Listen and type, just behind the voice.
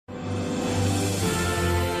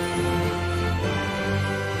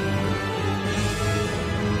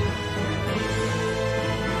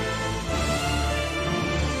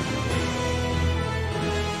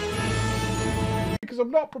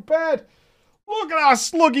I'm not prepared. Look at our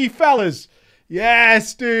sluggy fellas.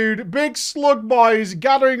 Yes, dude. Big slug boys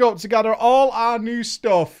gathering up to gather all our new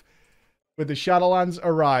stuff with the Shadowlands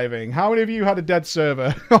arriving. How many of you had a dead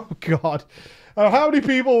server? Oh, God. How many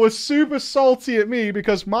people were super salty at me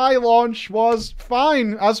because my launch was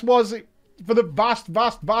fine, as was it for the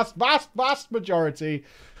vast majority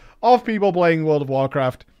of people playing World of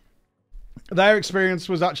Warcraft. Their experience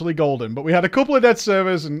was actually golden, but we had a couple of dead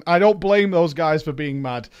servers, and I don't blame those guys for being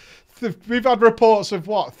mad. We've had reports of,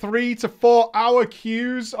 3 to 4 hour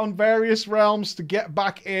queues on various realms to get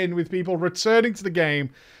back in, with people returning to the game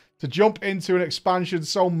to jump into an expansion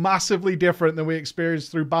so massively different than we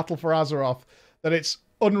experienced through Battle for Azeroth that it's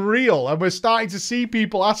unreal. And we're starting to see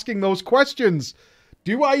people asking those questions.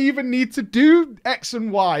 Do I even need to do X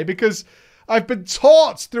and Y? Because I've been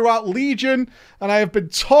taught throughout Legion, and I have been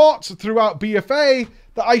taught throughout BFA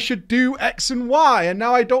that I should do X and Y, and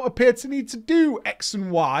now I don't appear to need to do X and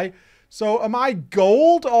Y. So am I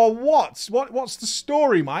gold or what? What's the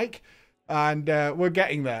story, Mike? And we're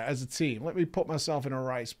getting there as a team. Let me put myself in a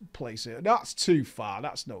right place here. That's too far.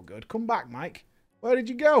 That's no good. Come back, Mike. Where did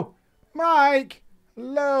you go? Mike!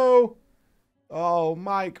 Hello? Oh,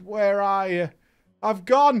 Mike, where are you? I've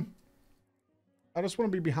gone. I just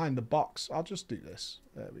want to be behind the box. I'll just do this.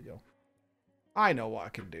 There we go. I know what I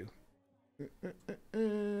can do.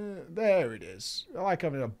 There it is. I like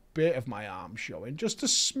having a bit of my arm showing. Just a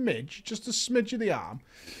smidge of the arm.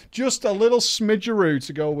 Just a little smidgeroo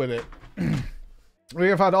to go with it. We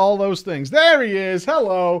have had all those things. There he is.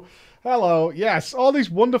 Hello. Hello. Yes, all these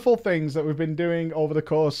wonderful things that we've been doing over the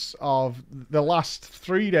course of the last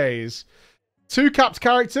 3 days. 2 capped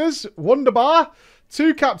characters. Wunderbar.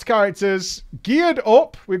 2 capped characters. Geared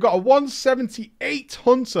up. We've got a 178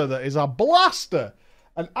 Hunter that is a blaster.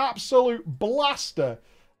 An absolute blaster.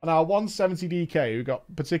 And our 170 DK, who got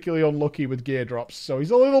particularly unlucky with gear drops. So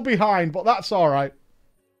he's a little behind, but that's all right.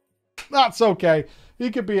 That's okay. He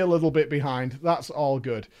could be a little bit behind. That's all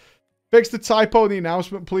good. Fix the typo in the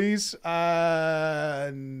announcement, please.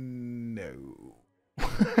 No.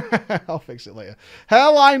 I'll fix it later.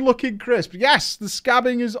 Hairline looking crisp. Yes, the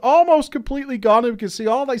scabbing is almost completely gone. And we can see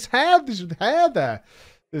all this hair. There's hair there.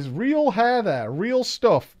 There's real hair there. Real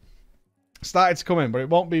stuff. Started to come in, but it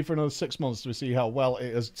won't be for another 6 months to see how well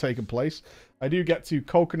it has taken place. I do get to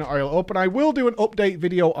coconut oil up, and I will do an update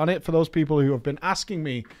video on it for those people who have been asking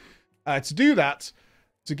me to do that,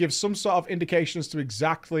 to give some sort of indication as to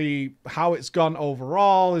exactly how it's gone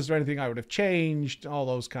overall. Is there anything I would have changed? All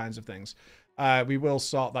those kinds of things. We will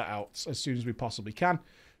sort that out as soon as we possibly can.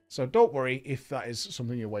 So don't worry if that is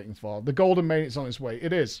something you're waiting for. The Golden Mane is on its way.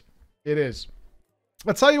 It is. It is.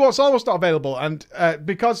 I'll tell you what's almost not available, and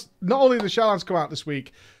because not only the Shadowlands come out this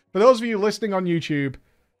week, for those of you listening on YouTube,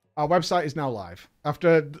 our website is now live.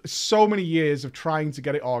 After so many years of trying to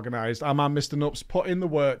get it organized, our man Mr. Nups put in the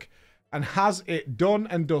work and has it done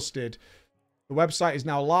and dusted. The website is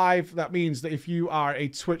now live. That means that if you are a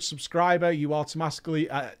Twitch subscriber, you automatically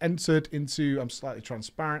entered into... I'm slightly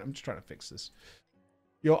transparent. I'm just trying to fix this.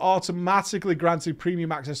 You're automatically granted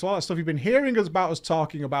premium access to all that stuff you've been hearing us about us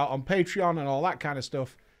talking about on Patreon and all that kind of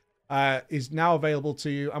stuff is now available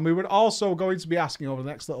to you. And we were also going to be asking over the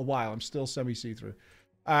next little while, I'm still semi-see-through,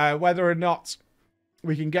 whether or not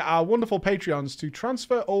we can get our wonderful Patreons to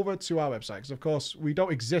transfer over to our website. Because, of course, we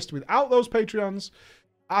don't exist without those Patreons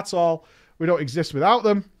at all. We don't exist without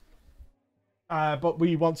them. But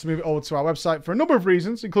we want to move it over to our website for a number of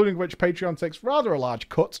reasons, including which Patreon takes rather a large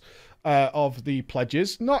cut of the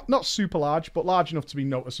pledges. Not super large, but large enough to be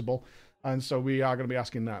noticeable. And so we are going to be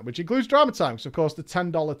asking that, which includes Drama Time. So, of course, the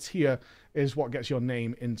 $10 tier is what gets your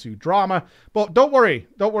name into Drama. But don't worry.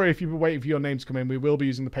 Don't worry if you've been waiting for your name to come in. We will be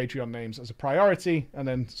using the Patreon names as a priority and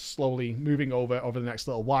then slowly moving over the next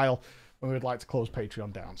little while when we would like to close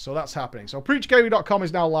Patreon down. So that's happening. So preachgaming.com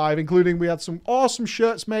is now live, including we had some awesome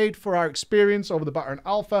shirts made for our experience over the beta and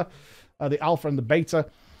alpha, the alpha and the beta,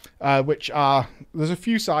 which are, there's a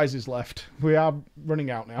few sizes left. We are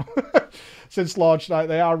running out now. Since launch night,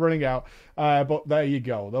 they are running out. But there you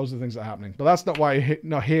go. Those are the things that are happening. But that's not why you're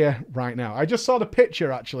not here right now. I just saw the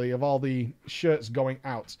picture, actually, of all the shirts going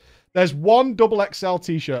out. There's one double XL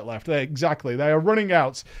t-shirt left. Exactly. They are running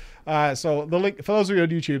out. So the link, for those of you on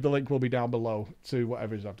YouTube, the link will be down below to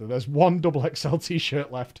whatever is after. There's one double XL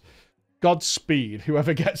t-shirt left. Godspeed,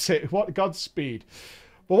 whoever gets it. What Godspeed.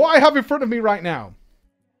 But what I have in front of me right now,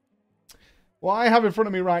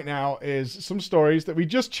 is some stories that we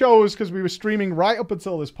just chose because we were streaming right up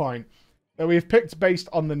until this point that we've picked based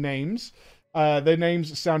on the names. The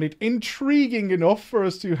names sounded intriguing enough for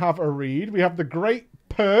us to have a read. We have The Great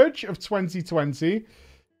Purge of 2020.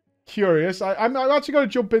 curious. I'm actually going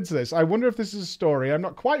to jump into this. I wonder if this is a story. I'm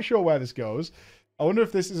not quite sure where this goes. I wonder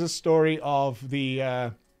if this is a story of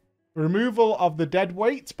the removal of the dead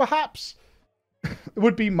weight, perhaps?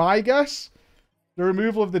 Would be my guess. The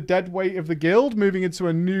removal of the dead weight of the guild, moving into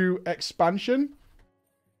a new expansion.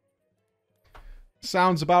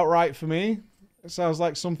 Sounds about right for me. It sounds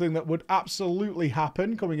like something that would absolutely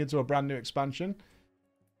happen coming into a brand new expansion.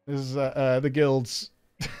 As the guilds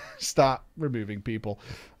start removing people.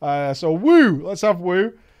 So woo! Let's have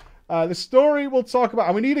woo. The story we'll talk about,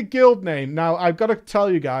 and we need a guild name. Now, I've got to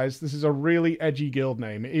tell you guys, this is a really edgy guild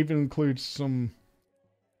name. It even includes some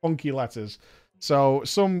funky letters. So,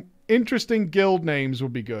 some interesting guild names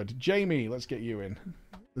would be good. Jamie, let's get you in.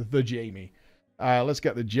 The Jamie. Let's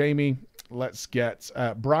get the Jamie. Let's get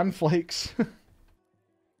Bran Flakes.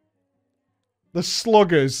 The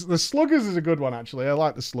Sluggers. The Sluggers is a good one, actually. I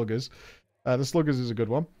like the Sluggers. The Sluggers is a good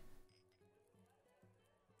one.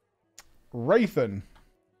 Wraithen.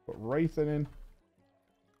 Put Wraithen in.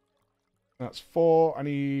 That's 4. I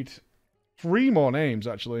need 3 more names,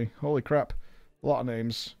 actually. Holy crap. A lot of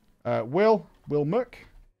names. Will Muck.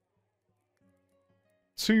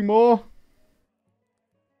 2 more.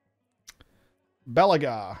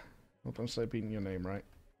 Belagar. Hope I'm saying your name right.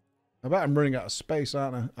 I bet I'm running out of space,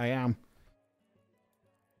 aren't I? I am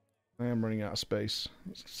running out of space.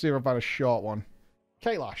 Let's see if I find a short one.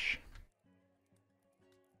 Kailash.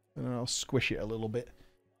 And I'll squish it a little bit.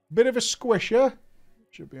 Bit of a squisher.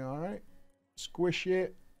 Should be alright. Squish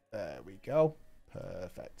it. There we go.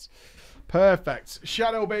 Perfect. Perfect.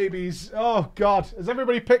 Shadow babies. Oh, God. Has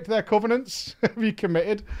everybody picked their covenants? Have you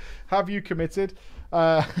committed? Have you committed?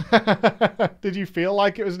 Did you feel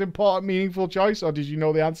like it was an important, meaningful choice, or did you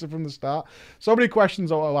know the answer from the start? So many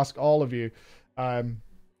questions I want to ask all of you.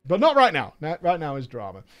 But not right now. Right now is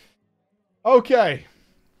drama. Okay.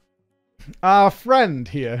 Our friend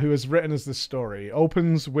here, who has written us this story,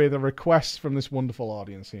 opens with a request from this wonderful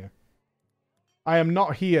audience here. I am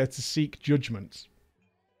not here to seek judgment.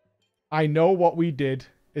 I know what we did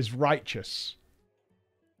is righteous.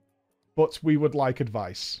 But we would like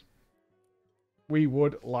advice. We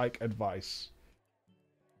would like advice.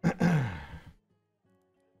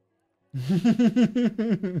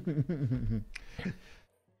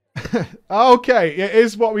 Okay, it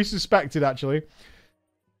is what we suspected, actually.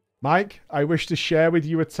 Mike, I wish to share with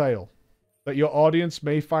you a tale that your audience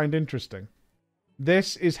may find interesting.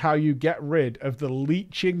 This is how you get rid of the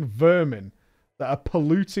leeching vermin that are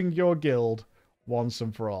polluting your guild once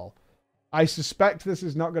and for all. I suspect this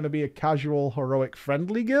is not going to be a casual, heroic,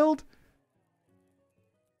 friendly guild.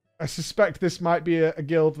 I suspect this might be a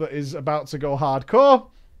guild that is about to go hardcore.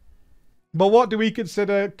 But what do we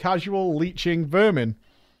consider casual, leeching vermin?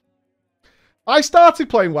 I started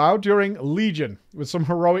playing WoW during Legion with some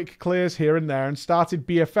heroic clears here and there and started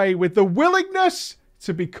BFA with the willingness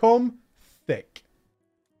to become thick.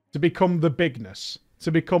 To become the bigness.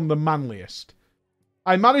 To become the manliest.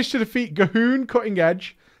 I managed to defeat Gahoon Cutting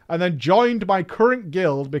Edge and then joined my current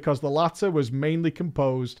guild because the latter was mainly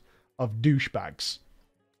composed of douchebags.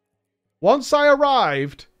 Once I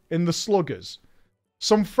arrived in the Sluggers,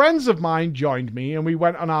 some friends of mine joined me and we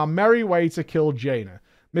went on our merry way to kill Jaina,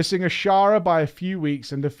 missing Ashara by a few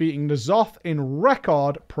weeks and defeating N'Zoth in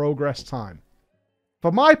record progress time.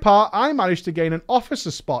 For my part, I managed to gain an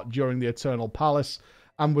officer spot during the Eternal Palace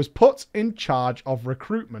and was put in charge of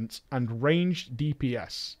recruitment and ranged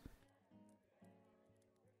DPS.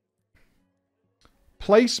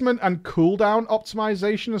 Placement and cooldown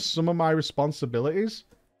optimization are some of my responsibilities.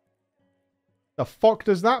 The fuck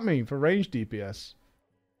does that mean for ranged DPS?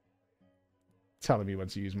 Telling me when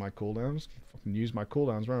to use my cooldowns. Fucking use my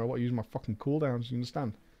cooldowns. Remember what? Use my fucking cooldowns. You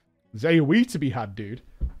understand? There's AoE to be had, dude.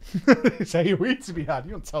 It's AoE to be had.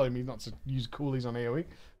 You're not telling me not to use coolies on AoE.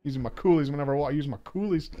 Using my coolies whenever I want to use my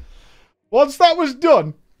coolies. Once that was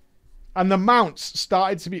done, and the mounts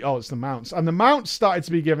started to be... Oh, it's the mounts. And the mounts started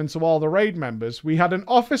to be given to all the raid members. We had an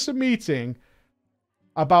officer meeting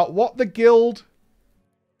about what the guild's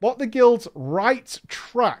right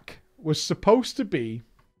track was supposed to be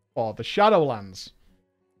for the Shadowlands.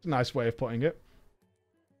 It's a nice way of putting it.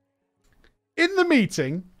 In the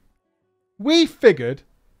meeting, we figured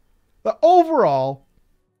that overall,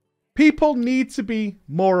 people need to be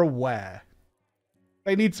more aware.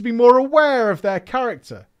 They need to be more aware of their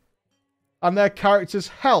character and their character's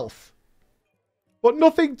health. But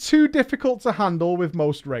nothing too difficult to handle with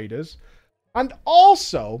most raiders. And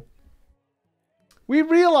also, we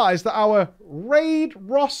realized that our raid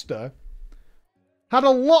roster had a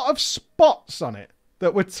lot of spots on it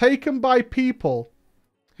that were taken by people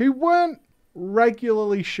who weren't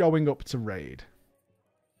regularly showing up to raid.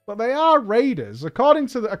 But they are raiders. According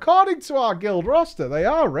to our guild roster, they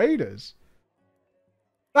are raiders.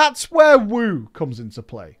 That's where Wu comes into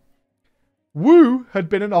play. Wu had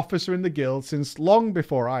been an officer in the guild since long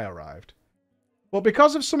before I arrived. But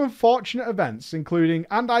because of some unfortunate events, including,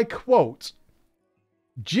 and I quote,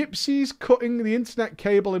 gypsies cutting the internet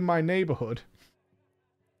cable in my neighborhood.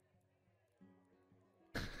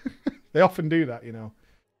 They often do that, you know.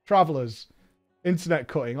 Travelers, internet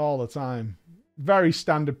cutting all the time. Very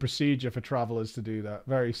standard procedure for travelers to do that.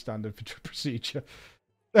 Very standard procedure.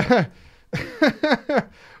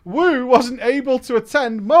 Wu wasn't able to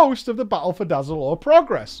attend most of the Battle for Dazalor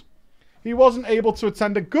progress. He wasn't able to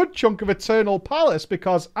attend a good chunk of Eternal Palace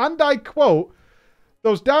because, and I quote,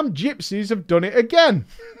 those damn gypsies have done it again.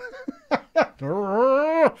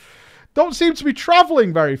 Don't seem to be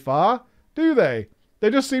travelling very far, do they? They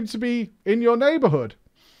just seem to be in your neighbourhood.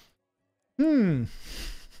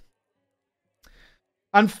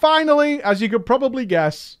 And finally, as you could probably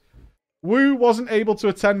guess, Wu wasn't able to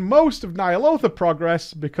attend most of Ny'alotha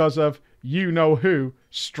progress because of you-know-who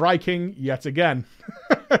striking yet again.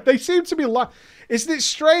 They seem to be... Isn't it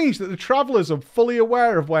strange that the Travellers are fully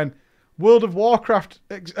aware of when World of Warcraft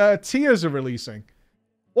tiers are releasing?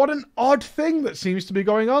 What an odd thing that seems to be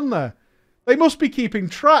going on there. They must be keeping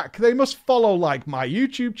track. They must follow, like, my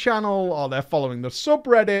YouTube channel, or they're following the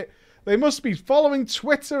subreddit. They must be following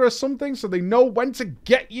Twitter or something so they know when to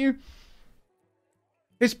get you.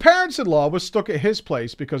 His parents-in-law were stuck at his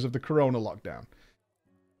place because of the corona lockdown.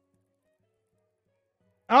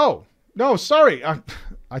 Oh, no, sorry.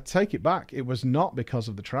 I take it back. It was not because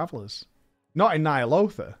of the Travellers. Not in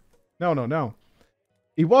Ny'alotha. No.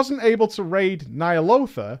 He wasn't able to raid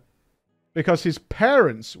Ny'alotha because his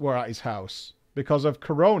parents were at his house because of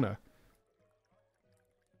corona.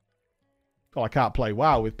 Oh, I can't play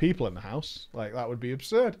WoW with people in the house. Like, that would be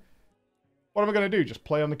absurd. What am I going to do? Just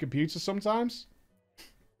play on the computer sometimes?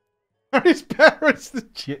 Are his parents the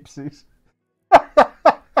gypsies?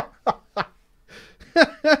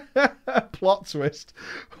 Plot twist.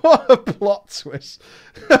 What a plot twist.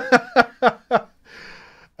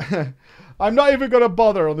 I'm not even going to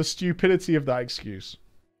bother on the stupidity of that excuse.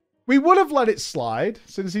 We would have let it slide,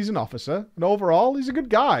 since he's an officer, and overall, he's a good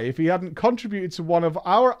guy, if he hadn't contributed to one of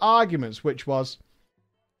our arguments, which was,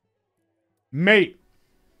 mate,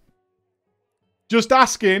 just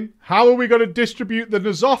asking, how are we going to distribute the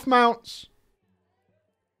N'Zoth mounts?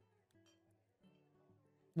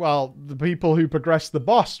 Well, the people who progress the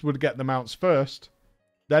boss would get the mounts first,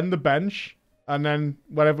 then the bench, and then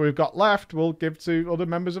whatever we've got left, we'll give to other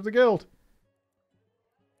members of the guild.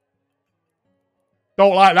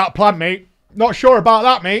 Don't like that plan, mate. Not sure about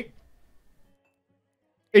that, mate.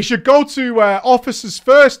 It should go to officers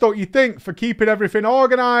first, don't you think, for keeping everything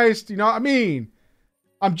organised? You know what I mean?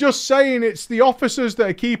 I'm just saying it's the officers that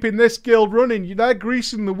are keeping this guild running. They're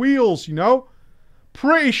greasing the wheels, you know?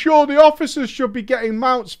 Pretty sure the officers should be getting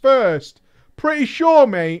mounts first. Pretty sure,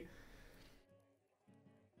 mate.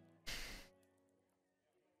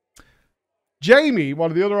 Jamie, one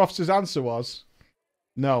of the other officers' answer was,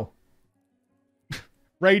 no.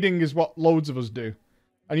 Raiding is what loads of us do.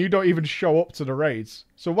 And you don't even show up to the raids.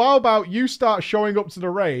 So how about you start showing up to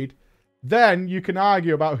the raid, then you can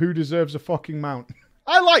argue about who deserves a fucking mount.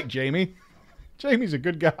 I like Jamie. Jamie's a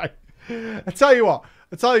good guy. I tell you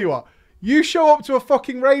what. You show up to a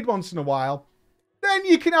fucking raid once in a while, then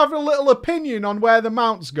you can have a little opinion on where the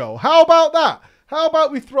mounts go. How about that? How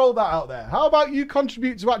about we throw that out there? How about you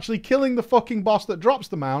contribute to actually killing the fucking boss that drops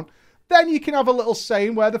the mount, then you can have a little say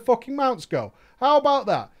in where the fucking mounts go. How about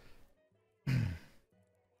that?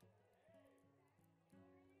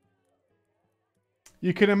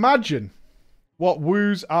 You can imagine what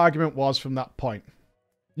Wu's argument was from that point.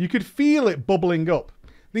 You could feel it bubbling up.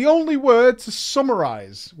 The only word to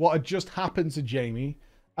summarise what had just happened to Jamie,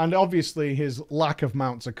 and obviously his lack of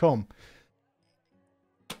mount to come.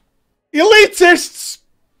 Elitists!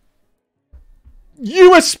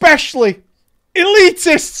 You especially!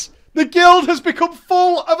 Elitists! The guild has become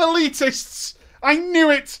full of elitists! I knew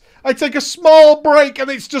it! I take a small break and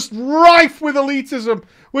it's just rife with elitism.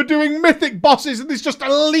 We're doing mythic bosses and there's just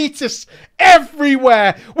elitists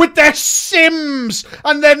everywhere with their sims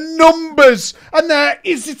and their numbers and their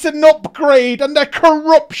is it an upgrade and their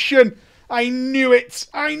corruption. I knew it.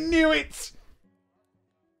 I knew it.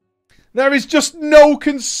 There is just no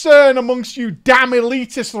concern amongst you damn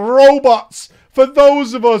elitist robots for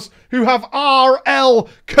those of us who have RL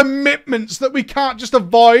commitments that we can't just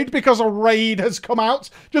avoid because a raid has come out,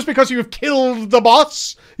 just because you have killed the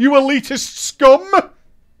boss, you elitist scum.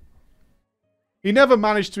 He never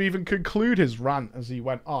managed to even conclude his rant as he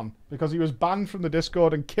went on, because he was banned from the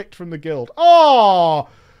Discord and kicked from the guild. Oh,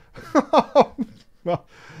 Well,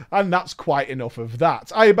 and that's quite enough of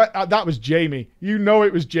that. I bet that was Jamie. You know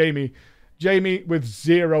it was Jamie. Jamie with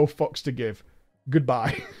 0 fucks to give.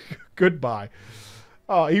 Goodbye. Goodbye.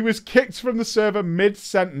 Oh, he was kicked from the server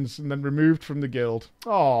mid-sentence and then removed from the guild.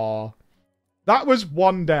 Oh, that was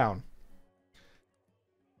 1 down.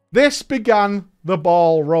 This began the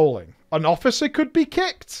ball rolling. An officer could be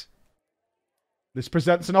kicked. This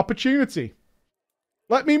presents an opportunity.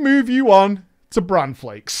 Let me move you on to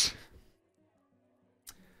Branflakes.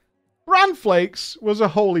 Branflakes was a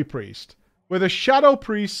holy priest with a shadow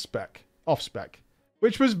priest off-spec,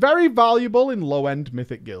 which was very valuable in low-end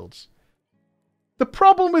mythic guilds. The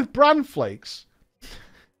problem with Branflakes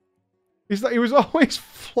is that he was always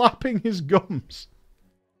flapping his gums,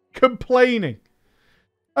 complaining.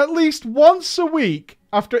 At least once a week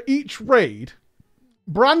after each raid,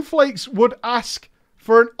 Branflakes would ask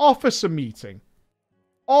for an officer meeting.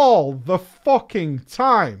 All the fucking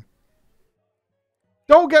time.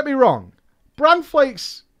 Don't get me wrong.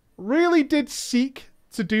 Branflakes really did seek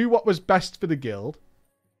to do what was best for the guild.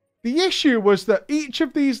 The issue was that each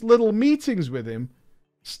of these little meetings with him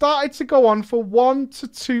started to go on for 1 to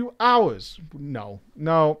 2 hours. No.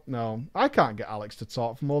 I can't get Alex to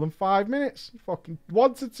talk for more than 5 minutes. Fucking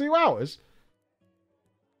 1 to 2 hours.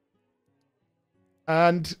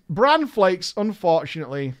 And Branflakes,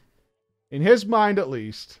 unfortunately, in his mind at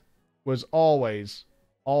least, was always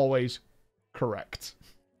correct.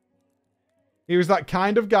 He was that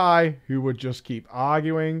kind of guy who would just keep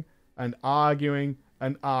arguing and arguing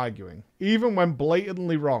and arguing, even when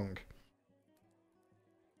blatantly wrong.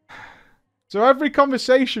 So every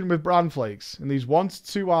conversation with Branflakes in these 1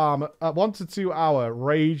 to 2 hour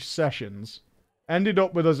rage sessions ended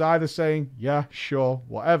up with us either saying, yeah, sure,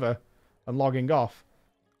 whatever, and logging off,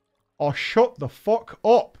 or shut the fuck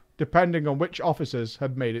up, depending on which officers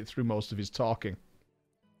had made it through most of his talking.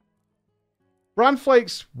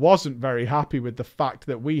 Branflakes wasn't very happy with the fact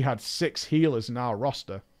that we had 6 healers in our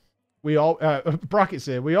roster. We all brackets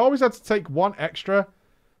here. We always had to take 1 extra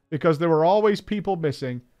because there were always people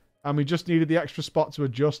missing, and we just needed the extra spot to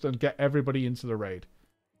adjust and get everybody into the raid.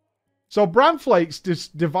 So Branflakes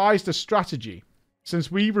devised a strategy since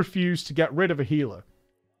we refused to get rid of a healer.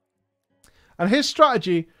 And his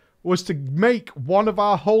strategy was to make one of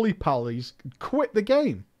our holy pallies quit the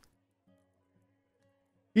game.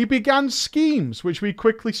 He began schemes which we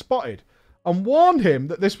quickly spotted and warned him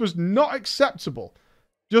that this was not acceptable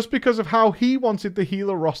just because of how he wanted the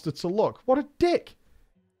healer roster to look. What a dick.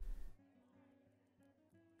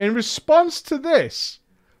 In response to this,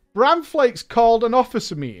 Branflakes called an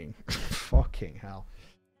officer meeting. Fucking hell.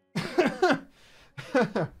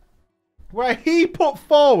 Where he put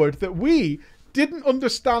forward that we didn't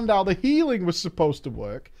understand how the healing was supposed to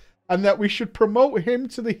work and that we should promote him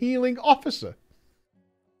to the healing officer.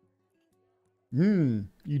 You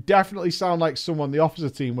definitely sound like someone the officer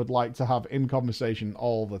team would like to have in conversation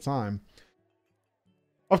all the time.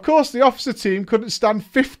 Of course, the officer team couldn't stand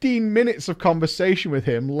 15 minutes of conversation with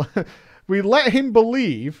him. We let him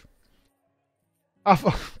believe...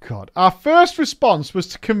 Our first response was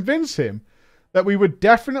to convince him that we would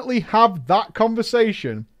definitely have that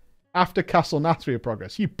conversation after Castle Nathria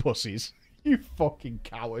progress. You pussies. You fucking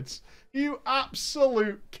cowards. You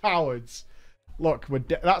absolute cowards. Look,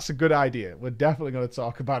 that's a good idea. We're definitely going to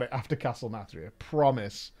talk about it after Castle Nathria.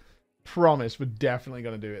 Promise. Promise we're definitely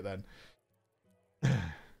going to do it then.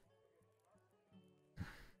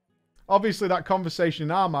 Obviously, that conversation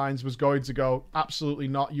in our minds was going to go, absolutely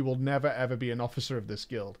not. You will never, ever be an officer of this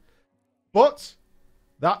guild. But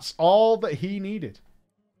that's all that he needed.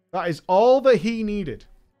 That is all that he needed.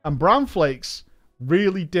 And Branflakes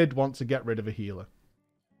really did want to get rid of a healer.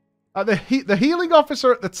 The healing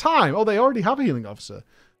officer at the time, oh, they already have a healing officer,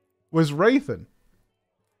 was Wraithen.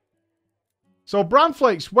 So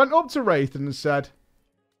Branflakes went up to Wraithen and said,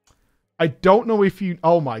 I don't know if you...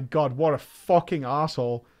 Oh my god, what a fucking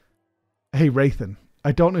asshole. Hey, Wraithen,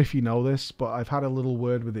 I don't know if you know this, but I've had a little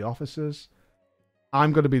word with the officers.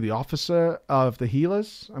 I'm going to be the officer of the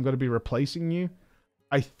healers. I'm going to be replacing you.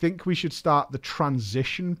 I think we should start the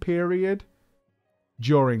transition period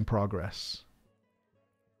during progress.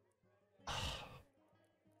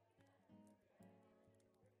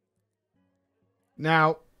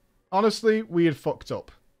 Now, honestly, we had fucked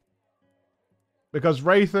up. Because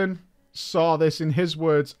Wraithen saw this, in his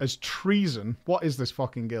words, as treason. What is this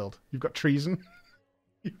fucking guild? You've got treason?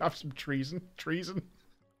 You have some treason? Treason?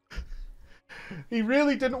 He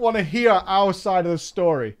really didn't want to hear our side of the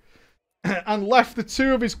story. And left the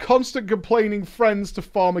 2 of his constant complaining friends to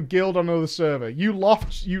form a guild on another server. You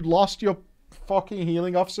lost your fucking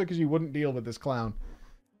healing officer because you wouldn't deal with this clown.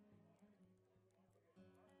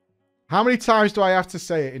 How many times do I have to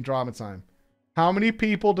say it in drama time? How many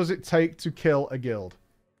people does it take to kill a guild?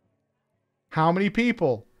 How many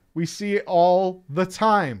people? We see it all the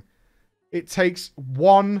time. It takes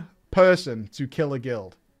one person to kill a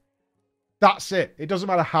guild. That's it. It doesn't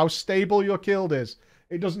matter how stable your guild is.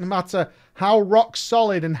 It doesn't matter how rock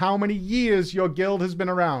solid and how many years your guild has been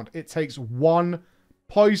around. It takes one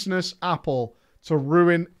poisonous apple to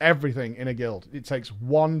ruin everything in a guild. It takes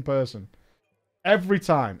one person. Every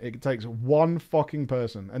time, it takes one fucking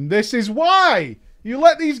person. And this is why you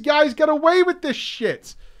let these guys get away with this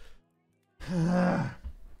shit.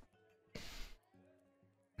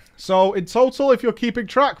 So, in total, if you're keeping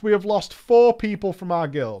track, we have lost 4 people from our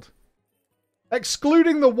guild.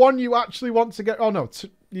 Excluding the one you actually want to get... Oh, no.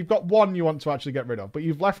 You've got one you want to actually get rid of, but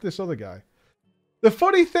you've left this other guy. The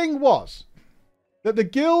funny thing was that the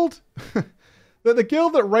guild...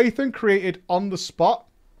 that Wrathen created on the spot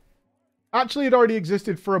actually had already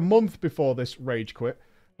existed for a month before this rage quit.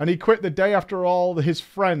 And he quit the day after all his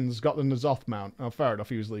friends got the N'Zoth mount. Oh, fair enough.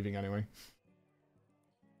 He was leaving anyway.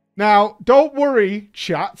 Now, don't worry,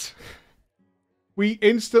 chat. We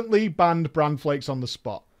instantly banned Brandflakes on the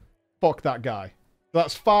spot. Fuck that guy.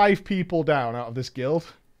 That's 5 people down out of this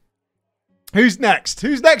guild. Who's next?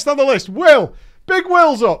 Who's next on the list? Will! Big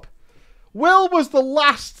Will's up! Will was the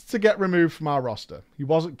last to get removed from our roster. He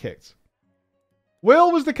wasn't kicked.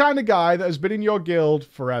 Will was the kind of guy that has been in your guild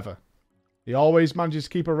forever. He always manages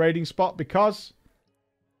to keep a raiding spot because...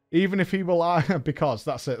 Even if he will... because,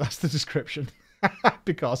 that's it. That's the description.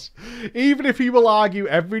 Because even if he will argue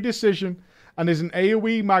every decision and is an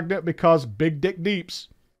AoE magnet because big dick deeps,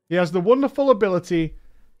 he has the wonderful ability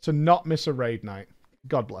to not miss a raid night.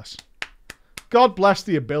 God bless. God bless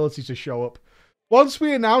the ability to show up. Once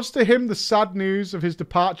we announced to him the sad news of his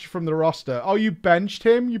departure from the roster. Oh, you benched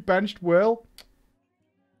him? You benched Will?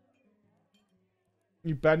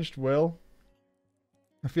 You benched Will?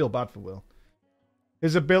 I feel bad for Will.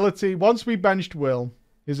 His ability... Once we benched Will...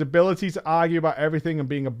 His ability to argue about everything and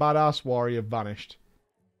being a badass warrior vanished.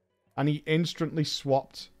 And he instantly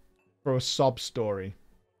swapped for a sob story.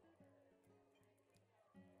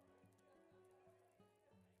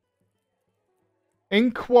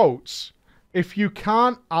 In quotes, if you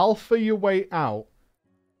can't alpha your way out,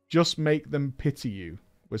 just make them pity you,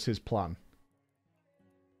 was his plan.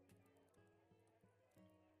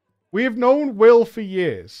 We have known Will for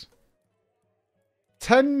years.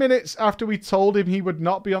 10 minutes after we told him he would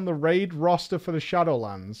not be on the raid roster for the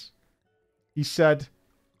Shadowlands, he said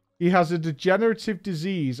he has a degenerative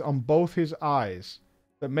disease on both his eyes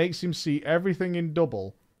that makes him see everything in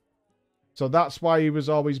double. So that's why he was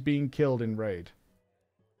always being killed in raid.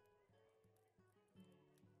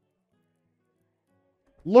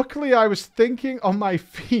 Luckily, I was thinking on my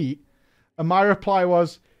feet, and my reply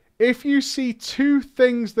was, if you see 2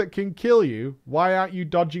 things that can kill you, why aren't you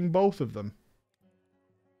dodging both of them?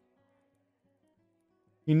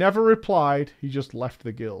 He never replied. He just left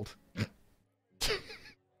the guild.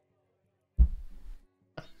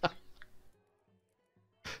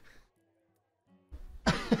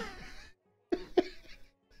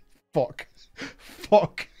 Fuck.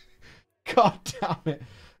 Fuck. God damn it.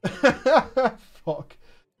 Fuck.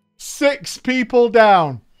 6 people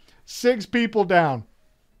down. 6 people down.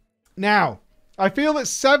 Now, I feel that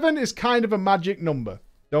 7 is kind of a magic number.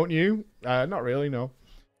 Don't you? Not really, no.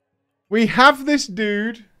 We have this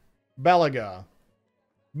dude, Belegar.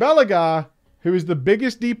 Belegar, who is the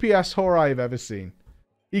biggest DPS whore I've ever seen.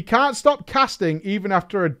 He can't stop casting even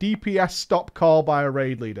after a DPS stop call by a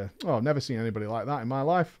raid leader. Oh, I've never seen anybody like that in my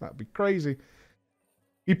life. That'd be crazy.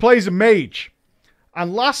 He plays a mage.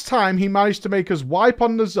 And last time he managed to make us wipe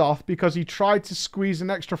on N'Zoth because he tried to squeeze an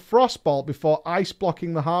extra frostbolt before ice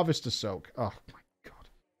blocking the harvester soak. Oh my god.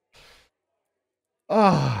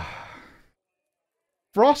 Ah.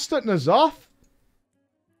 Frost at N'Zoth?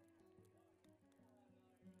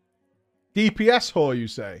 DPS whore, you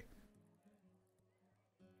say?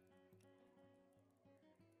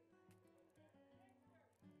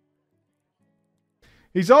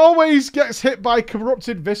 He's always gets hit by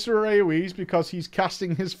corrupted Viscera AoEs because he's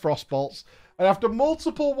casting his frostbolts. And after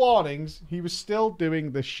multiple warnings, he was still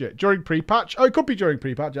doing this shit. During pre-patch? Oh, it could be during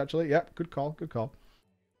pre-patch, actually. Yep, good call, good call.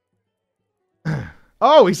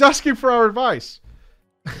 Oh, he's asking for our advice.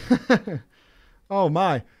 Oh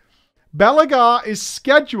my. Belegar is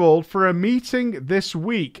scheduled for a meeting this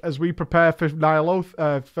week as we prepare for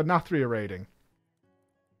Nathria raiding.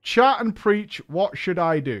 Chat and preach, what should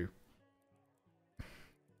I do?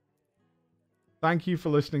 Thank you for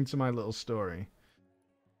listening to my little story.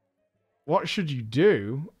 What should you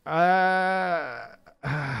do? Yeah,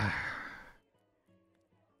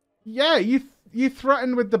 you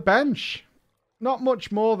threaten with the bench. Not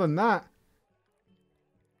much more than that.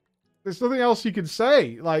 There's nothing else you can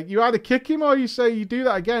say. Like, you either kick him or you say you do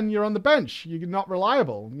that again, you're on the bench. You're not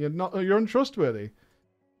reliable. You're untrustworthy.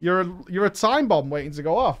 You're a time bomb waiting to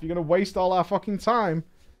go off. You're gonna waste all our fucking time.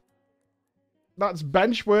 That's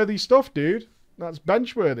bench-worthy stuff, dude. That's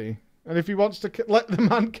bench-worthy. And if he wants to let the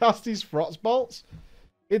man cast his Frostbolts,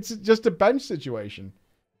 it's just a bench situation.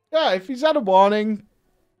 Yeah, if he's had a warning,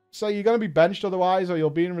 say you're gonna be benched otherwise, or you'll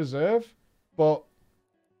be in reserve, but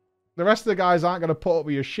the rest of the guys aren't going to put up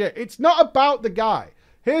with your shit. It's not about the guy.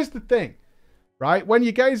 Here's the thing, right? When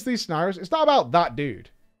you get into these scenarios, it's not about that dude.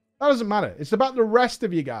 That doesn't matter. It's about the rest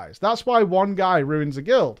of you guys. That's why one guy ruins a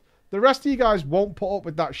guild. The rest of you guys won't put up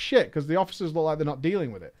with that shit because the officers look like they're not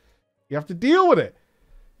dealing with it. You have to deal with it.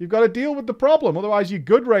 You've got to deal with the problem. Otherwise, you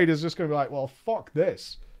good raiders are just going to be like, well, fuck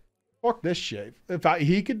this. Fuck this shit. In fact,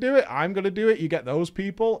 he could do it. I'm going to do it. You get those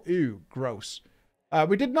people. Ew, gross.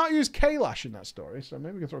 We did not use Kalash in that story, so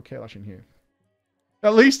maybe we can throw Kalash in here.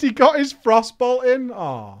 At least he got his Frostbolt in.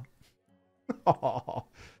 Aw. Aw.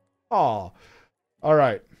 Aw. All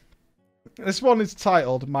right. This one is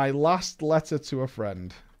titled, My Last Letter to a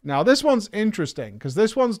Friend. Now, this one's interesting, because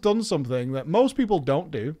this one's done something that most people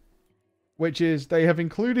don't do, which is they have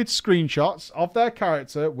included screenshots of their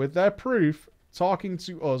character with their proof talking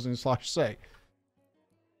to us in /say.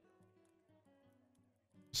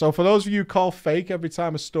 So for those of you who call fake every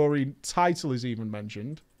time a story title is even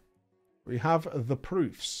mentioned, we have the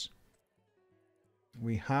proofs.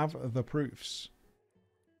 We have the proofs.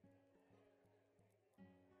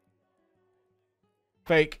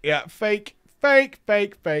 Fake. Yeah, fake. Fake,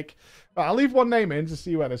 fake, fake. Right, I'll leave one name in to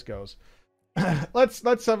see where this goes. Let's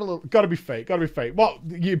have a little... Gotta be fake. Gotta be fake. What?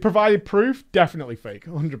 You provided proof? Definitely fake.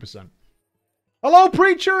 100%. Hello,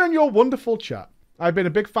 Preacher, and your wonderful chat. I've been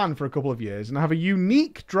a big fan for a couple of years, and I have a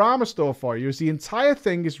unique drama store for you as the entire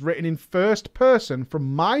thing is written in first person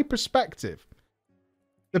from my perspective.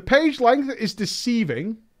 The page length is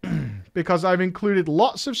deceiving because I've included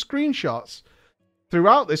lots of screenshots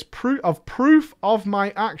throughout this proof of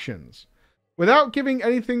my actions. Without giving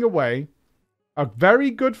anything away, a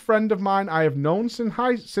very good friend of mine I have known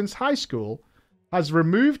since high school has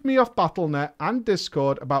removed me off Battle.net and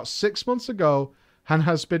Discord about 6 months ago and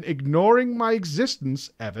has been ignoring my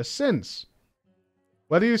existence ever since.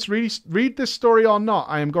 Whether you read this story or not,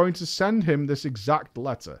 I am going to send him this exact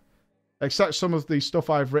letter. Except some of the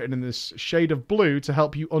stuff I've written in this shade of blue to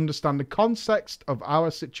help you understand the context of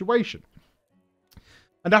our situation.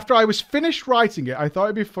 And after I was finished writing it, I thought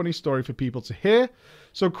it'd be a funny story for people to hear.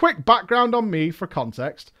 So quick background on me for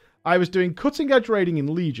context. I was doing cutting edge raiding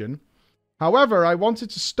in Legion. However, I wanted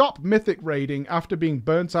to stop Mythic raiding after being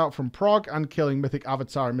burnt out from Prog and killing Mythic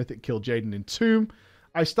Avatar and Mythic Kill Jaden in Tomb.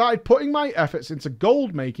 I started putting my efforts into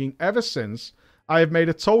gold making ever since. I have made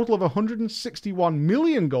a total of 161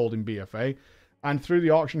 million gold in BFA, and through the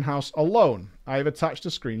auction house alone. I have attached a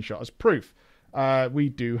screenshot as proof. We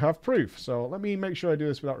do have proof, so let me make sure I do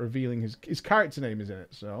this without revealing his character name is in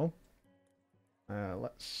it, so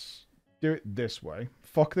let's do it this way.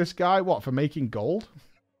 Fuck this guy, what, for making gold?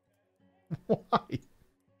 Why?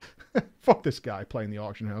 Fuck this guy playing the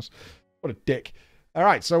auction house. What a dick.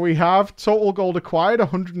 Alright, so we have total gold acquired,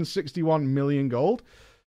 161 million gold.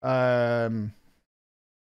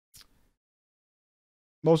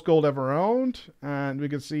 Most gold ever owned. And we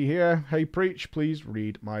can see here, hey Preach, please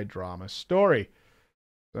read my drama story.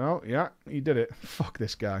 So, yeah, he did it. Fuck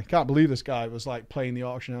this guy. Can't believe this guy was like playing the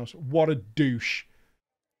auction house. What a douche.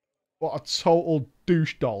 What a total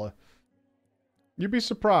douche dollar. You'd be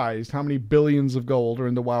surprised how many billions of gold are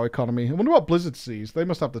in the WoW economy. I wonder what Blizzard sees. They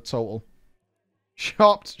must have the total.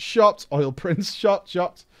 Shopped, Oil Prince,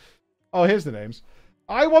 shopped. Oh, here's the names.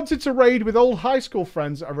 I wanted to raid with old high school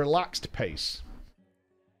friends at a relaxed pace.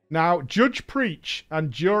 Now, Judge Preach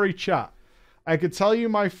and Jury Chat, I could tell you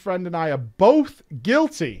my friend and I are both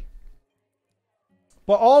guilty.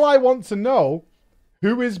 But all I want to know,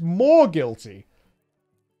 who is more guilty?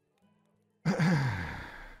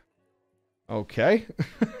 Okay.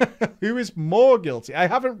 Who is more guilty? I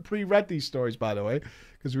haven't pre-read these stories, by the way,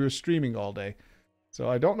 because we were streaming all day. So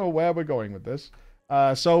I don't know where we're going with this.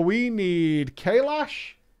 So we need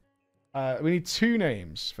Kalash. We need 2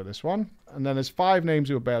 names for this one. And then there's 5 names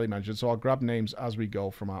who are barely mentioned. So I'll grab names as we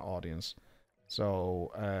go from our audience.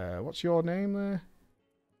 So what's your name there?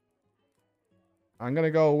 I'm going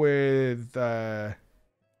to go with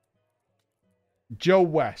Joe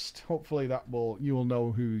West. Hopefully you will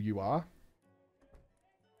know who you are.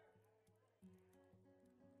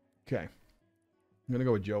 Okay. I'm going to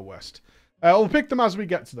go with Joe West. We'll pick them as we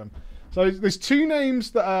get to them. So there's two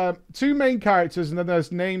names that are two main characters, and then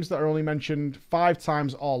there's names that are only mentioned 5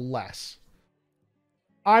 times or less.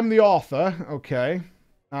 I'm the author, okay.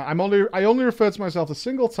 I only refer to myself a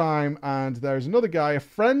single time, and there's another guy, a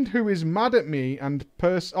friend who is mad at me, and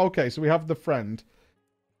okay, so we have the friend.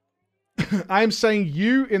 I am saying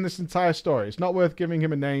you in this entire story. It's not worth giving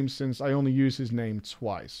him a name since I only use his name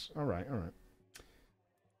twice. All right, all right.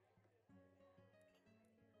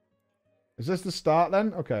 Is this the start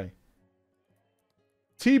then? Okay.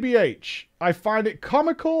 TBH, I find it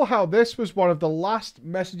comical how this was one of the last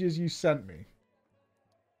messages you sent me.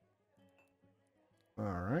 All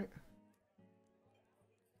right.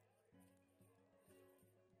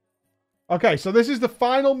 Okay, so this is the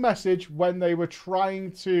final message when they were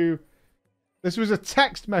trying to... This was a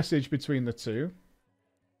text message between the two,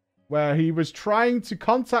 where he was trying to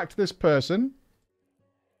contact this person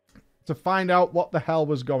to find out what the hell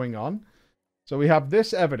was going on. So we have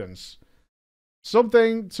this evidence.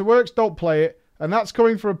 Something to works, don't play it. And that's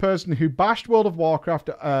coming from a person who bashed World of Warcraft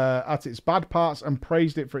at its bad parts and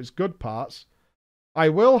praised it for its good parts. I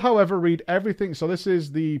will, however, read everything. So this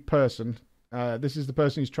is the person. This is the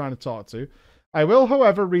person he's trying to talk to. I will,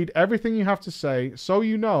 however, read everything you have to say, so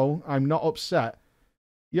you know I'm not upset.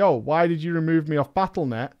 Yo, why did you remove me off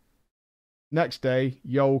Battle.net? Next day,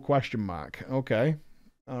 yo, question mark. Okay.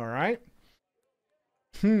 All right.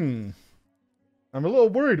 I'm a little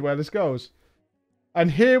worried where this goes. And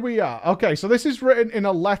here we are. Okay, so this is written in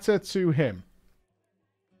a letter to him.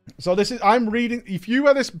 So this is, I'm reading, if you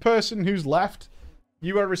are this person who's left,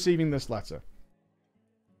 you are receiving this letter.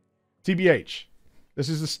 TBH. This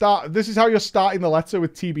is the start. This is how you're starting the letter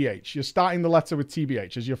with TBH. You're starting the letter with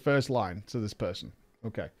TBH as your first line to this person.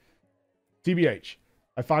 Okay. TBH.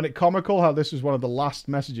 I find it comical how this was one of the last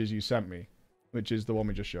messages you sent me, which is the one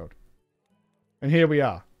we just showed. And here we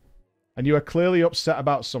are. And you are clearly upset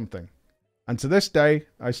about something. And to this day,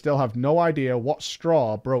 I still have no idea what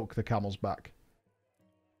straw broke the camel's back.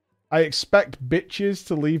 I expect bitches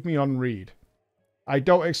to leave me on read. I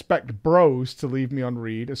don't expect bros to leave me on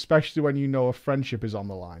read, especially when you know a friendship is on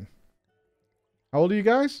the line. How old are you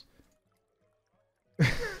guys?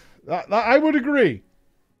 I would agree.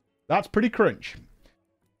 That's pretty cringe.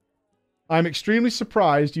 I'm extremely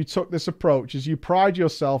surprised you took this approach, as you pride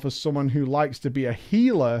yourself as someone who likes to be a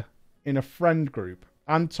healer in a friend group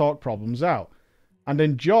and talk problems out and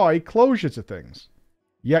enjoy closure to things.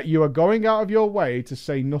 Yet you are going out of your way to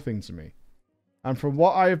say nothing to me. And from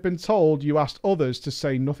what I have been told, you asked others to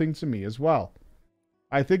say nothing to me as well.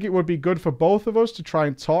 I think it would be good for both of us to try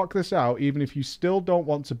and talk this out, even if you still don't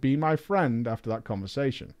want to be my friend after that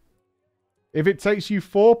conversation. If it takes you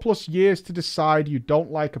 4+ years to decide you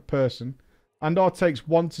don't like a person, and or takes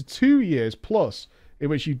 1 to 2 years plus in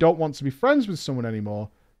which you don't want to be friends with someone anymore,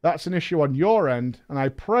 that's an issue on your end, and I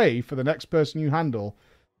pray for the next person you handle,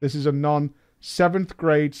 this is a non-7th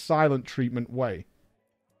grade silent treatment way.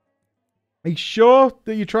 Are you sure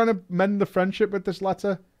that you're trying to mend the friendship with this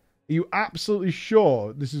letter? Are you absolutely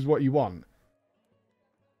sure this is what you want?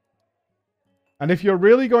 And if you're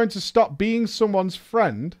really going to stop being someone's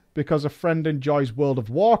friend because a friend enjoys World of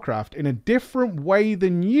Warcraft in a different way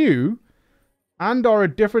than you, and or a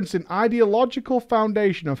difference in ideological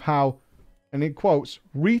foundation of how, and in quotes,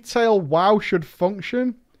 retail WoW should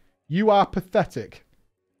function, you are pathetic.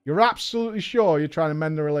 You're absolutely sure you're trying to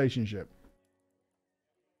mend the relationship.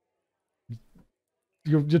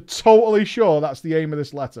 You're totally sure that's the aim of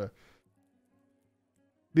this letter.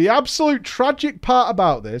 The absolute tragic part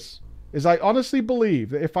about this is I honestly believe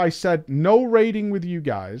that if I said no raiding with you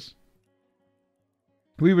guys,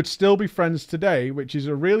 we would still be friends today, which is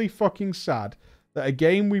a really fucking sad that a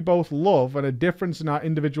game we both love and a difference in our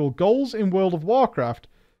individual goals in World of Warcraft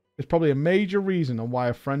is probably a major reason on why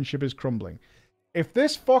a friendship is crumbling. If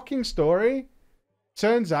this fucking story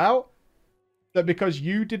turns out that because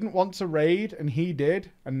you didn't want to raid and he did,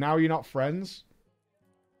 and now you're not friends,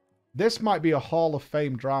 this might be a Hall of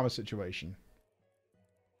Fame drama situation.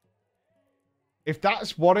 If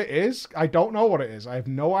that's what it is, I don't know what it is. I have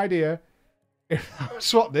no idea. If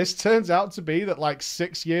that's what this turns out to be, that like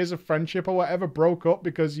 6 years of friendship or whatever broke up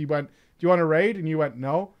because you went, do you want to raid? And you went,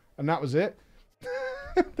 no. And that was it.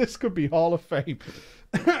 This could be Hall of Fame.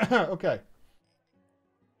 Okay.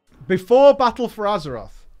 Before Battle for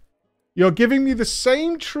Azeroth, you're giving me the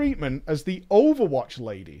same treatment as the Overwatch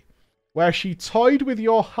lady, where she toyed with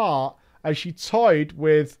your heart as she toyed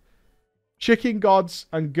with Chicken God's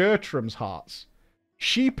and Gertrude's hearts.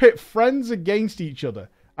 She pit friends against each other,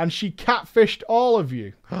 and she catfished all of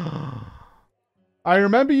you. I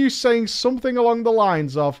remember you saying something along the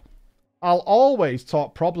lines of, I'll always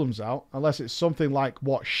talk problems out unless it's something like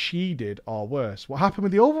what she did or worse. What happened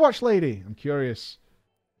with the Overwatch lady? I'm curious.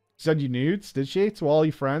 Send you nudes, did she, to all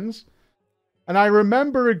your friends? And I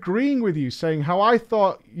remember agreeing with you, saying how I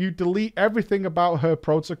thought you delete everything about her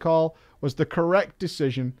protocol was the correct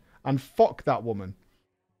decision, and fuck that woman.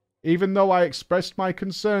 Even though I expressed my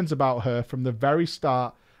concerns about her from the very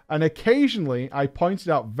start, and occasionally I pointed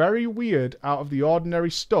out very weird, out of the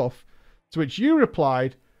ordinary stuff, to which you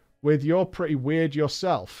replied with "you're pretty weird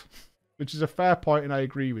yourself," which is a fair point, and I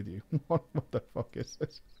agree with you. What the fuck is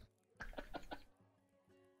this?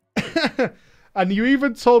 And you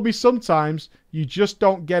even told me sometimes you just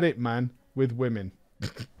don't get it, man, with women.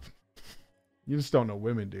 You just don't know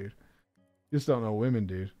women, dude. You just don't know women,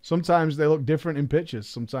 dude. Sometimes they look different in pictures.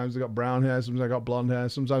 Sometimes they got brown hair. Sometimes they got blonde hair.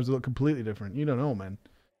 Sometimes they look completely different. You don't know, man.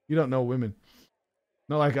 You don't know women.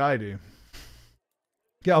 Not like I do.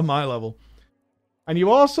 Get on my level. And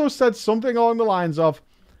you also said something along the lines of,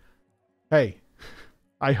 "Hey,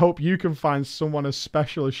 I hope you can find someone as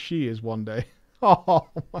special as she is one day." Oh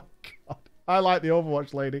my God. I like the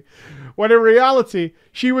Overwatch lady. When in reality,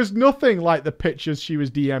 she was nothing like the pictures she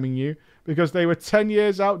was DMing you, because they were 10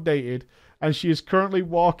 years outdated, and she is currently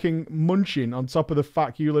munching on top of the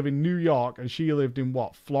fact you live in New York and she lived in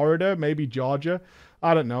what, Florida, maybe Georgia?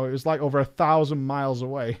 I don't know. It was like over 1,000 miles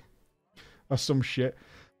away or some shit.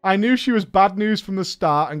 I knew she was bad news from the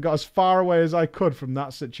start and got as far away as I could from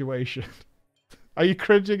that situation. Are you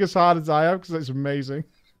cringing as hard as I am? Because it's amazing.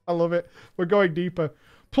 I love it. We're going deeper.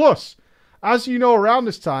 Plus, as you know, around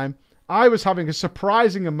this time, I was having a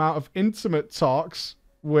surprising amount of intimate talks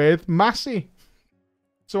with Massey.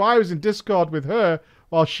 So I was in Discord with her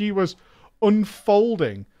while she was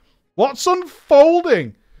unfolding. What's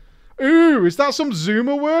unfolding? Ooh, is that some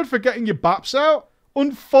Zoomer word for getting your baps out?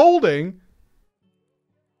 Unfolding?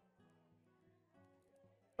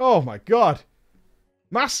 Oh my God.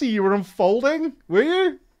 Massey, you were unfolding? Were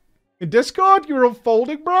you? In Discord, you were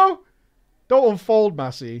unfolding, bro? Don't unfold,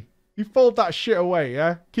 Massey. You fold that shit away,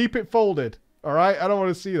 yeah? Keep it folded, all right? I don't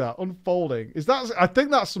want to see that. Unfolding. Is that? I think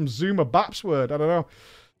that's some Zoomer Baps word. I don't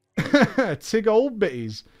know. Tig old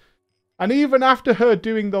bitties. And even after her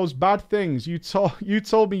doing those bad things, you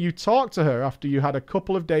told me you talked to her after you had a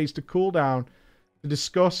couple of days to cool down to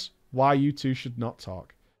discuss why you two should not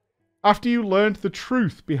talk. After you learned the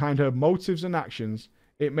truth behind her motives and actions,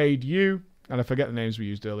 it made you, and I forget the names we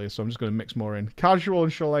used earlier, so I'm just going to mix more in, Casual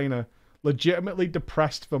and Shalena, legitimately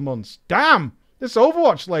depressed for months. Damn! This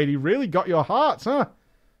Overwatch lady really got your hearts, huh?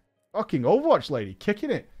 Fucking Overwatch lady,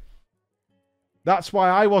 kicking it. That's why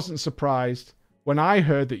I wasn't surprised when I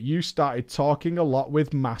heard that you started talking a lot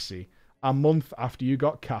with Massey a month after you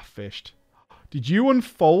got catfished. Did you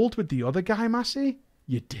unfold with the other guy, Massey?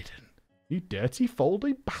 You didn't. You dirty,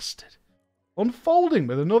 folding bastard. Unfolding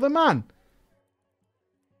with another man.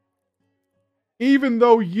 Even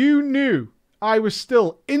though you knew I was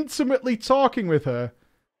still intimately talking with her,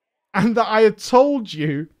 and that I had told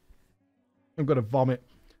you, I'm going to vomit,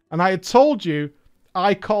 and I had told you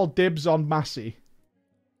I called dibs on Massey.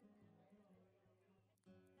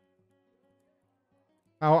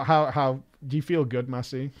 How do you feel good,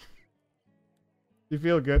 Massey? Do you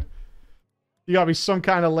feel good? You gotta be some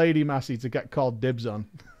kind of lady, Massey, to get called dibs on.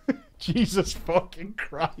 Jesus fucking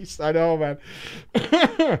Christ. I know, man.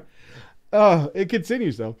 It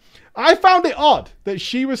continues, though. I found it odd that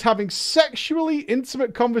she was having sexually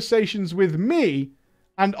intimate conversations with me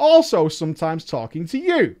and also sometimes talking to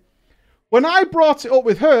you. When I brought it up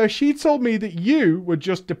with her, she told me that you were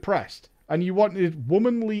just depressed and you wanted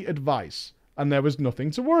womanly advice and there was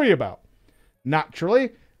nothing to worry about.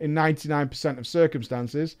 Naturally, in 99% of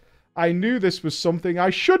circumstances, I knew this was something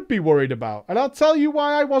I should be worried about, and I'll tell you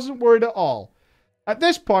why I wasn't worried at all. At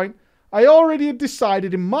this point, I already had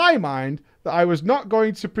decided in my mind that I was not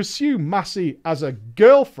going to pursue Massey as a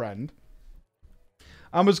girlfriend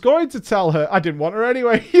and was going to tell her I didn't want her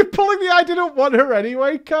anyway. You're pulling the I didn't want her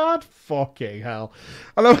anyway card? Fucking hell.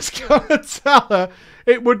 And I was going to tell her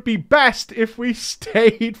it would be best if we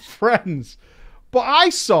stayed friends. But I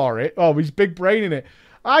saw it. Oh, he's big braining it.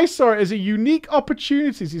 I saw it as a unique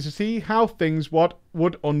opportunity to see how things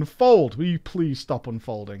would unfold. Will you please stop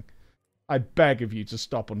unfolding? I beg of you to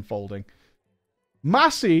stop unfolding.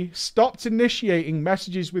 Massey stopped initiating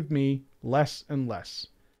messages with me less and less,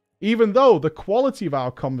 even though the quality of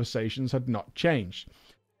our conversations had not changed.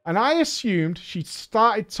 And I assumed she'd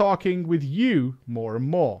started talking with you more and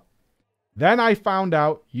more. Then I found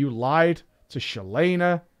out you lied to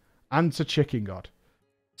Shalena and to Chicken God,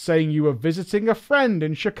 saying you were visiting a friend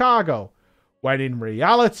in Chicago, when in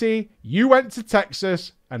reality, you went to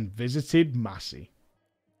Texas and visited Massey.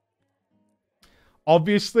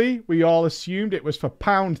 Obviously, we all assumed it was for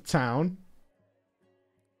Pound Town.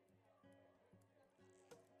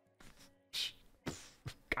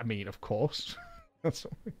 I mean, of course. That's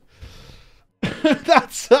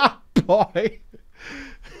that boy.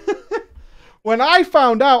 When I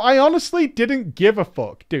found out, I honestly didn't give a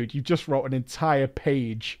fuck. Dude, you just wrote an entire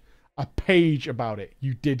page. A page about it.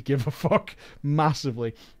 You did give a fuck.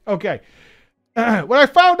 Massively. Okay. When I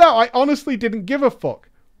found out, I honestly didn't give a fuck.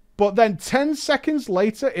 But then 10 seconds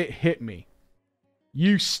later, it hit me.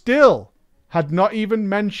 You still had not even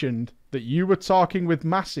mentioned that you were talking with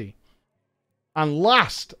Massey. And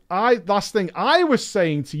last thing I was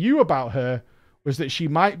saying to you about her was that she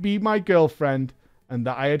might be my girlfriend and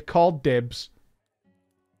that I had called dibs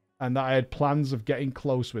and that I had plans of getting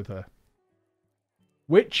close with her.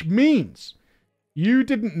 Which means you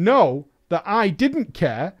didn't know that I didn't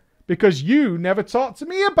care because you never talked to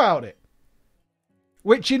me about it.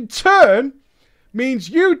 Which in turn means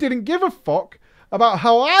you didn't give a fuck about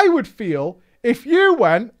how I would feel if you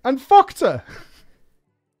went and fucked her.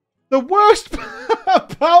 The worst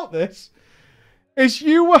part about this is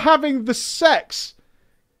you were having the sex.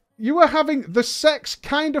 You were having the sex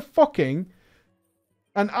kind of fucking,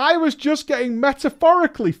 and I was just getting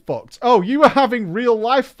metaphorically fucked. Oh, you were having real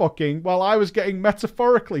life fucking while I was getting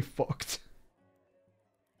metaphorically fucked.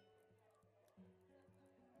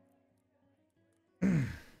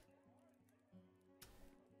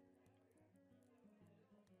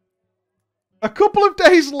 A couple of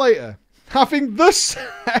days later, having the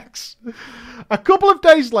sex, a couple of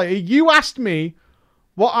days later, you asked me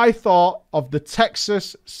what I thought of the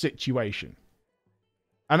Texas situation.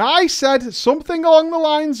 And I said something along the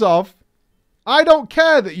lines of, I don't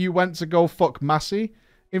care that you went to go fuck Massey.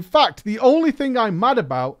 In fact, the only thing I'm mad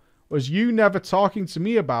about was you never talking to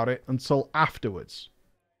me about it until afterwards.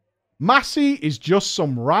 Massey is just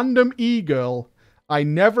some random e-girl. I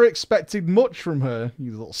never expected much from her,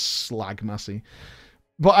 you little slag, Massey.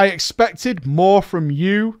 But I expected more from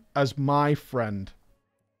you as my friend.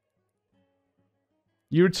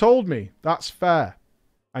 You had told me that's fair,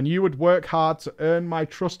 and you would work hard to earn my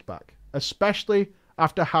trust back, especially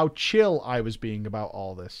after how chill I was being about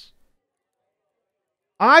all this.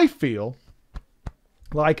 I feel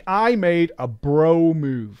like I made a bro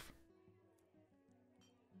move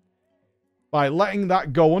by letting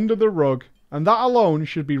that go under the rug, and that alone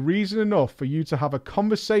should be reason enough for you to have a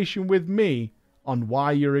conversation with me on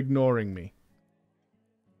why you're ignoring me.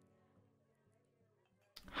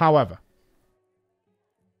 However,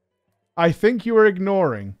 I think you are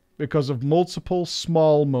ignoring because of multiple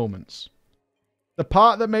small moments. The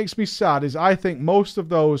part that makes me sad is I think most of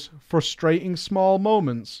those frustrating small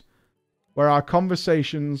moments were our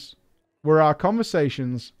conversations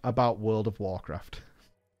about World of Warcraft.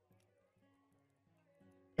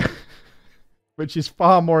 Which is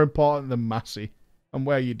far more important than Massey and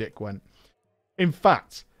where your dick went. In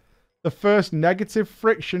fact, the first negative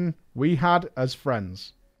friction we had as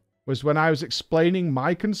friends was when I was explaining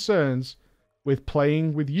my concerns with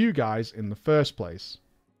playing with you guys in the first place.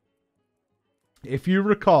 If you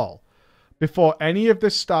recall, before any of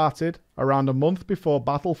this started, around a month before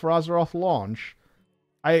Battle for Azeroth launch,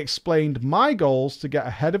 I explained my goals to get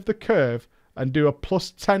ahead of the curve and do a plus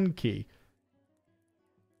 10 key.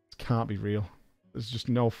 This can't be real. There's just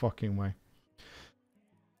no fucking way.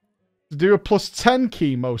 To do a plus 10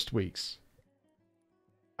 key most weeks.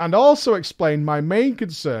 And also explain my main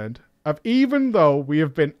concern of, even though we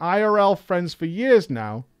have been IRL friends for years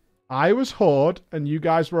now, I was Horde and you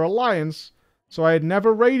guys were Alliance, so I had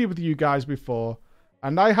never raided with you guys before,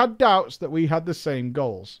 and I had doubts that we had the same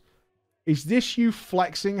goals. Is this you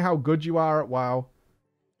flexing how good you are at WoW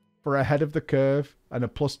for ahead of the curve and a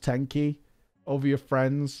plus 10 key over your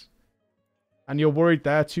friends? And you're worried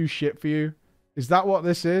they're too shit for you? Is that what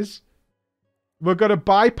this is? We're going to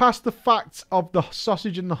bypass the facts of the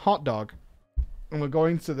sausage and the hot dog. And we're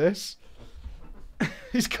going to this.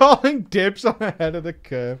 He's calling dibs on ahead of the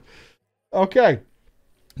curve. Okay.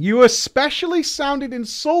 You especially sounded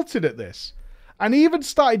insulted at this. And even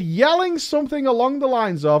started yelling something along the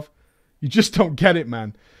lines of, you just don't get it,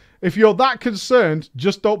 man. If you're that concerned,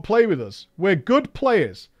 just don't play with us. We're good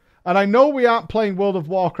players. And I know we aren't playing World of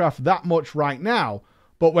Warcraft that much right now,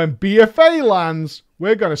 but when BFA lands,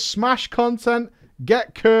 we're going to smash content,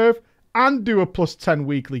 get curve, and do a plus 10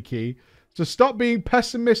 weekly key. So stop being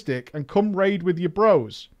pessimistic and come raid with your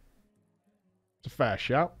bros. It's a fair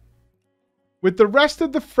shout. With the rest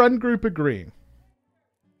of the friend group agreeing,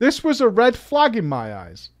 this was a red flag in my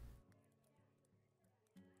eyes.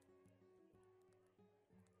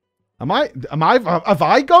 Have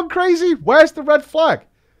I gone crazy? Where's the red flag?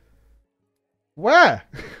 Where?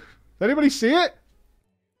 Did anybody see it?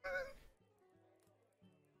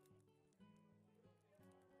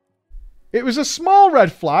 It was a small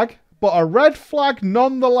red flag, but a red flag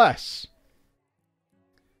nonetheless.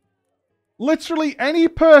 Literally any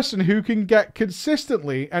person who can get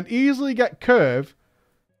consistently and easily get curve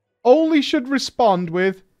only should respond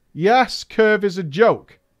with, yes, curve is a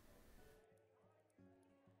joke.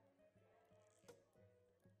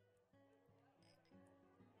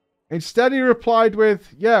 Instead, he replied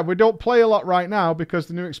with, yeah, we don't play a lot right now because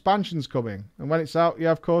the new expansion's coming. And when it's out,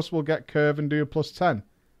 yeah, of course, we'll get curve and do a +10.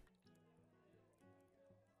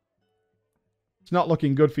 It's not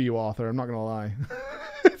looking good for you, Arthur. I'm not going to lie.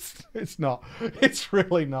 It's not. It's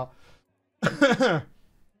really not.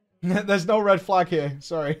 There's no red flag here.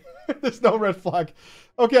 Sorry. There's no red flag.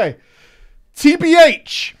 Okay.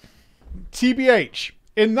 TBH. TBH.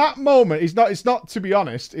 In that moment, it's not to be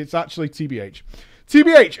honest, it's actually TBH.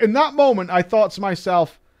 TBH, in that moment, I thought to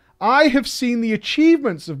myself, I have seen the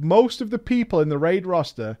achievements of most of the people in the raid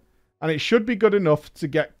roster, and it should be good enough to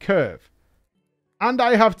get curve. And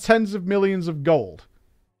I have tens of millions of gold.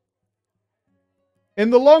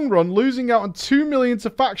 In the long run, losing out on 2 million to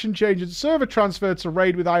faction change and server transfer to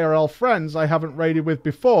raid with IRL friends I haven't raided with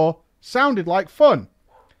before sounded like fun.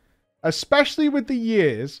 Especially with the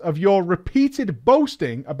years of your repeated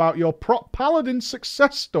boasting about your prop paladin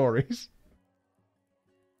success stories.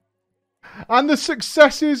 And the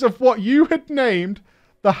successes of what you had named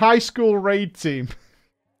the high school raid team.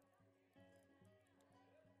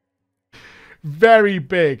 Very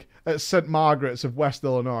big at St. Margaret's of West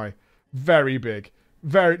Illinois. Very big.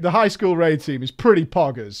 The high school raid team is pretty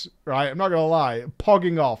poggers, right? I'm not going to lie.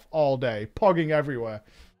 Pogging off all day. Pogging everywhere.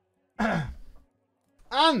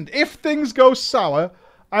 And if things go sour,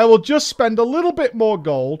 I will just spend a little bit more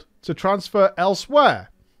gold to transfer elsewhere.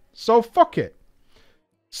 So fuck it.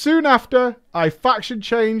 Soon after, I faction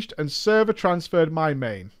changed and server transferred my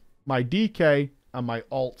main, my DK, and my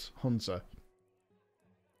alt hunter.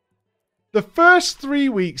 The first 3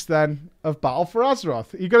 weeks, then, of Battle for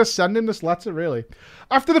Azeroth. You've got to send him this letter, really.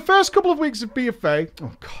 After the first couple of weeks of BFA...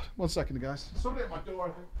 Oh, God. 1 second, guys. Somebody at my door,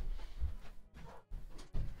 I think.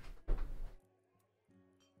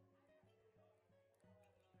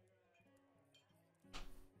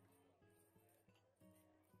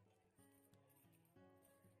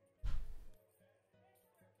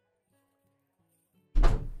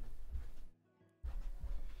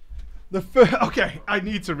 Okay, I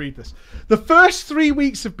need to read this. The first 3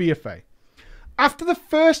 weeks of BFA. After the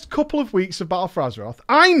first couple of weeks of Battle for Azeroth,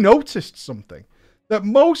 I noticed something. That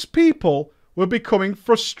most people were becoming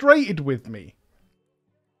frustrated with me.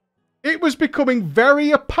 It was becoming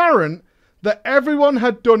very apparent that everyone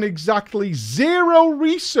had done exactly 0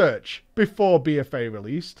 research before BFA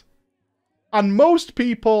released. And most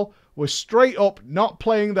people were straight up not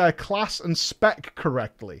playing their class and spec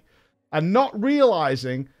correctly. And not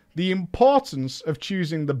realizing the importance of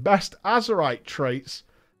choosing the best Azerite traits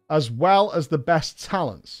as well as the best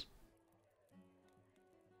talents.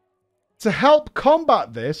 To help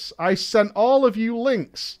combat this, I sent all of you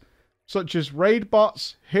links such as raid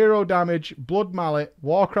bots, hero damage, blood mallet,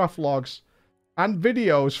 Warcraft logs, and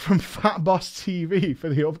videos from Fat Boss TV for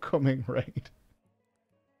the upcoming raid.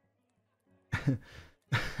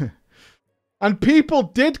 And people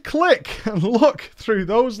did click and look through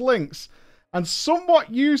those links and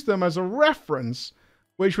somewhat used them as a reference,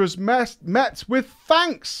 which was met with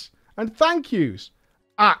thanks and thank yous.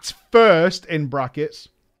 At first, in brackets.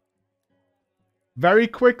 Very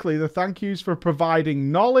quickly, the thank yous for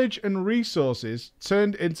providing knowledge and resources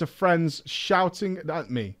turned into friends shouting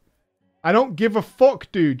at me. I don't give a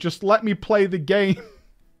fuck, dude. Just let me play the game.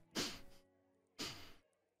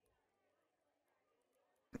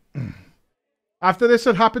 After this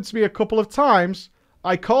had happened to me a couple of times,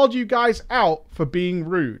 I called you guys out for being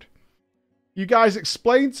rude. You guys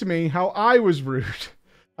explained to me how I was rude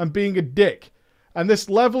and being a dick. And this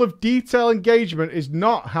level of detail engagement is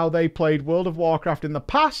not how they played World of Warcraft in the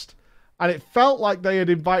past. And it felt like they had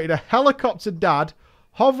invited a helicopter dad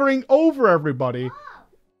hovering over everybody.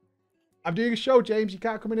 I'm doing a show, James. You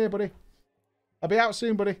can't come in here, buddy. I'll be out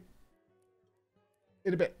soon, buddy.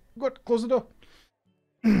 In a bit. Good. Close the door.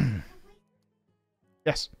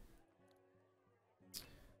 Yes.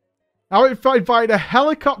 Now it invited a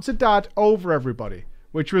helicopter dad over everybody,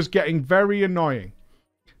 which was getting very annoying.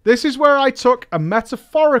 This is where I took a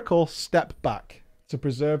metaphorical step back to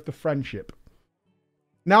preserve the friendship.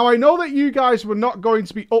 Now I know that you guys were not going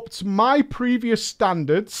to be up to my previous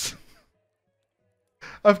standards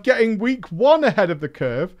of getting week 1 ahead of the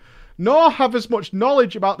curve, nor have as much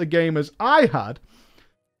knowledge about the game as I had.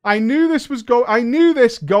 I knew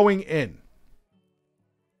this going in.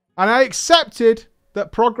 And I accepted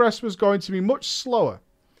that progress was going to be much slower.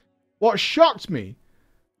 What shocked me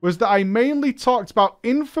was that I mainly talked about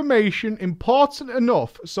information important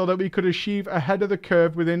enough so that we could achieve ahead of the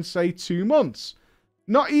curve within, say, 2 months.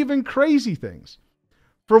 Not even crazy things.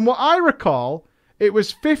 From what I recall, it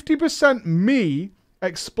was 50% me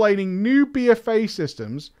explaining new BFA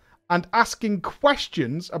systems and asking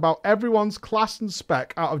questions about everyone's class and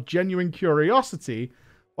spec out of genuine curiosity,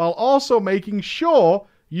 while also making sure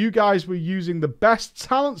you guys were using the best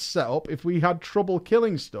talent setup if we had trouble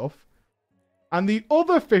killing stuff. And the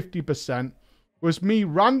other 50% was me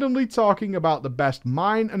randomly talking about the best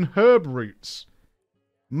mine and herb routes,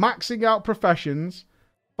 maxing out professions,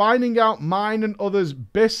 finding out mine and others'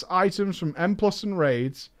 BIS items from M+ and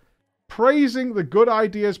raids, praising the good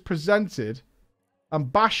ideas presented,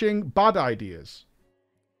 and bashing bad ideas.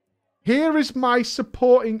 Here is my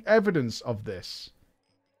supporting evidence of this.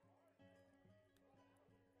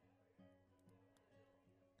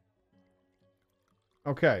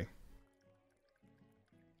 Okay.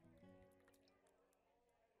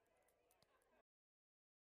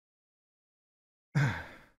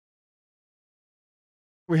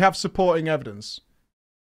 We have supporting evidence.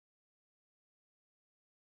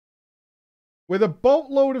 With a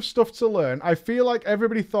boatload of stuff to learn, I feel like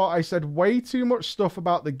everybody thought I said way too much stuff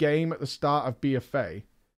about the game at the start of BFA.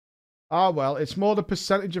 Ah, well, it's more the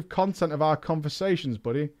percentage of content of our conversations,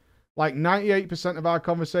 buddy. Like 98% of our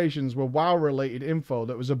conversations were WoW-related info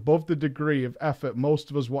that was above the degree of effort most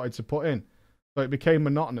of us wanted to put in. So it became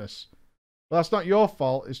monotonous. But that's not your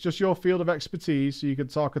fault. It's just your field of expertise, so you can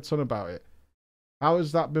talk a ton about it. How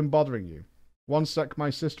has that been bothering you? One sec, my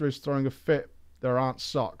sister is throwing a fit. There aren't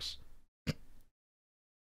socks.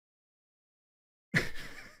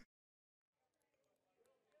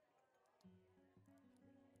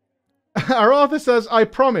 Our author says, I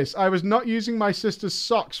promise I was not using my sister's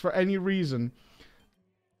socks for any reason.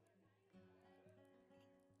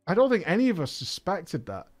 I don't think any of us suspected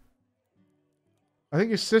that. I think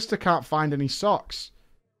your sister can't find any socks.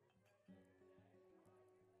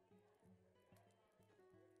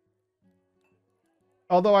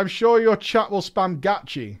 Although I'm sure your chat will spam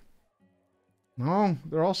Gachi. No,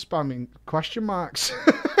 they're all spamming question marks.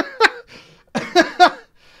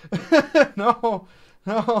 No.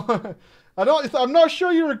 I'm not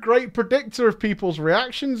sure you're a great predictor of people's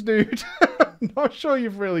reactions, dude. I'm not sure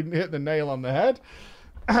you've really hit the nail on the head.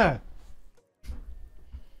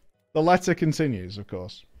 The letter continues, of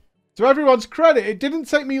course. To everyone's credit, it didn't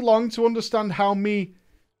take me long to understand how me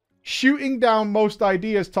shooting down most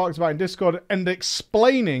ideas talked about in Discord and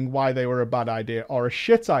explaining why they were a bad idea or a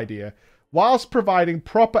shit idea, whilst providing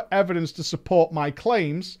proper evidence to support my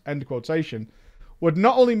claims, end quotation, would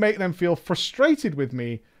not only make them feel frustrated with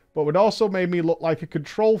me, but would also make me look like a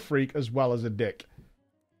control freak as well as a dick.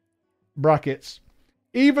 Brackets.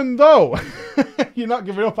 Even though, you're not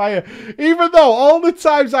giving up, are you? Even though all the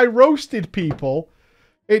times I roasted people,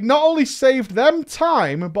 it not only saved them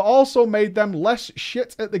time, but also made them less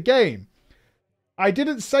shit at the game. I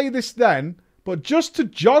didn't say this then, but just to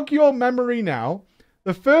jog your memory now,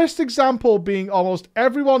 the first example being almost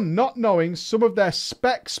everyone not knowing some of their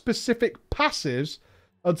spec-specific passives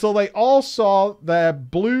until they all saw their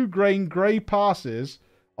blue, grey, grey passes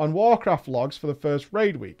on Warcraft logs for the first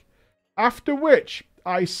raid week. After which,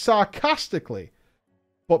 I sarcastically,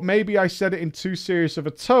 but maybe I said it in too serious of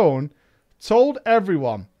a tone, told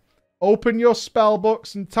everyone, open your spell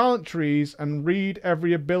books and talent trees and read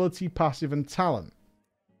every ability, passive, and talent.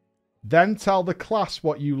 Then tell the class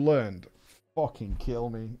what you learned. Fucking kill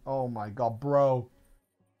me. Oh my god, bro.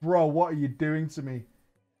 Bro, what are you doing to me?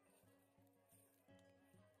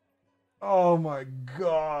 Oh my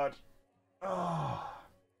god. Oh.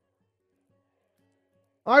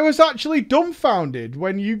 I was actually dumbfounded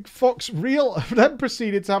when you fucks then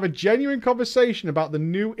proceeded to have a genuine conversation about the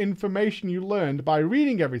new information you learned by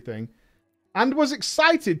reading everything and was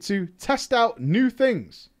excited to test out new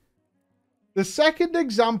things. The second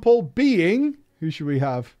example being... Who should we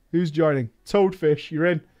have? Who's joining? Toadfish, you're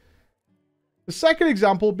in. The second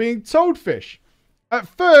example being Toadfish. At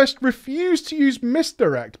first, refused to use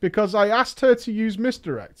misdirect because I asked her to use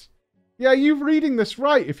misdirect. Yeah, you're reading this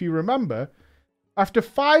right if you remember. After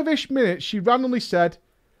 5-ish minutes, she randomly said,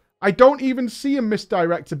 I don't even see a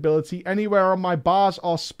misdirect ability anywhere on my bars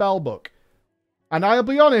or spellbook. And I'll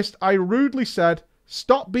be honest, I rudely said,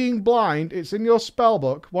 stop being blind, it's in your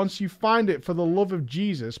spellbook. Once you find it, for the love of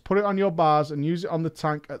Jesus, put it on your bars and use it on the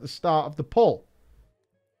tank at the start of the pull.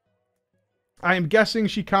 I am guessing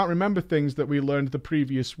she can't remember things that we learned the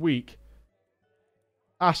previous week.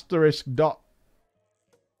 Asterisk dot...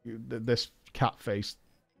 This cat face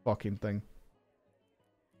fucking thing.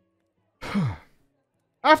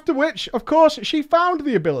 After which, of course, she found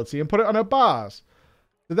the ability and put it on her bars.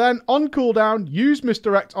 to then, on cooldown, use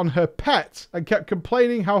Misdirect on her pet and kept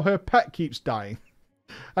complaining how her pet keeps dying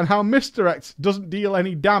and how Misdirect doesn't deal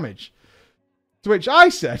any damage. To which I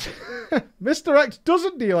said, Misdirect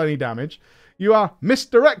doesn't deal any damage. You are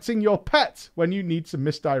misdirecting your pet when you need to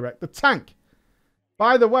misdirect the tank.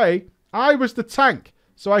 By the way, I was the tank,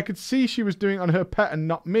 so I could see she was doing it on her pet and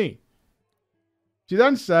not me. She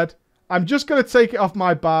then said, I'm just going to take it off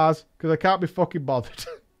my bars because I can't be fucking bothered.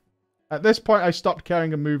 At this point, I stopped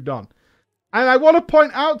caring and moved on. And I want to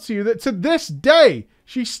point out to you that to this day,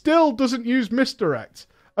 she still doesn't use Misdirect,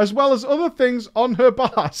 as well as other things on her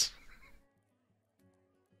bars.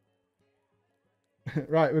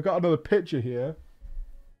 Right, we've got another picture here.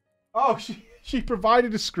 Oh, she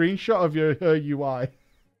provided a screenshot of her UI.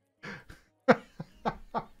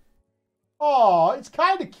 Oh, it's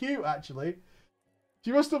kind of cute, actually.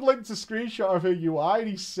 She must have linked a screenshot of her UI and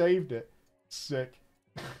he saved it. Sick.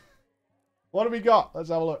 What do we got? Let's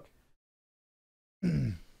have a look.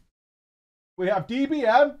 We have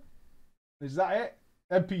DBM. Is that it?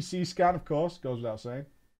 NPC scan, of course. Goes without saying.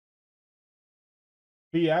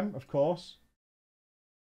 PM, of course.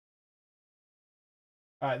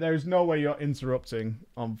 Alright, there's no way you're interrupting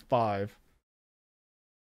on 5.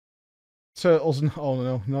 Turtles, oh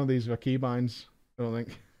no, none of these are keybinds, I don't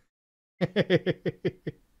think.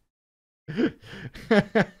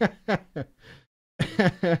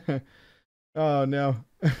 Oh no.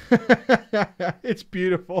 It's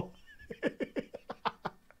beautiful.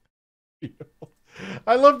 Beautiful.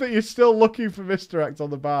 I love that you're still looking for Misdirect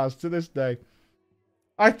on the bars to this day.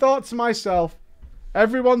 I thought to myself,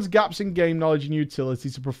 everyone's gaps in game knowledge and utility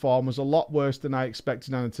to perform was a lot worse than I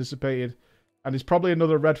expected and anticipated, and is probably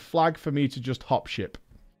another red flag for me to just hop ship.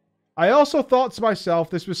 I also thought to myself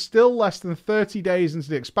this was still less than 30 days into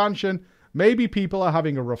the expansion, maybe people are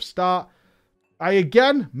having a rough start. I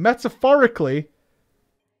again, metaphorically,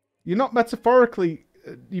 you're not metaphorically,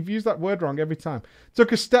 you've used that word wrong every time,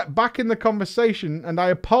 took a step back in the conversation and I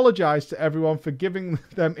apologized to everyone for giving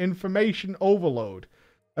them information overload.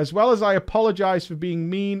 As well as I apologize for being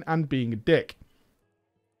mean and being a dick.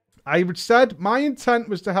 I said my intent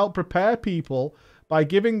was to help prepare people by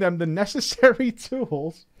giving them the necessary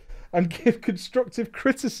tools and give constructive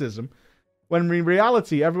criticism, when in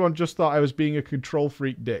reality everyone just thought I was being a control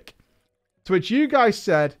freak dick. To which you guys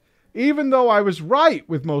said, even though I was right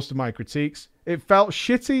with most of my critiques, it felt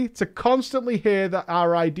shitty to constantly hear that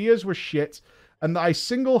our ideas were shit and that I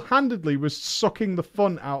single-handedly was sucking the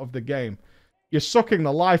fun out of the game. You're sucking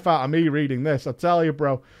the life out of me reading this, I tell you,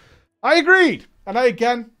 bro. I agreed. And I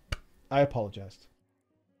apologized.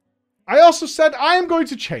 I also said, I am going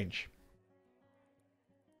to change.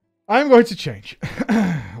 I'm going to change.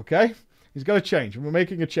 Okay? He's going to change. We're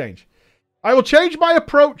making a change. I will change my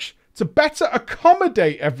approach to better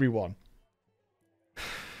accommodate everyone.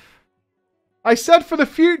 I said for the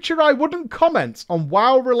future I wouldn't comment on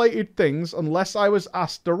WoW-related things unless I was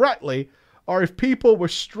asked directly, or if people were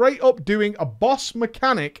straight up doing a boss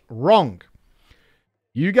mechanic wrong.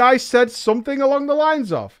 You guys said something along the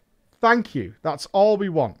lines of, thank you, that's all we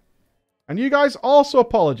want. And you guys also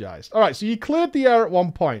apologized. Alright, so you cleared the air at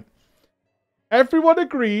one point. Everyone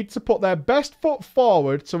agreed to put their best foot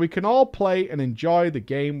forward so we can all play and enjoy the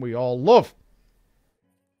game we all love.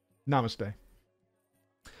 Namaste.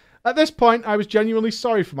 At this point, I was genuinely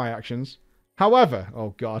sorry for my actions. However,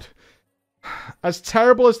 oh god, as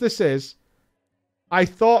terrible as this is, I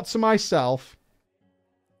thought to myself,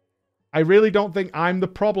 I really don't think I'm the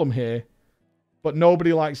problem here, but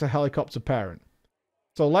nobody likes a helicopter parent.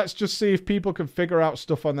 So let's just see if people can figure out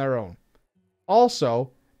stuff on their own.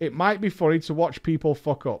 Also, it might be funny to watch people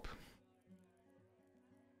fuck up.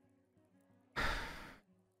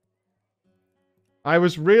 I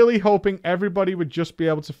was really hoping everybody would just be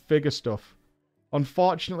able to figure stuff.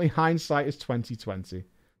 Unfortunately, hindsight is 20/20.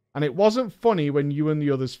 And it wasn't funny when you and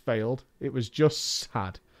the others failed. It was just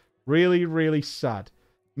sad. Really, really sad.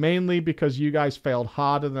 Mainly because you guys failed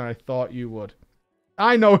harder than I thought you would.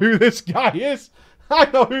 I know who this guy is.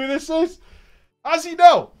 I know who this is. As you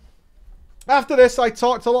know, after this I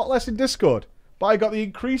talked a lot less in Discord. But I got the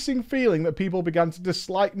increasing feeling that people began to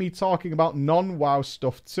dislike me talking about non-WoW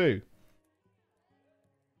stuff too.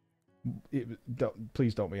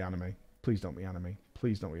 Please don't be anime. Please don't be anime.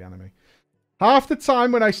 Please don't be anime. Half the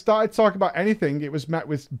time when I started talking about anything, it was met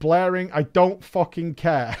with blaring, I don't fucking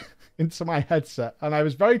care, into my headset. And I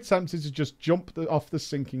was very tempted to just jump off the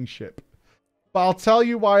sinking ship. But I'll tell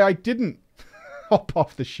you why I didn't hop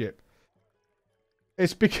off the ship.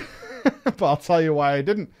 It's because... but I'll tell you why I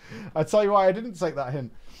didn't. I'll tell you why I didn't take that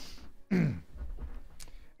hint.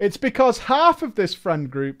 It's because half of this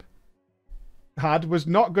friend group was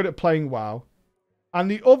not good at playing WoW. and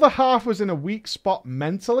the other half was in a weak spot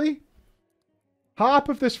mentally. Half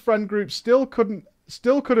of this friend group still could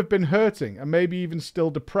have been hurting and maybe even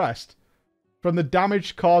still depressed from the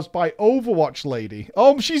damage caused by Overwatch Lady.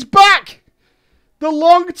 Oh, she's back! The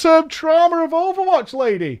long-term trauma of Overwatch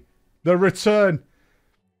Lady. The return.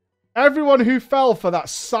 Everyone who fell for that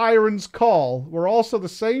siren's call were also the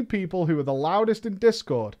same people who were the loudest in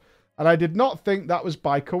Discord, and I did not think that was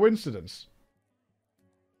by coincidence.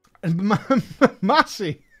 And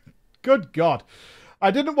Massey, good God. I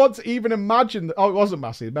didn't want to even imagine... Oh, it wasn't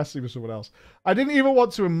Massey. Massey was someone else. I didn't even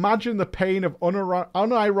want to imagine the pain of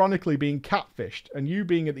unironically being catfished, and you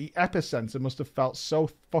being at the epicenter must have felt so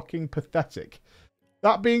fucking pathetic.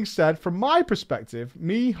 That being said, from my perspective,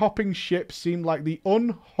 me hopping ship seemed like the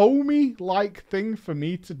unhomey-like thing for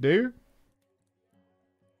me to do.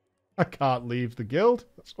 I can't leave the guild.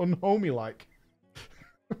 That's unhomey-like.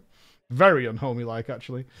 Very unhomey-like,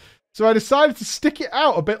 actually. So I decided to stick it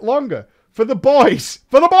out a bit longer. For the boys!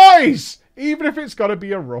 For the boys! Even if it's got to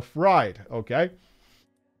be a rough ride, okay?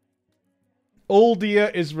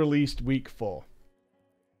 Uldir is released week 4.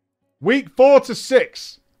 Week 4 to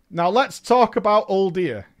 6. Now let's talk about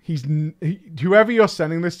Uldir. Whoever you're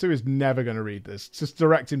sending this to is never going to read this. Just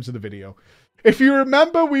direct him to the video. If you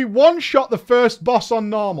remember, we one-shot the first boss on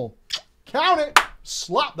normal. Count it!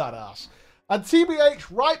 Slap that ass. And TBH,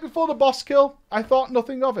 right before the boss kill, I thought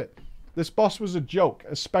nothing of it. This boss was a joke,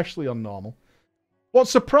 especially on normal. What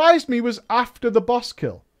surprised me was after the boss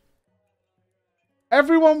kill.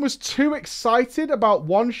 Everyone was too excited about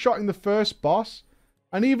one-shotting the first boss,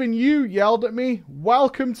 and even you yelled at me,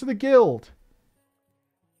 "Welcome to the guild."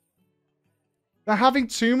 They're having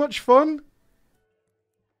too much fun?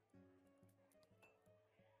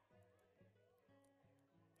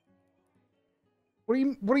 What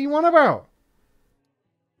are you on about?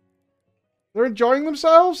 They're enjoying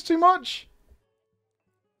themselves too much?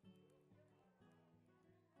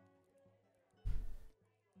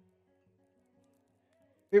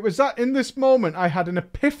 It was that in this moment I had an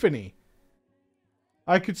epiphany.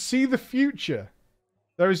 I could see the future.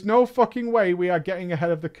 There is no fucking way we are getting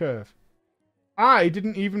ahead of the curve. I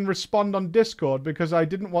didn't even respond on Discord because I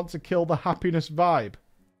didn't want to kill the happiness vibe.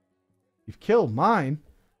 You've killed mine.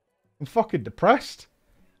 I'm fucking depressed.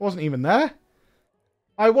 I wasn't even there.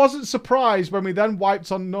 I wasn't surprised when we then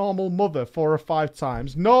wiped on normal Mother 4 or 5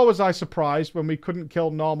 times, nor was I surprised when we couldn't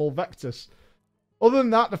kill normal Vectus. Other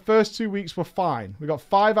than that, the first 2 weeks were fine. We got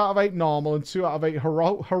 5 out of 8 normal and 2 out of 8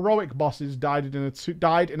 heroic bosses died in a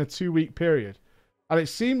 2-week period. And it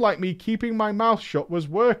seemed like me keeping my mouth shut was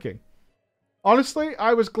working. Honestly,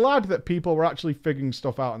 I was glad that people were actually figuring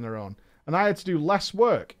stuff out on their own, and I had to do less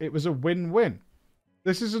work. It was a win-win.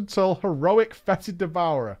 This is until Heroic Fetid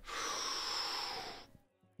Devourer.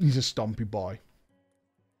 He's a stompy boy.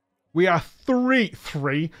 We are three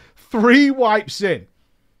wipes in.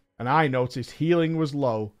 And I noticed healing was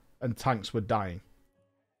low and tanks were dying.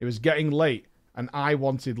 It was getting late and I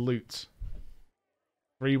wanted loot.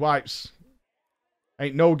 3 wipes.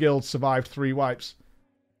 Ain't no guild survived 3 wipes.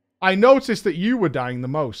 I noticed that you were dying the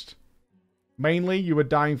most. Mainly, you were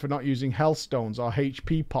dying for not using health stones or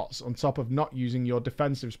HP pots on top of not using your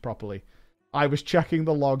defensives properly. I was checking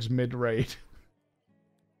the logs mid-raid.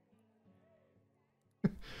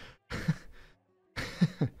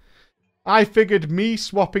 I figured me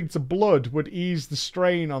swapping to blood would ease the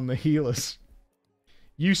strain on the healers.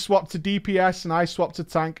 You swapped to DPS and I swapped to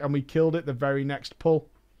tank and we killed it the very next pull.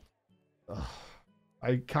 Ugh,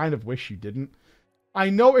 I kind of wish you didn't.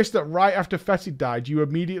 I noticed that right after Fetid died, you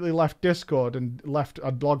immediately left Discord and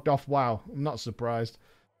logged off WoW. I'm not surprised.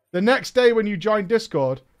 The next day when you joined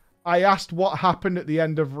Discord, I asked what happened at the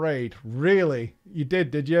end of raid. Really? You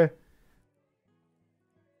did you?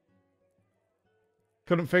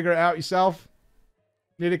 Couldn't figure it out yourself?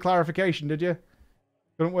 Needed clarification, did you?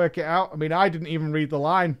 Couldn't work it out? I mean, I didn't even read the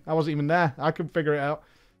line. I wasn't even there. I couldn't figure it out.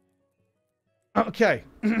 Okay.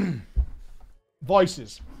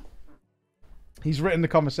 Voices. He's written the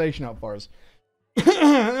conversation out for us.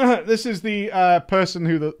 This is the person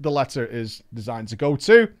who the letter is designed to go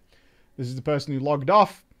to. This is the person who logged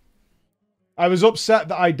off. I was upset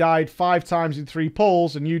that I died 5 times in 3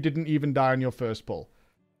 pulls and you didn't even die on your first pull.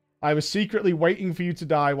 I was secretly waiting for you to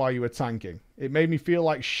die while you were tanking. It made me feel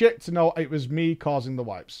like shit to know it was me causing the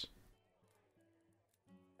wipes.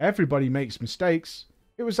 Everybody makes mistakes.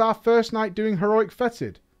 It was our first night doing Heroic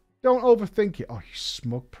Fetid. Don't overthink it. Oh, you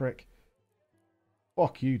smug prick.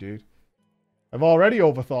 Fuck you, dude. I've already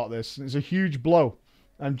overthought this. It's a huge blow.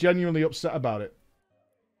 I'm genuinely upset about it.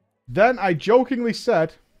 Then I jokingly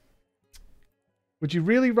said, would you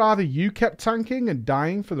really rather you kept tanking and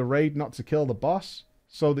dying for the raid not to kill the boss?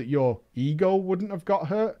 so that your ego wouldn't have got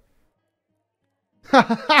hurt?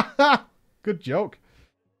 Good joke.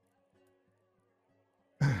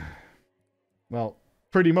 Well,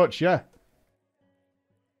 pretty much, yeah.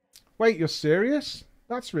 Wait, you're serious?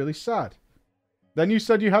 That's really sad. Then you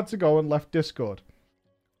said you had to go and left Discord.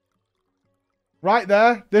 Right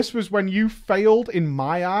there, this was when you failed in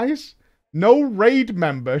my eyes. No raid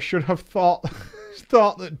member should have thought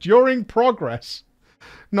that during progress.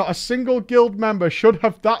 Not a single guild member should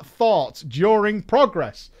have that thought during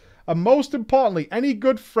progress. And most importantly, any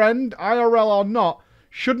good friend, IRL or not,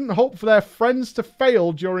 shouldn't hope for their friends to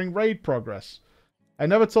fail during raid progress. I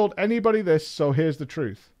never told anybody this, so here's the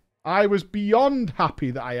truth. I was beyond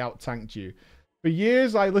happy that I out-tanked you. For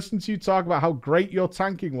years, I listened to you talk about how great your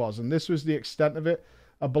tanking was, and this was the extent of it.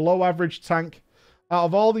 A below-average tank. Out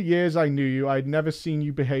of all the years I knew you, I'd never seen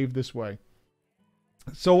you behave this way.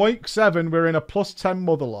 So week 7, we're in a +10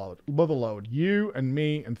 motherload. You and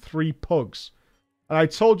me and 3 pugs. And I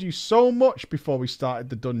told you so much before we started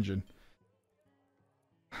the dungeon.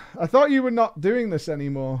 I thought you were not doing this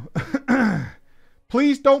anymore.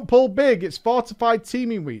 Please don't pull big. It's fortified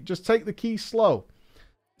teaming week. Just take the key slow.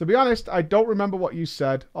 To be honest, I don't remember what you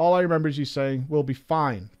said. All I remember is you saying, we'll be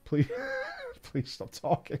fine. Please, please stop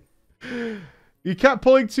talking. You kept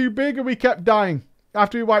pulling too big and we kept dying.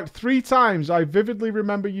 After we wiped 3 times, I vividly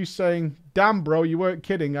remember you saying, damn bro, you weren't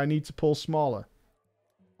kidding. I need to pull smaller.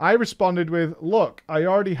 I responded with, look, I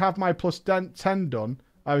already have my +10 done.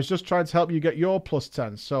 I was just trying to help you get your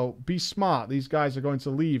 +10. So be smart. These guys are going to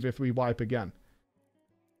leave if we wipe again.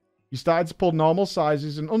 You started to pull normal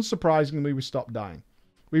sizes and unsurprisingly we stopped dying.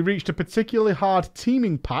 We reached a particularly hard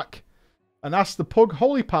teaming pack and asked the pug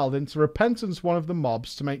Holy Paladin to repentance one of the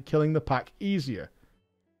mobs to make killing the pack easier.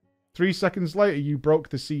 3 seconds later, you broke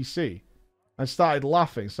the CC and started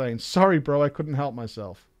laughing, saying, sorry, bro, I couldn't help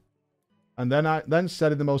myself. And then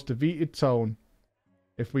said in the most defeated tone,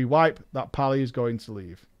 if we wipe, that pally is going to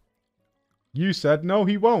leave. You said, no,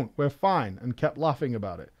 he won't. We're fine, and kept laughing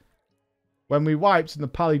about it. When we wiped and the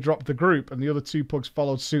pally dropped the group and the other 2 pugs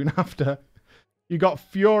followed soon after, you got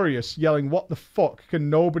furious, yelling, what the fuck? Can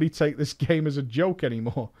nobody take this game as a joke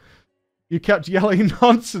anymore? You kept yelling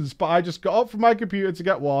nonsense, but I just got up from my computer to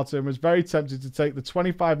get water and was very tempted to take the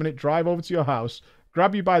 25-minute drive over to your house,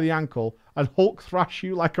 grab you by the ankle, and Hulk thrash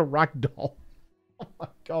you like a rag doll. Oh my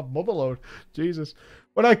god, motherload. Jesus.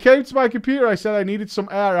 When I came to my computer, I said I needed some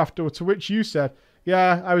air afterward, to which you said,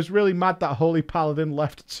 yeah, I was really mad that Holy Paladin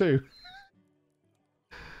left too.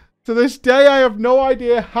 To this day, I have no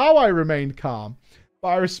idea how I remained calm, but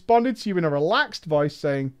I responded to you in a relaxed voice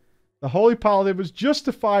saying, the Holy Paladin was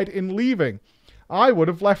justified in leaving. I would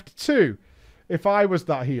have left too, if I was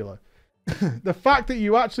that healer. The fact that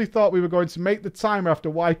you actually thought we were going to make the timer after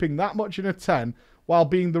wiping that much in a 10, while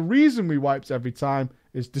being the reason we wiped every time,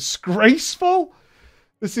 is disgraceful.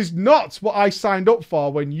 This is not what I signed up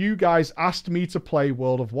for when you guys asked me to play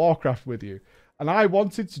World of Warcraft with you, and I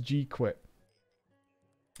wanted to G-quit.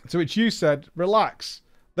 To which you said, relax.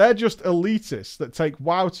 They're just elitists that take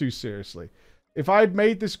WoW too seriously. If I had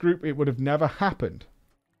made this group, it would have never happened.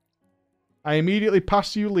 I immediately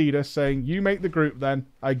passed you leader, saying, you make the group then.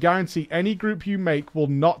 I guarantee any group you make will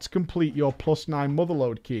not complete your +9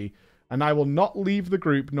 motherload key, and I will not leave the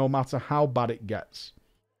group no matter how bad it gets.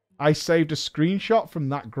 I saved a screenshot from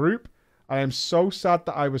that group. I am so sad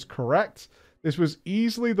that I was correct. This was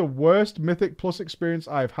easily the worst Mythic Plus experience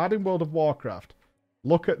I have had in World of Warcraft.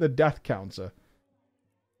 Look at the death counter.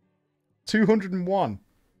 201.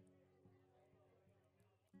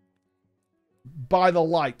 By the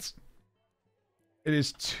light. It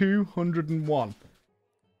is 201.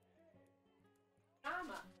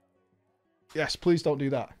 Yes, please don't do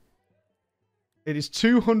that. It is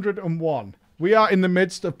 201. We are in the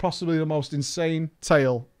midst of possibly the most insane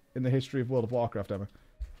tale in the history of World of Warcraft ever.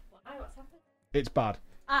 What's happened? It's bad.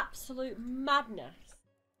 Absolute madness.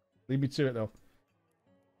 Leave me to it, though.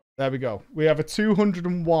 There we go. We have a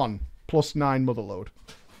 201 +9 motherload.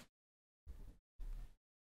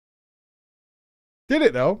 Did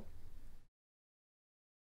it, though?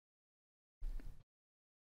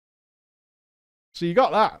 So you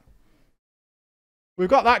got that. We've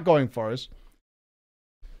got that going for us.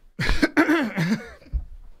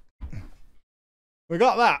 We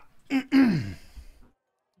got that.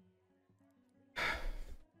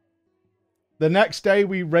 The next day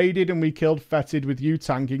we raided and we killed Fetid with you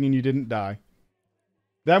tanking and you didn't die.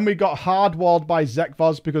 Then we got hard-walled by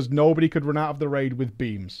Zekvoz because nobody could run out of the raid with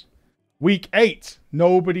beams. Week 8,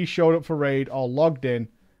 nobody showed up for raid or logged in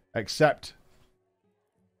except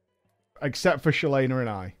for Shalena and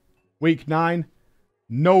I. Week 9,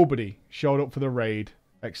 nobody showed up for the raid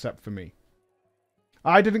except for me.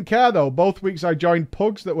 I didn't care though. Both weeks I joined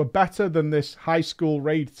pugs that were better than this high school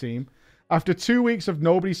raid team. After 2 weeks of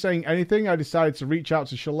nobody saying anything, I decided to reach out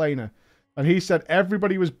to Shalena. And he said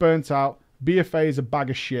everybody was burnt out. BFA is a bag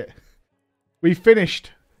of shit. We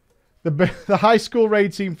finished. The high school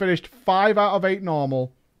raid team finished 5 out of 8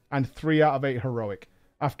 normal and 3 out of 8 heroic.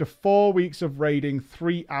 After 4 weeks of raiding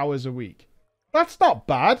 3 hours a week. That's not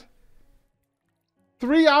bad.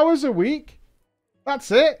 3 hours a week? That's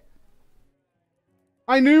it.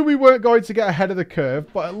 I knew we weren't going to get ahead of the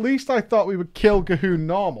curve, but at least I thought we would kill Gahoon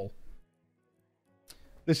normal.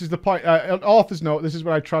 This is the point. An author's note, this is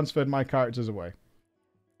when I transferred my characters away.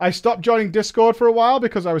 I stopped joining Discord for a while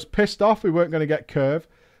because I was pissed off we weren't going to get curve.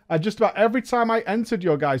 And just about every time I entered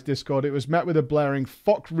your guys' Discord, it was met with a blaring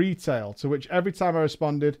fuck retail, to which every time I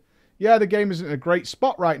responded, yeah, the game isn't a great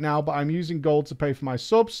spot right now, but I'm using gold to pay for my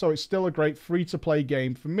subs, so it's still a great free-to-play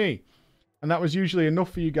game for me. And that was usually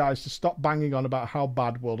enough for you guys to stop banging on about how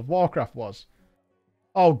bad World of Warcraft was.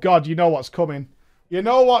 Oh god, you know what's coming. You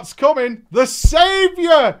know what's coming. The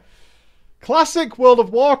Saviour! Classic World of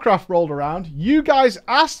Warcraft rolled around. You guys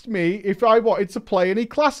asked me if I wanted to play any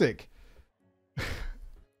Classic.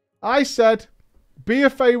 I said,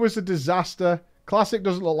 BFA was a disaster. Classic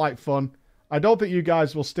doesn't look like fun. I don't think you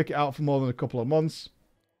guys will stick it out for more than a couple of months.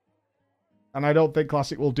 And I don't think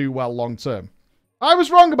Classic will do well long term. I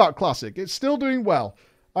was wrong about Classic. It's still doing well.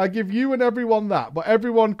 I give you and everyone that. But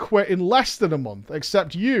everyone quit in less than a month.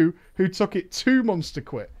 Except you, who took it 2 months to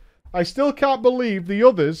quit. I still can't believe the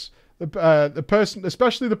others, the person,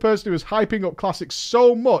 especially the person who was hyping up Classic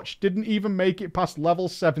so much, didn't even make it past level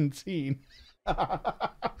 17. Woohoo!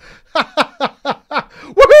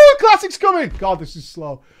 Classic's coming! God, this is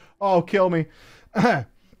slow. Oh, kill me. I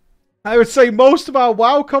would say most of our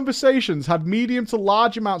WoW conversations had medium to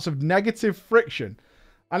large amounts of negative friction.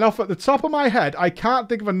 And off at the top of my head, I can't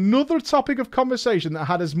think of another topic of conversation that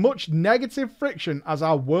had as much negative friction as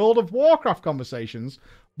our World of Warcraft conversations,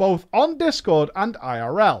 both on Discord and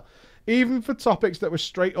IRL, even for topics that were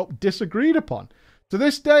straight up disagreed upon. To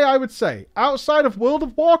this day, I would say, outside of World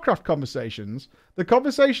of Warcraft conversations, the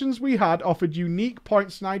conversations we had offered unique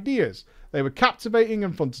points and ideas. They were captivating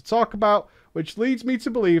and fun to talk about, which leads me to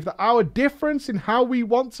believe that our difference in how we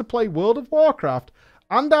want to play World of Warcraft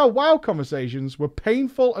and our WoW conversations were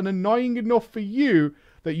painful and annoying enough for you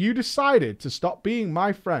that you decided to stop being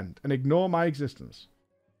my friend and ignore my existence.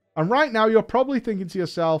 And right now, you're probably thinking to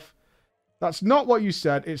yourself, that's not what you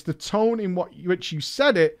said, it's the tone in which you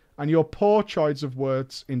said it, and your poor choice of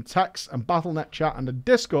words in text and Battle.net chat and the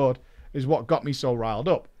Discord is what got me so riled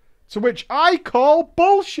up. To which I call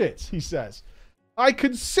bullshit, he says. I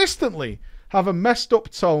consistently have a messed up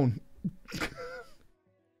tone.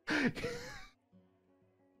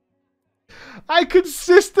 I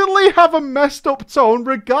consistently have a messed up tone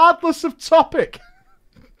regardless of topic.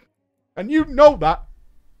 And you know that.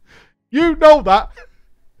 You know that.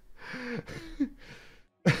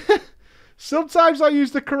 Sometimes I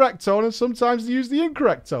use the correct tone and sometimes I use the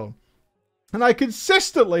incorrect tone. And I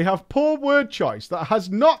consistently have poor word choice that has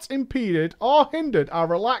not impeded or hindered our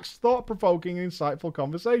relaxed, thought-provoking, and insightful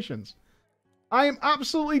conversations. I am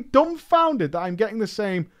absolutely dumbfounded that I'm getting the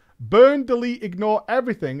same burn, delete, ignore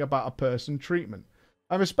everything about a person treatment.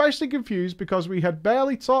 I'm especially confused because we had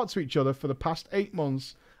barely talked to each other for the past 8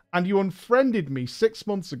 months and you unfriended me 6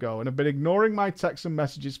 months ago and have been ignoring my texts and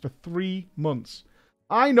messages for 3 months.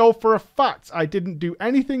 I know for a fact I didn't do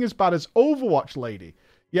anything as bad as Overwatch Lady.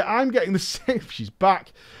 Yet I'm getting the same... She's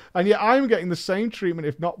back. And yet I'm getting the same treatment,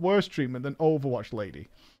 if not worse treatment, than Overwatch Lady.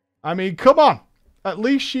 I mean, come on. At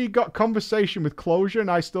least she got conversation with closure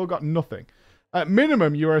and I still got nothing. At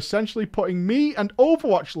minimum, you are essentially putting me and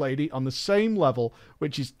Overwatch Lady on the same level,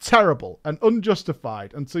 which is terrible and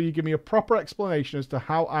unjustified until you give me a proper explanation as to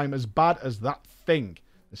how I'm as bad as that thing.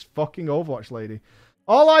 This fucking Overwatch Lady.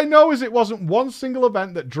 All I know is it wasn't one single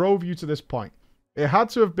event that drove you to this point. It had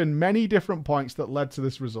to have been many different points that led to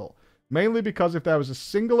this result. Mainly because if there was a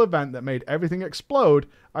single event that made everything explode,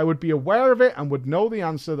 I would be aware of it and would know the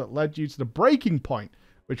answer that led you to the breaking point,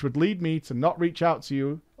 which would lead me to not reach out to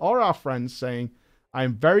you or our friends saying, I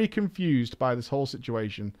am very confused by this whole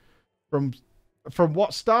situation. From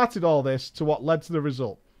what started all this to what led to the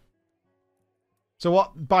result.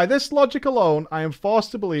 So by this logic alone, I am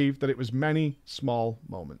forced to believe that it was many small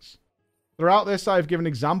moments. Throughout this, I have given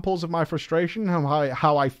examples of my frustration and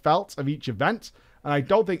how I felt of each event, and I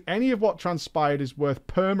don't think any of what transpired is worth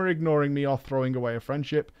ignoring me or throwing away a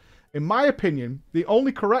friendship. In my opinion, the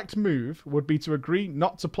only correct move would be to agree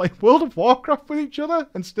not to play World of Warcraft with each other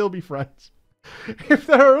and still be friends. If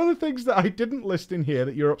there are other things that I didn't list in here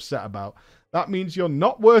that you're upset about, that means you're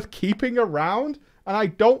not worth keeping around and I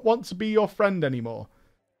don't want to be your friend anymore.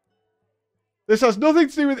 This has nothing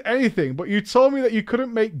to do with anything, but you told me that you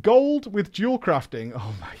couldn't make gold with jewel crafting.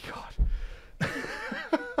 Oh my god.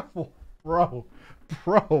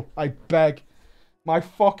 Bro, I beg. My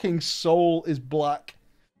fucking soul is black.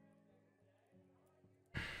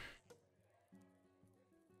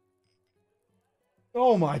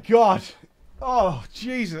 Oh my god. Oh,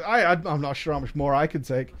 Jesus. I'm not sure how much more I can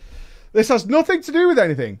take. This has nothing to do with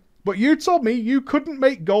anything. But you told me you couldn't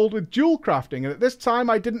make gold with jewel crafting, and at this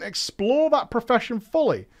time I didn't explore that profession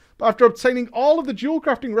fully. But after obtaining all of the jewel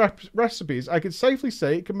crafting recipes, I can safely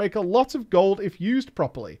say it can make a lot of gold if used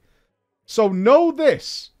properly. So know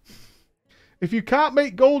this. If you can't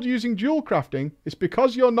make gold using jewel crafting, it's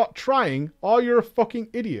because you're not trying or you're a fucking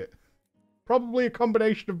idiot. Probably a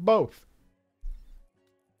combination of both.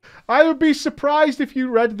 I would be surprised if you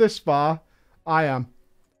read this far. I am.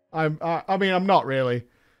 I mean, I'm not really.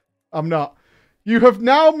 I'm not. You have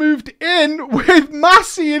now moved in with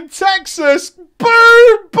Massey in Texas.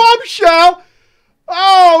 Boom! Bombshell!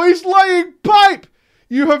 Oh, he's laying pipe.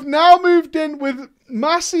 You have now moved in with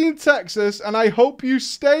Massey in Texas, and I hope you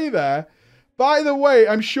stay there. By the way,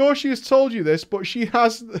 I'm sure she has told you this, but she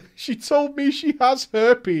told me she has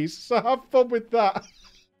herpes, so have fun with that.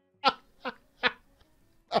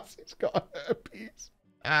 Massey's got herpes.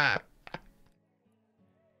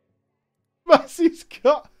 Massey's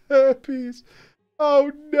got herpes.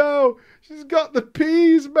 Oh no, she's got the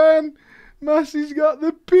peas, man. Massey's got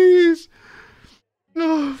the peas.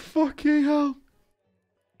 Oh, fucking hell.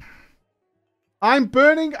 I'm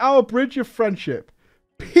burning our bridge of friendship.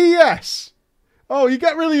 P.S. Oh, you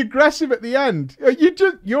get really aggressive at the end.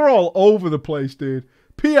 You're all over the place, dude.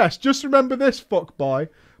 P.S. Just remember this, fuckboy.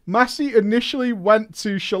 Massey initially went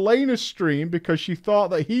to Shalena's stream because she thought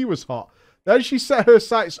that he was hot. Then she set her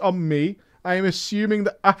sights on me. I am assuming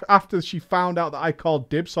that after she found out that I called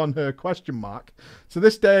dibs on her ? To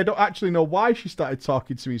this day, I don't actually know why she started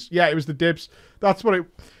talking to me. Yeah, it was the dibs. That's what it...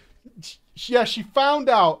 Yeah, she found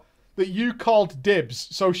out that you called dibs,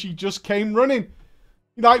 so she just came running.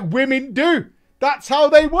 Like women do. That's how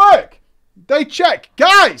they work. They check.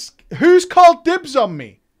 Guys, who's called dibs on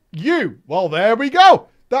me? You. Well, there we go.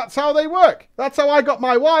 That's how they work. That's how I got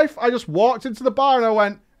my wife. I just walked into the bar and I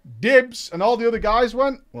went, dibs. And all the other guys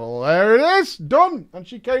went, well, there it is. Done. And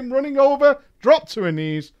she came running over, dropped to her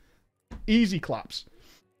knees. Easy claps.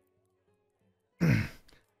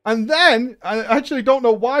 And then, I actually don't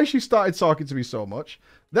know why she started talking to me so much.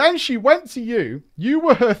 Then she went to you. You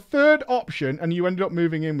were her third option and you ended up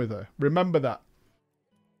moving in with her. Remember that.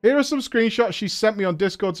 Here are some screenshots she sent me on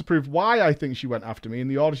Discord to prove why I think she went after me in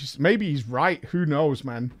the order she... Maybe he's right. Who knows,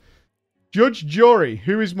 man? Judge, jury.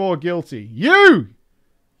 Who is more guilty? You!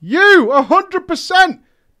 You! 100%!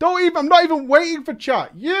 Don't even... I'm not even waiting for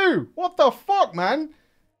chat. You! What the fuck, man?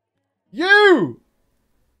 You!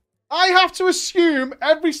 I have to assume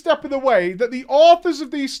every step of the way that the authors of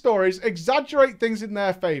these stories exaggerate things in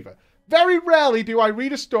their favor. Very rarely do I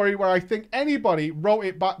read a story where I think anybody wrote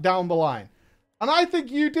it back down the line. And I think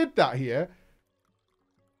you did that here.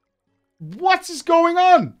 What is going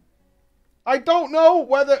on? I don't know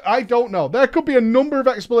whether... I don't know. There could be a number of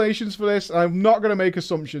explanations for this. I'm not going to make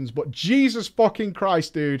assumptions. But Jesus fucking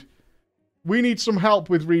Christ, dude. We need some help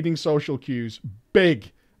with reading social cues.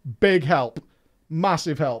 Big, big help.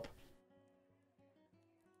 Massive help.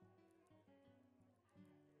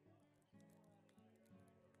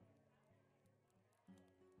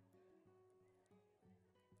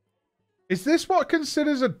 Is this what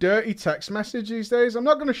considers a dirty text message these days? I'm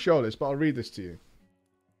not going to show this, but I'll read this to you.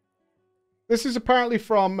 This is apparently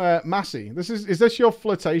from Massey. Is this your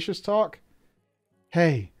flirtatious talk?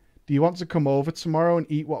 Hey, do you want to come over tomorrow and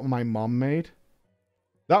eat what my mom made?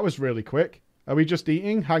 That was really quick. Are we just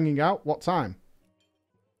eating, hanging out? What time?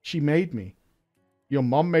 She made me. Your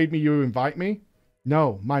mom made me you invite me?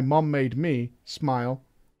 No, my mom made me. Smile.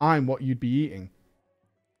 I'm what you'd be eating.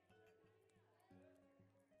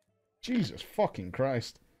 Jesus fucking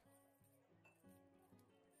Christ.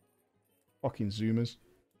 Fucking Zoomers.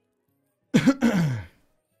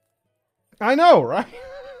 I know, right?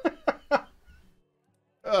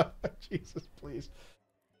 Jesus, please.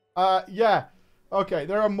 Yeah. Okay,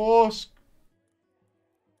 there are more...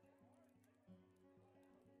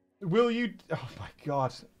 Will you... Oh my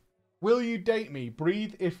God. Will you date me?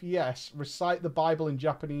 Breathe if yes. Recite the Bible in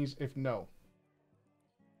Japanese if no.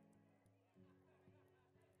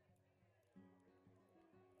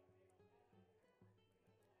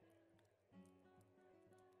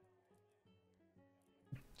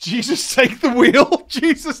 Jesus, take the wheel.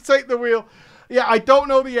 Jesus, take the wheel. Yeah, I don't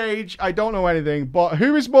know the age. I don't know anything. But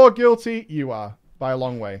who is more guilty? You are, by a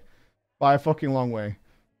long way. By a fucking long way.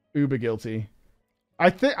 Uber guilty.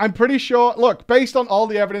 I'm pretty sure, look, based on all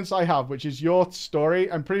the evidence I have, which is your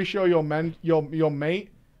story, I'm pretty sure your mate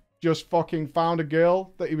just fucking found a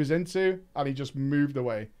girl that he was into and he just moved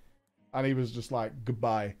away. And he was just like,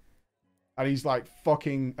 goodbye. And he's like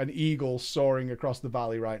fucking an eagle soaring across the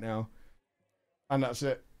valley right now. And that's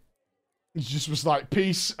it. He just was like,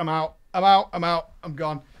 peace, I'm out, I'm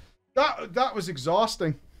gone. That was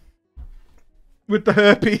exhausting. With the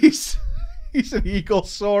herpes. He's an eagle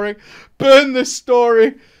soaring. Burn this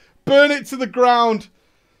story. Burn it to the ground.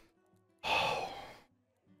 I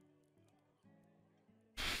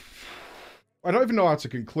don't even know how to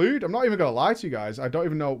conclude. I'm not even going to lie to you guys. I don't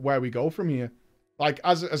even know where we go from here. Like,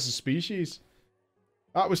 as a species.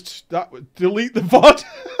 That was delete the VOD.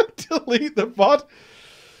 Delete the VOD.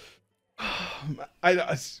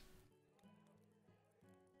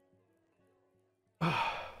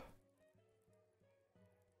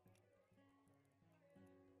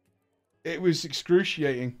 It was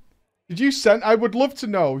excruciating. Did you send? I would love to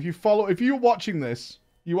know if you're watching this,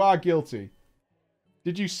 you are guilty.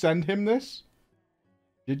 Did you send him this?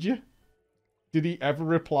 Did you? Did he ever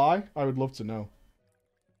reply? I would love to know.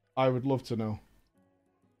 I would love to know.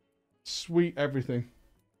 Sweet everything.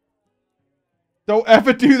 Don't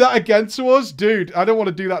ever do that again to us. Dude, I don't want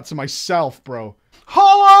to do that to myself, bro.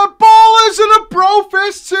 Holla ballers and a bro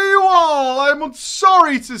fist to you all. I'm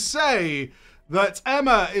sorry to say that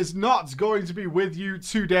Emma is not going to be with you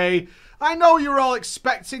today. I know you're all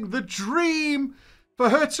expecting the dream for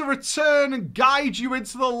her to return and guide you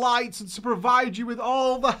into the light and to provide you with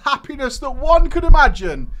all the happiness that one could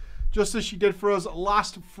imagine. Just as she did for us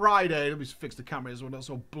last Friday. Let me just fix the camera so we're not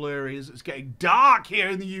so blurry. It's getting dark here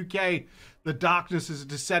in the UK. The darkness is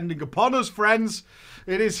descending upon us, friends.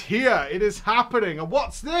 It is here. It is happening. And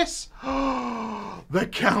what's this? The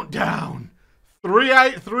countdown.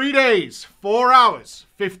 3 days, 4 hours,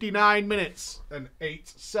 59 minutes, and 8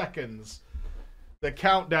 seconds. The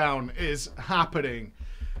countdown is happening.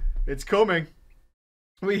 It's coming.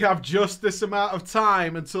 We have just this amount of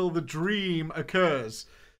time until the dream occurs.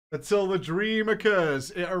 Until the dream occurs,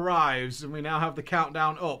 it arrives, and we now have the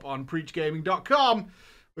countdown up on preachgaming.com,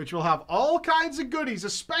 which will have all kinds of goodies,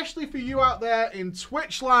 especially for you out there in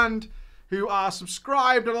Twitch land who are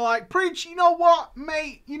subscribed and are like, Preach, you know what,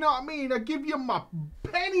 mate? You know what I mean? I give you my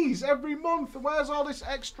pennies every month. Where's all this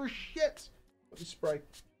extra shit? Let me spray.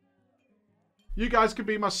 You guys could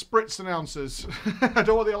be my spritz announcers. I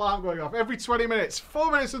don't want the alarm going off. Every 20 minutes.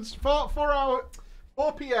 4 minutes and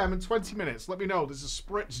 4 p.m. and 20 minutes. Let me know. There's a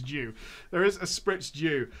spritz due. There is a spritz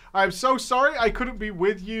due. I'm so sorry I couldn't be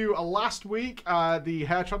with you last week. The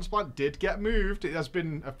hair transplant did get moved. It has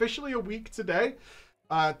been officially a week today.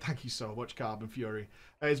 Thank you so much, Carbon Fury.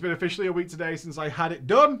 It's been officially a week today since I had it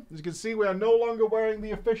done. As you can see, we are no longer wearing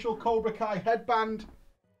the official Cobra Kai headband.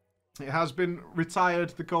 It has been retired.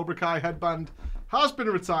 The Cobra Kai headband has been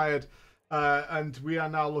retired. And we are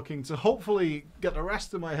now looking to hopefully get the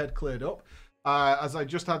rest of my head cleared up. As I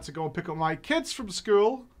just had to go and pick up my kids from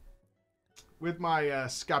school with my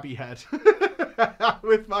scabby head.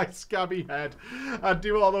 With my scabby head. And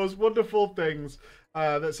do all those wonderful things.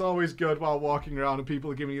 That's always good while walking around and people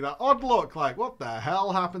are giving you that odd look like, what the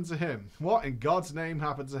hell happened to him? What in God's name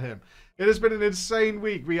happened to him? It has been an insane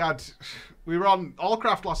week. We were on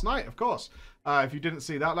Allcraft last night, of course. If you didn't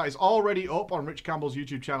see that, that is already up on Rich Campbell's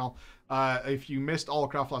YouTube channel. If you missed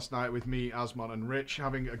Allcraft last night with me, Asmon, and Rich,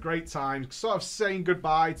 having a great time, sort of saying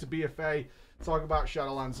goodbye to BFA, talking about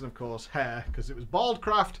Shadowlands, and of course, hair, because it was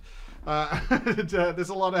Baldcraft. There's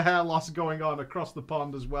a lot of hair loss going on across the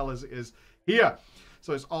pond as well as it is here.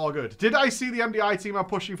 So it's all good. Did I see the MDI team are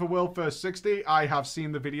pushing for World First 60? I have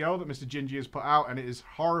seen the video that Mr. Gingy has put out, and it is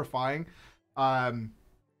horrifying. A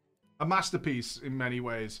masterpiece in many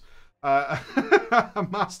ways. A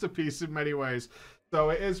masterpiece in many ways. So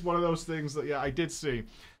it is one of those things that, yeah, I did see.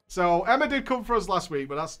 So Emma did come for us last week,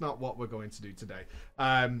 but that's not what we're going to do today.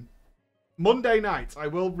 Monday night, I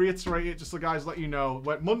will reiterate it just so guys let you know.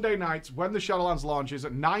 Monday night, when the Shadowlands launches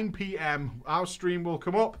at 9 p.m., our stream will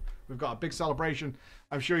come up. We've got a big celebration.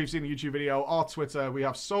 I'm sure you've seen the YouTube video or Twitter. We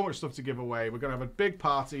have so much stuff to give away. We're going to have a big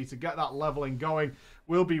party to get that leveling going.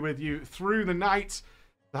 We'll be with you through the night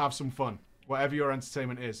to have some fun, whatever your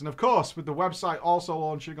entertainment is. And of course, with the website also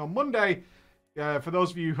launching on Monday, for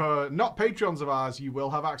those of you who are not Patreons of ours, you will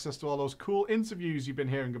have access to all those cool interviews you've been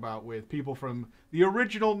hearing about with people from the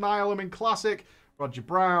original Nihilim Classic, Roger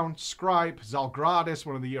Brown, Scripe, Zalgradis,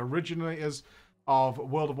 one of the originators of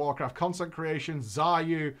World of Warcraft content creation,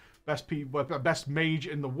 Zaryu, best mage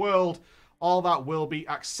in the world. All that will be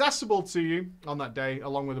accessible to you on that day,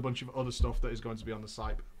 along with a bunch of other stuff that is going to be on the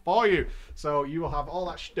site for you. So you will have all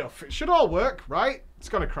that stuff. It should all work, right? It's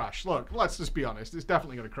going to crash. Look, let's just be honest. It's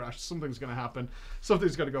definitely going to crash. Something's going to happen.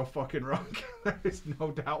 Something's going to go fucking wrong. There is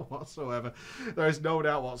no doubt whatsoever. There is no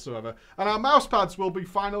doubt whatsoever. And our mouse pads will be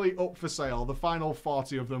finally up for sale. The final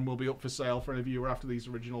 40 of them will be up for sale for any of you who are after these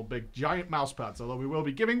original big giant mouse pads. Although we will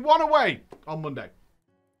be giving one away on Monday.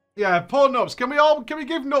 Yeah, poor Nups. Can we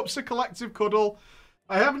give Nups a collective cuddle?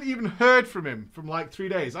 I haven't even heard from him from like 3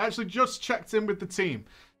 days. I actually just checked in with the team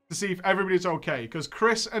to see if everybody's okay. Because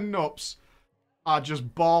Chris and Nups are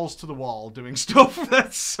just balls to the wall doing stuff.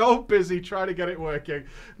 They're so busy trying to get it working.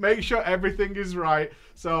 Make sure everything is right.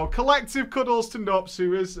 So collective cuddles to Nups,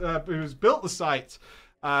 who's built the site,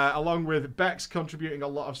 along with Bex contributing a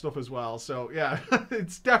lot of stuff as well. So yeah,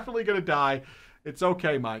 it's definitely going to die. It's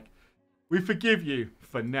okay, Mike. We forgive you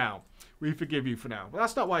for now. We forgive you for now. But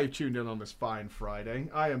that's not why you tuned in on this fine Friday.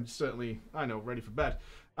 I am certainly, ready for bed.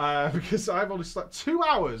 Because I've only slept 2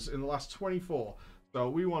 hours in the last 24. So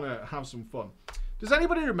we want to have some fun. Does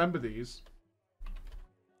anybody remember these?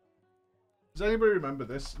 Does anybody remember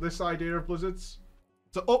this idea of Blizzard's?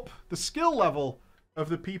 To up the skill level of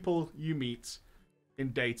the people you meet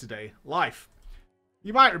in day-to-day life.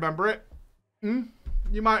 You might remember it.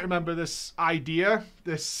 You might remember this idea.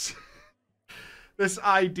 This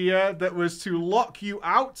idea that was to lock you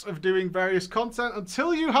out of doing various content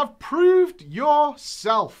until you have proved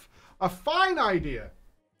yourself. A fine idea.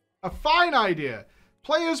 A fine idea.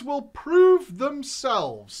 Players will prove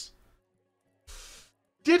themselves.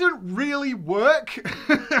 Didn't really work,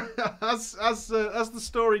 as the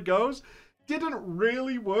story goes. Didn't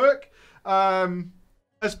really work.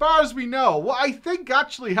 As far as we know, what I think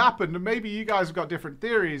actually happened, and maybe you guys have got different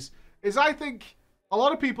theories, is I think a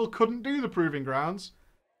lot of people couldn't do the Proving Grounds,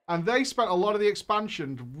 and they spent a lot of the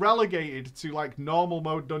expansion relegated to like normal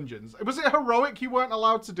mode dungeons. Was it Heroic you weren't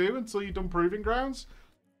allowed to do until you'd done Proving Grounds?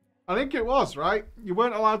 I think it was, right? You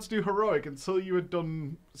weren't allowed to do Heroic until you had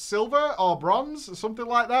done Silver or Bronze, or something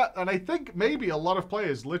like that. And I think maybe a lot of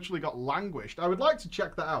players literally got languished. I would like to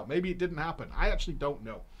check that out. Maybe it didn't happen. I actually don't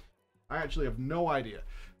know. I actually have no idea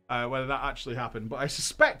whether that actually happened, but I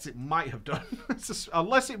suspect it might have done.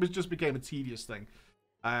 Unless it was just became a tedious thing.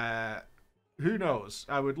 Who knows?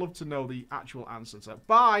 I would love to know the actual answer to that.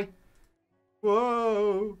 Bye!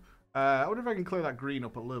 Whoa! I wonder if I can clear that green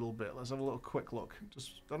up a little bit. Let's have a little quick look.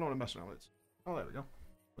 Just, I don't want to mess around with it. Oh, there we go.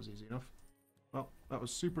 That was easy enough. Well, that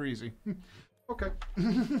was super easy. Okay.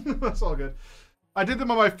 That's all good. I did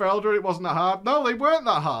them on my Felder. It wasn't that hard. No, they weren't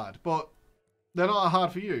that hard, but they're not that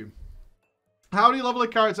hard for you. How do you level a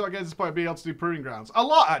character that gets to this point of being able to do Proving Grounds? A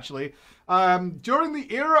lot, actually. During the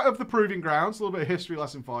era of the Proving Grounds, a little bit of history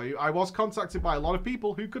lesson for you, I was contacted by a lot of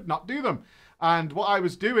people who could not do them. And what I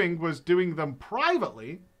was doing them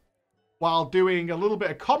privately, while doing a little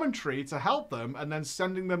bit of commentary to help them, and then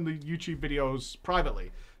sending them the YouTube videos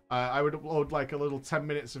privately. I would upload like a little 10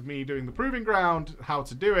 minutes of me doing the Proving Ground, how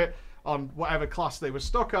to do it, on whatever class they were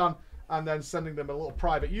stuck on, and then sending them a little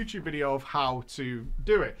private YouTube video of how to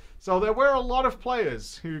do it. So there were a lot of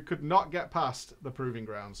players who could not get past the Proving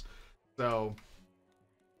Grounds. So,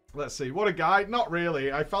 let's see. What a guy. Not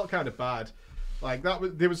really. I felt kind of bad. Like,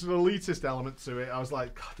 there was an elitist element to it. I was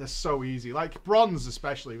like, God, they're so easy. Like, Bronze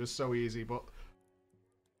especially was so easy, but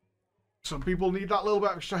some people need that little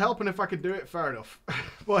bit extra help, and if I can do it, fair enough.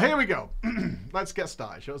 Well, here we go. Let's get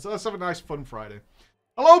started. So let's have a nice fun Friday.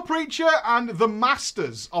 Hello, Preacher, and the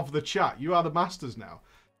masters of the chat. You are the masters now.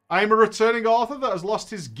 I am a returning author that has lost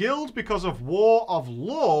his guild because of War of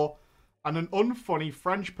Law and an unfunny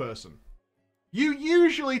French person. You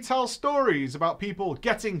usually tell stories about people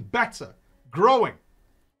getting better, growing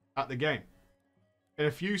at the game. In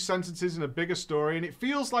a few sentences in a bigger story, and it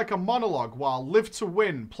feels like a monologue while Live to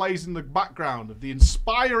Win plays in the background of the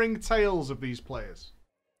inspiring tales of these players.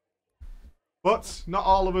 But not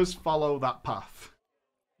all of us follow that path.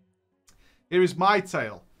 Here is my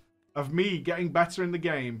tale of me getting better in the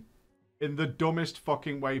game in the dumbest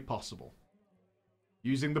fucking way possible.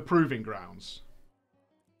 Using the Proving Grounds.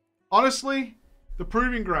 Honestly, the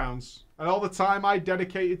Proving Grounds and all the time I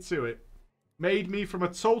dedicated to it made me from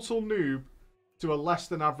a total noob to a less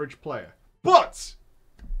than average player. But,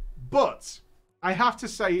 I have to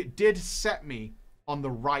say it did set me on the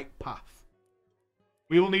right path.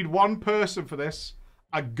 We will need one person for this.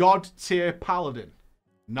 A god tier paladin.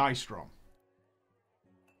 Nystrom.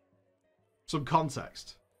 Some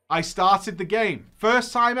context. I started the game.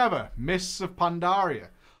 First time ever. Mists of Pandaria.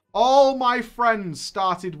 All my friends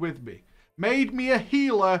started with me. Made me a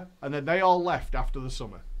healer, and then they all left after the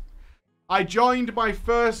summer. I joined my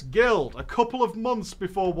first guild a couple of months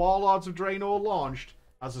before Warlords of Draenor launched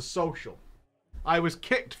as a social. I was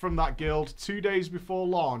kicked from that guild 2 days before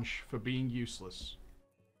launch for being useless.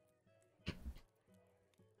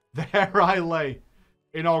 There I lay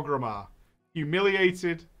in Orgrimmar,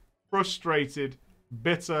 humiliated, frustrated,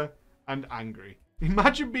 bitter, and angry.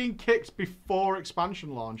 Imagine being kicked before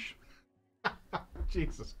expansion launch.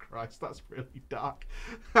 Jesus Christ, that's really dark.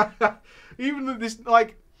 Even this,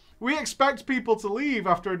 like, we expect people to leave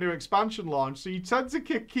after a new expansion launch, so you tend to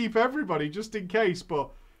keep everybody just in case,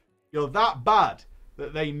 but you're that bad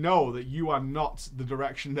that they know that you are not the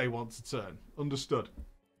direction they want to turn. Understood.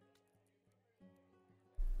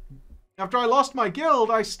 After I lost my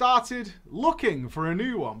guild, I started looking for a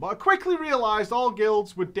new one, but I quickly realized all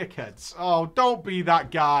guilds were dickheads. Oh, don't be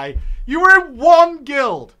that guy. You were in one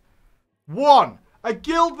guild. One. A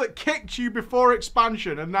guild that kicked you before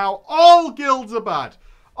expansion, and now all guilds are bad.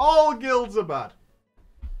 All guilds are bad.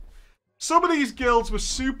 Some of these guilds were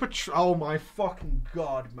super... Oh my fucking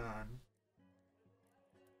god, man.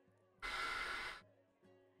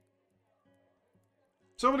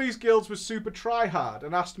 Some of these guilds were super try-hard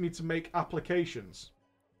and asked me to make applications.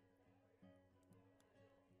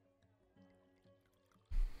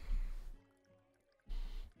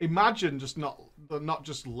 Imagine just not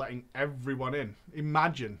just letting everyone in.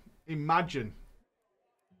 Imagine.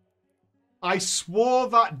 I swore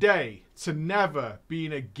that day to never be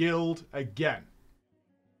in a guild again.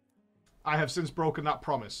 I have since broken that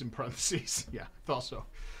promise, in parentheses. Yeah, thought so.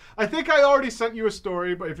 I think I already sent you a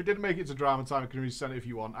story, but if it didn't make it to drama time, I can resend it if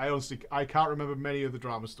you want. I can't remember many of the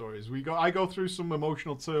drama stories. I go through some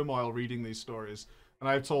emotional turmoil reading these stories, and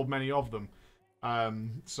I've told many of them.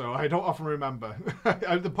 So I don't often remember.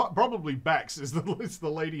 Probably Bex is the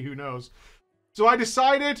lady who knows. So I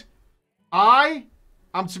decided I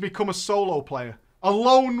am to become a solo player. A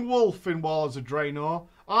lone wolf in Warlords of Draenor.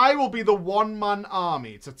 I will be the one-man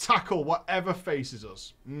army to tackle whatever faces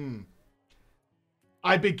us.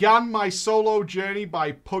 I began my solo journey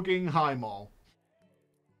by pugging Highmaul.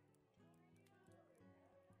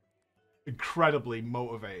 Incredibly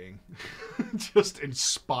motivating. Just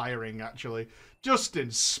inspiring, actually. Just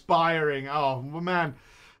inspiring. Oh, man.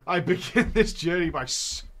 I begin this journey by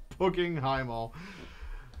pugging Highmaul.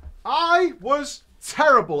 I was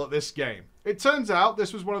terrible at this game. It turns out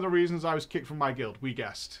this was one of the reasons I was kicked from my guild. We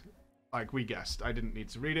guessed. Like, we guessed. I didn't need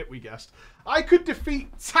to read it. We guessed. I could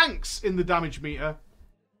defeat tanks in the damage meter,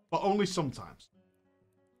 but only sometimes.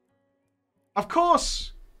 Of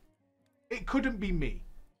course, it couldn't be me.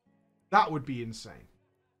 That would be insane.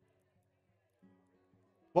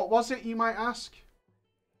 What was it, you might ask?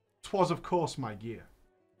 'Twas, of course, my gear.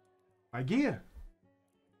 My gear.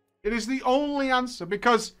 It is the only answer,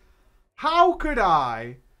 because how could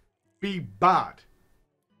I be bad?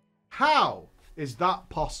 How is that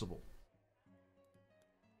possible?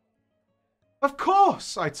 Of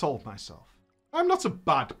course, I told myself. I'm not a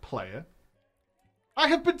bad player. I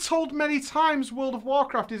have been told many times World of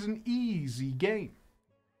Warcraft is an easy game.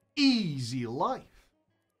 Easy life.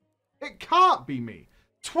 It can't be me.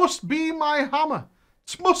 'Twust be my hammer.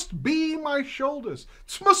 'Tmust be my shoulders.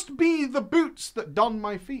 'Tmust be the boots that don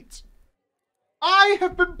my feet. I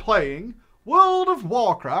have been playing World of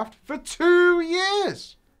Warcraft for 2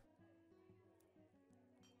 years.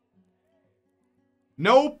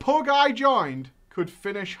 No pug I joined could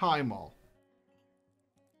finish Highmaul.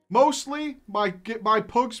 Mostly, my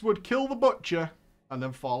pugs would kill the butcher and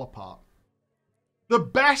then fall apart. The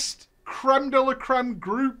best creme de la creme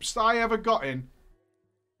groups I ever got in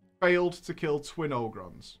failed to kill twin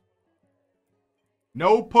Ogrons.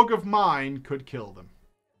 No pug of mine could kill them.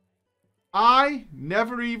 I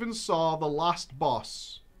never even saw the last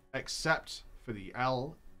boss except for the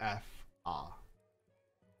LFR.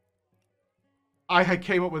 I had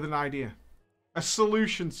came up with an idea. A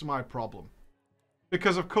solution to my problem.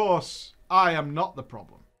 Because, of course, I am not the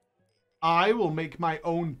problem. I will make my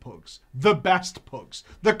own pugs. The best pugs.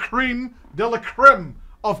 The creme de la creme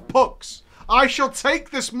of pugs. I shall take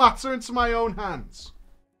this matter into my own hands.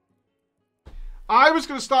 I was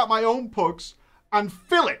going to start my own pugs and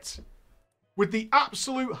fill it with the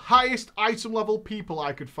absolute highest item level people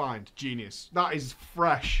I could find. Genius. That is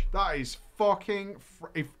fresh. That is fucking...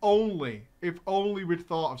 If only we'd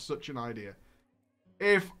thought of such an idea.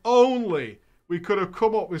 If only we could have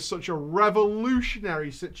come up with such a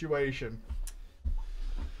revolutionary situation.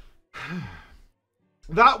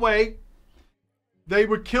 That way, they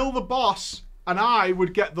would kill the boss and I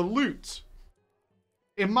would get the loot.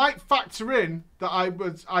 It might factor in that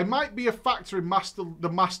I might be a factor in the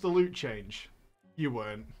master loot change. You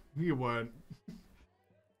weren't. You weren't.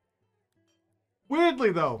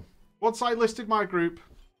 Weirdly though, once I listed my group,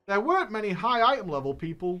 there weren't many high item level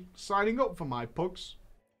people signing up for my pugs.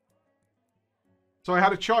 So I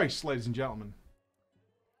had a choice, ladies and gentlemen.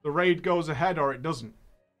 The raid goes ahead or it doesn't.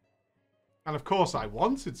 And of course I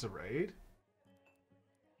wanted to raid.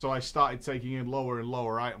 So I started taking in lower and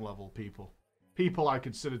lower item level people. People I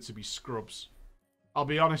considered to be scrubs. I'll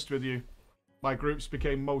be honest with you. My groups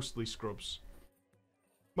became mostly scrubs.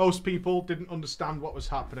 Most people didn't understand what was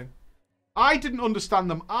happening. I didn't understand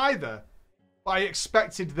them either. But I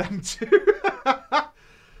expected them to.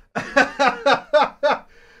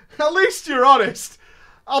 At least you're honest.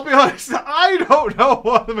 I'll be honest, I don't know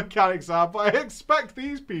what the mechanics are, but I expect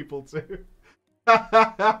these people to.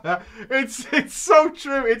 It's so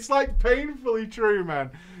true. It's like painfully true,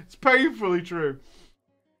 man. It's painfully true.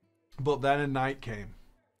 But then a night came.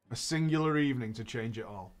 A singular evening to change it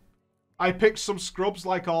all. I picked some scrubs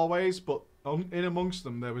like always, but in amongst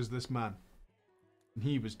them there was this man. And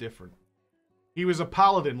he was different. He was a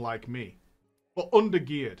paladin like me, but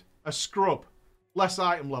undergeared. A scrub. Less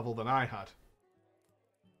item level than I had.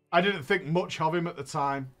 I didn't think much of him at the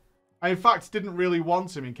time. I in fact didn't really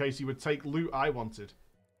want him in case he would take loot I wanted.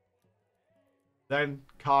 Then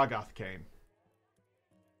Kargath came.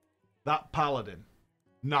 That paladin,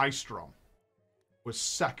 Nystrom, was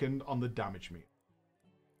second on the damage meter.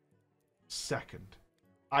 Second.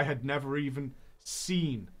 I had never even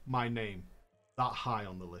seen my name that high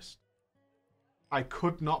on the list. I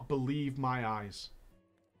could not believe my eyes.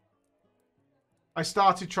 I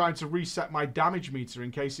started trying to reset my damage meter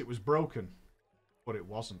in case it was broken, but it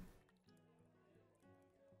wasn't.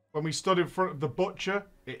 When we stood in front of the butcher,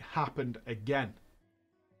 it happened again.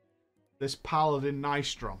 This paladin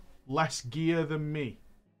Nystrom, less gear than me,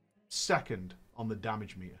 second on the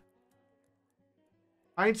damage meter.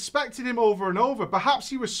 I inspected him over and over. Perhaps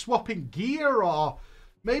he was swapping gear, or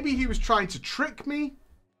maybe he was trying to trick me.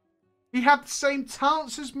 He had the same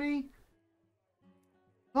talents as me.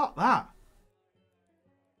 Not that.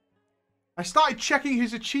 I started checking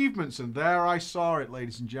his achievements, and there I saw it,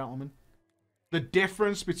 ladies and gentlemen. The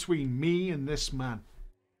difference between me and this man.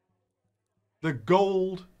 The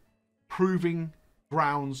gold proving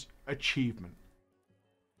grounds achievement.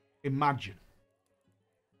 Imagine.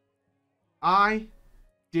 I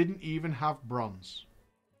didn't even have bronze.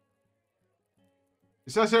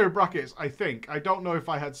 It says here in brackets, I think. I don't know if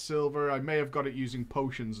I had silver. I may have got it using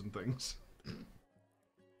potions and things.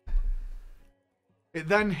 It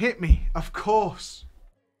then hit me. Of course.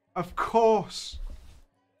 Of course.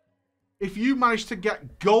 If you manage to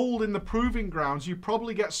get gold in the proving grounds, you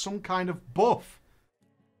probably get some kind of buff.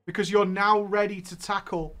 Because you're now ready to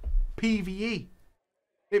tackle PvE.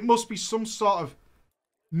 It must be some sort of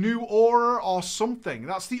new aura or something.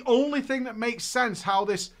 That's the only thing that makes sense, how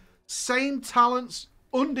this same talents,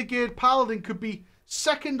 undergeared paladin could be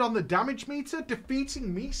second on the damage meter,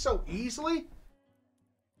 defeating me so easily.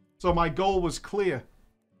 So my goal was clear.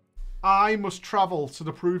 I must travel to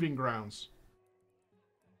the proving grounds.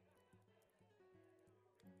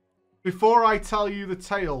 Before I tell you the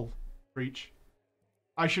tale, Preach,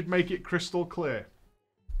 I should make it crystal clear.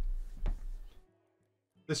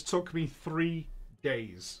 This took me 3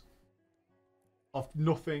 days of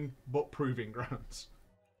nothing but proving grounds.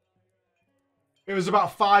 It was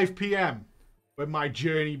about 5 PM when my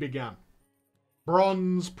journey began.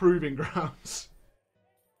 Bronze proving grounds.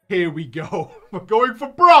 Here we go. We're going for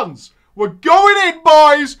bronze. We're going in,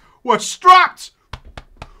 boys. We're strapped.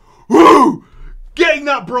 Woo! Getting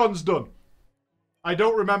that bronze done. I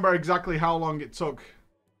don't remember exactly how long it took.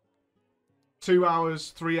 2 hours,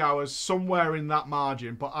 3 hours, somewhere in that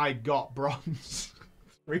margin, but I got bronze.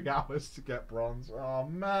 3 hours to get bronze. Oh,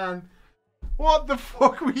 man. What the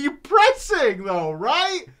fuck were you pressing, though,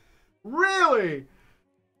 right? Really?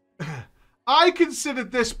 I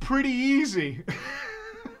considered this pretty easy.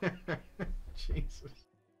 Jesus.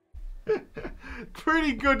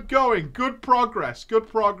 Pretty good going. Good progress. Good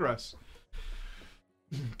progress.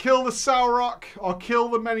 Kill the Sauroch or kill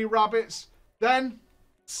the many rabbits. Then,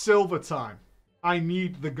 silver time. I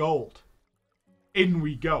need the gold. In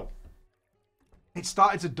we go. It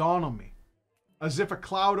started to dawn on me. As if a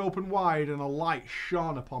cloud opened wide and a light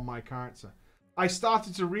shone upon my character. I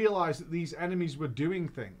started to realize that these enemies were doing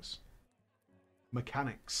things.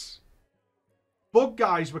 Mechanics. Bug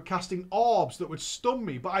guys were casting orbs that would stun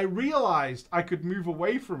me, but I realized I could move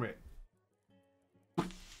away from it.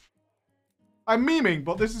 I'm memeing,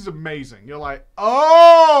 but this is amazing. You're like,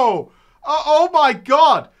 oh my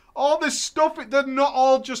god. All this stuff, they're not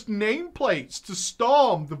all just nameplates to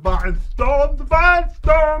storm the Vine Storm, the Vine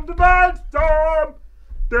Storm, the Vine Storm,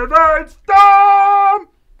 the Vine Storm.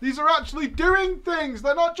 These are actually doing things.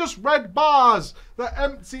 They're not just red bars that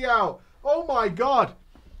empty out. Oh my god.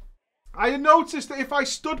 I noticed that if I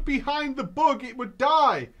stood behind the bug, it would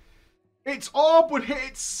die. Its orb would hit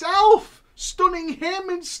itself, stunning him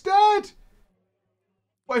instead.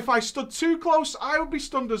 But if I stood too close, I would be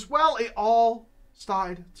stunned as well. It all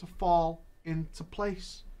started to fall into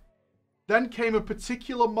place. Then came a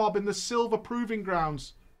particular mob in the silver proving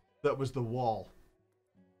grounds that was the wall.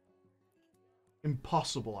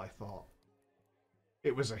 Impossible, I thought.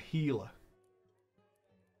 It was a healer.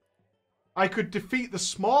 I could defeat the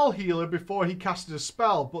small healer before he casted a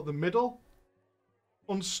spell, but the middle?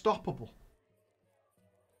 Unstoppable.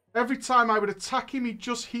 Every time I would attack him, he'd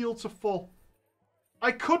just heal to full.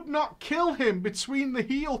 I could not kill him between the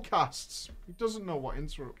heal casts. He doesn't know what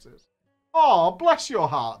interrupt is. Oh, bless your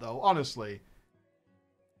heart, though, honestly.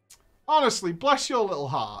 Honestly, bless your little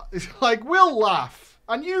heart. It's like, we'll laugh.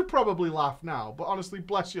 And you probably laugh now, but honestly,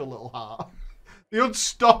 bless your little heart. The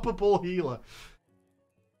unstoppable healer.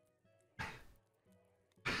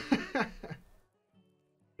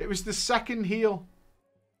 It was the second heal.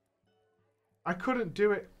 I couldn't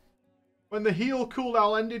do it. When the heal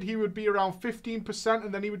cooldown ended, he would be around 15%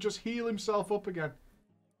 and then he would just heal himself up again.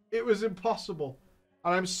 It was impossible.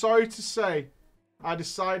 And I'm sorry to say, I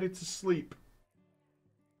decided to sleep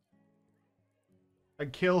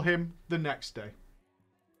and kill him the next day.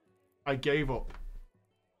 I gave up.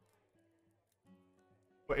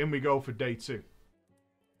 But in we go for day 2.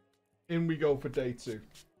 In we go for day 2.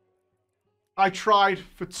 I tried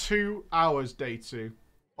for 2 hours day 2,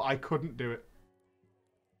 but I couldn't do it.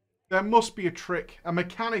 There must be a trick, a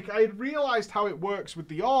mechanic. I had realized how it works with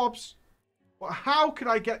the orbs, but how could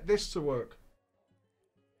I get this to work?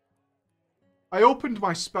 I opened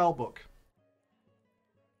my spell book.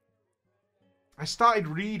 I started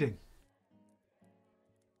reading.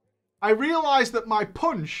 I realized that my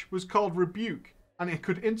punch was called Rebuke, and it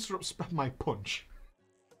could interrupt my punch.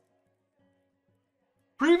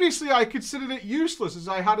 Previously, I considered it useless as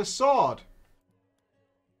I had a sword.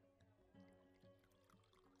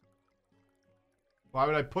 Why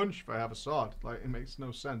would I punch if I have a sword? Like, it makes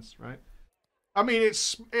no sense, right? I mean,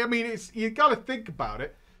 it's you gotta think about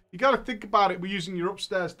it. You gotta think about it. We're using your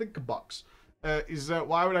upstairs thinker box.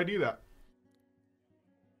 Why would I do that?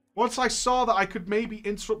 Once I saw that I could maybe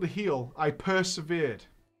interrupt the heal, I persevered.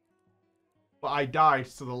 But I died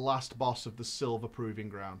to the last boss of the silver proving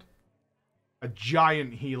ground. A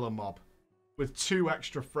giant healer mob with 2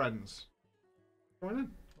 extra friends. Come on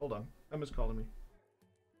in. Hold on. Emma's calling me.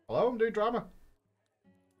 Hello, I'm doing drama.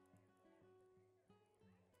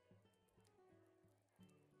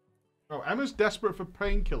 Oh, Emma's desperate for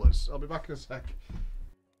painkillers. I'll be back in a sec.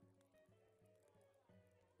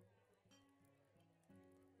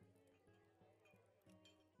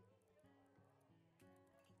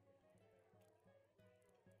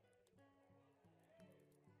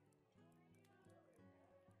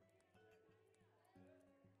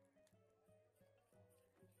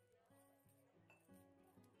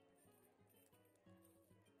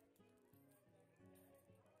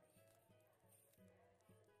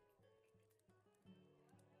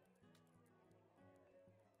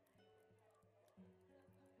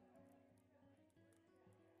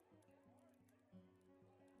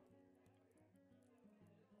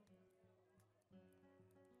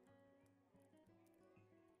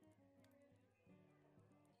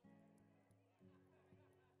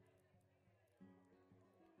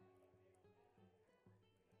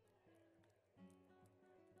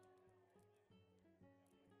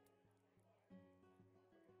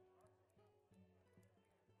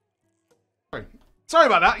 Sorry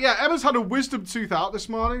about that. Yeah, Emma's had a wisdom tooth out this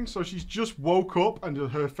morning, so she's just woke up and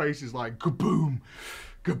her face is like kaboom,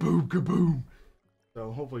 kaboom, kaboom.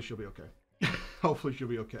 So hopefully she'll be okay. Hopefully she'll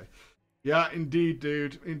be okay. Yeah, indeed,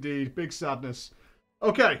 dude. Indeed. Big sadness.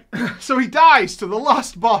 Okay, so he dies to the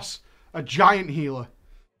last boss, a giant healer.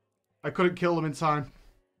 I couldn't kill him in time.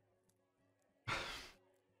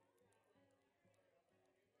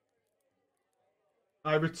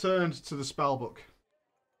 I returned to the spellbook.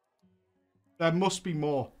 There must be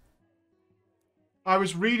more. I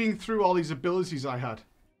was reading through all these abilities I had.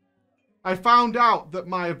 I found out that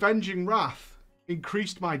my Avenging Wrath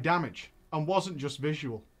increased my damage and wasn't just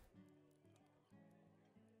visual.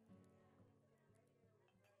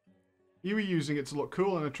 You were using it to look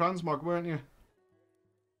cool in a transmog, weren't you?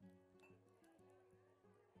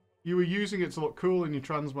 You were using it to look cool in your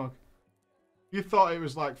transmog. You thought it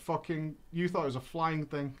was like fucking... You thought it was a flying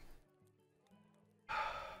thing.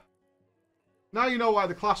 Now you know why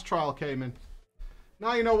the class trial came in.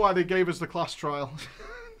 Now you know why they gave us the class trial.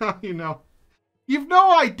 Now you know. You've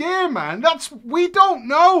no idea, man. We don't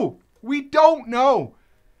know. We don't know.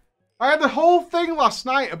 I had the whole thing last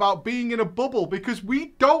night about being in a bubble because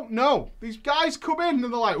we don't know. These guys come in and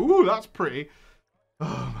they're like, ooh, that's pretty.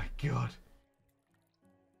 Oh my god.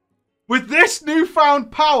 With this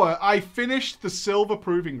newfound power, I finished the Silver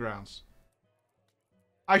Proving Grounds.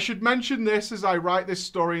 I should mention this as I write this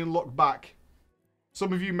story and look back.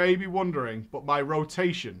 Some of you may be wondering, but my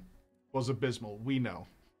rotation was abysmal. We know.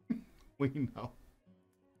 We know.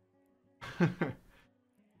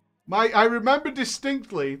 I remember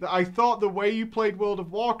distinctly that I thought the way you played World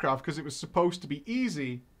of Warcraft, because it was supposed to be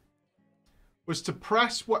easy, was to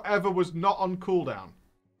press whatever was not on cooldown.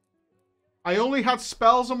 I only had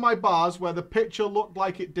spells on my bars where the picture looked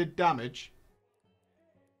like it did damage.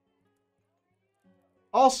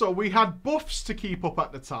 Also, we had buffs to keep up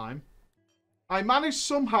at the time. I managed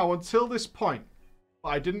somehow until this point, but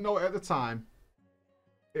I didn't know it at the time.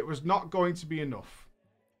 It was not going to be enough.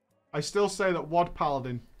 I still say that WoD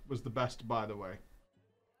Paladin was the best, by the way.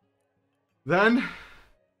 Then,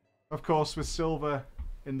 of course, with silver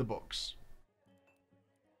in the books,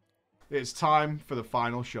 it's time for the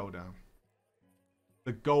final showdown.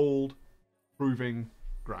 The Gold Proving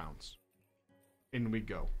Grounds. In we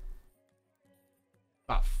go.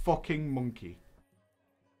 That fucking monkey.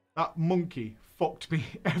 That monkey fucked me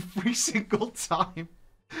every single time.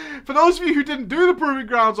 For those of you who didn't do the Proving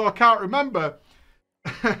Grounds or can't remember,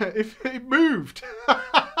 if it moved.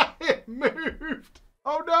 It moved.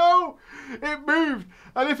 Oh no! It moved.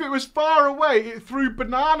 And if it was far away, it threw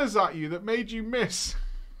bananas at you that made you miss.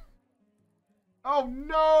 Oh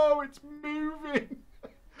no, it's moving.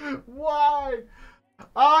 Why?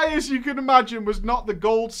 I, as you can imagine, was not the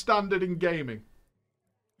gold standard in gaming.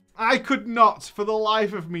 I could not, for the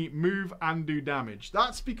life of me, move and do damage.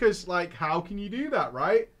 That's because, like, how can you do that,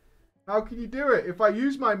 right? How can you do it? If I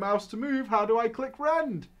use my mouse to move, how do I click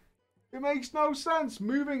rend? It makes no sense.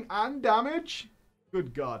 Moving and damage?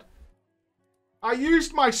 Good God. I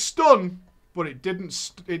used my stun, but it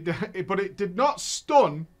didn't. But it did not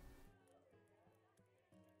stun.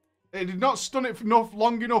 It did not stun it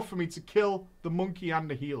long enough for me to kill the monkey and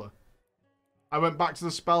the healer. I went back to the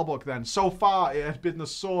spellbook then. So far, it had been the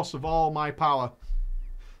source of all my power.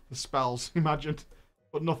 The spells, imagine.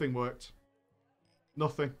 But nothing worked.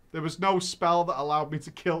 Nothing. There was no spell that allowed me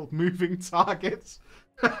to kill moving targets.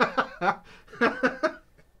 I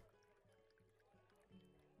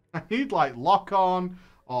need like lock-on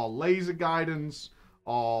or laser guidance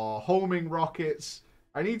or homing rockets.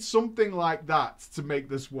 I need something like that to make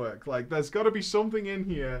this work. Like, there's got to be something in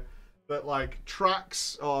here that, like,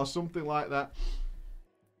 tracks or something like that.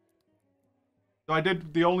 So I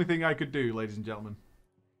did the only thing I could do, ladies and gentlemen.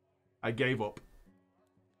 I gave up.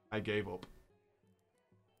 I gave up.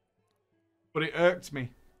 But it irked me.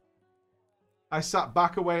 I sat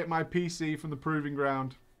back away at my PC from the Proving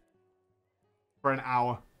Ground for an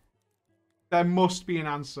hour. There must be an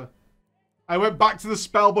answer. I went back to the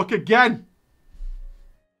spellbook again.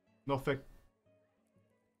 Nothing.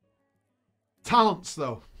 Talents,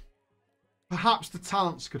 though. Perhaps the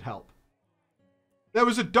talents could help. There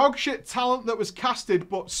was a dogshit talent that was casted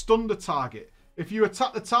but stunned a target. If you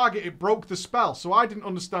attacked the target, it broke the spell. So I didn't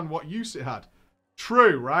understand what use it had.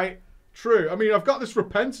 True, right? True. I mean, I've got this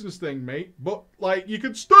repentance thing, mate. But, like, you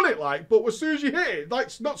can stun it, like. But as soon as you hit it, like,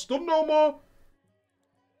 it's not stunned no more.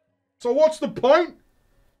 So what's the point?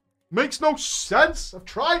 Makes no sense. I've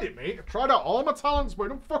tried it, mate. I've tried out all my talents, but it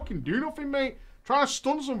don't fucking do nothing, mate. Trying to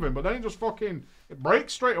stun something, but then it just fucking... It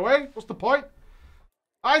breaks straight away. What's the point?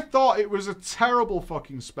 I thought it was a terrible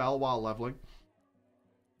fucking spell while leveling.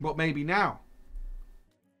 But maybe now.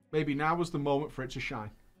 Maybe now was the moment for it to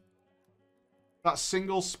shine. That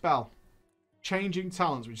single spell. Changing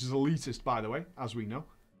talents, which is elitist, by the way, as we know.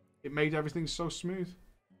 It made everything so smooth.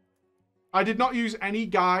 I did not use any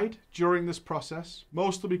guide during this process,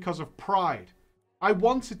 mostly because of pride. I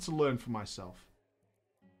wanted to learn for myself.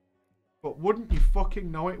 But wouldn't you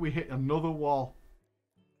fucking know it, we hit another wall.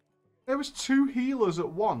 There was 2 healers at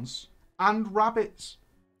once, and rabbits.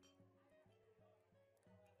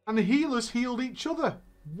 And the healers healed each other.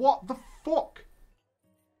 What the fuck?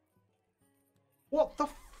 What the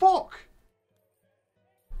fuck?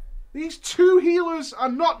 These 2 healers are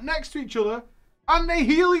not next to each other, and they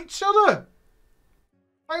heal each other.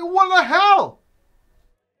 Like, what the hell?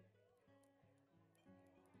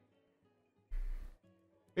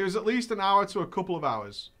 It was at least an hour to a couple of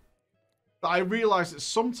hours that I realized that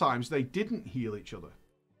sometimes they didn't heal each other.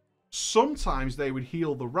 Sometimes they would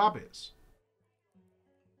heal the rabbits.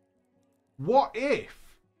 What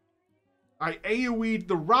if I AoE'd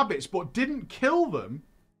the rabbits but didn't kill them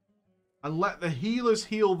and let the healers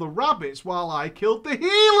heal the rabbits while I killed the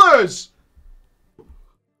healers?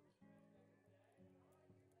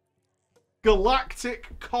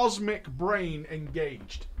 Galactic cosmic brain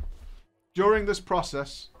engaged. During this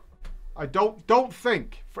process, I don't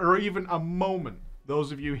think for even a moment,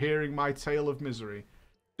 those of you hearing my tale of misery,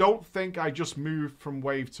 don't think I just moved from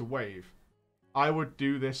wave to wave. I would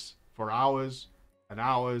do this for hours and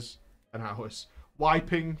hours and hours,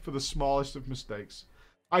 wiping for the smallest of mistakes.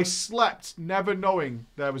 I slept never knowing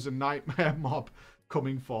there was a nightmare mob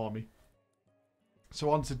coming for me. So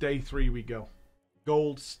on to day 3 we go.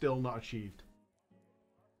 Gold still not achieved.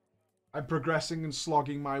 I'm progressing and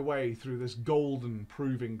slogging my way through this golden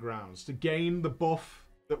proving grounds to gain the buff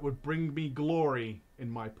that would bring me glory in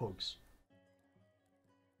my pugs.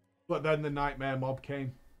 But then the nightmare mob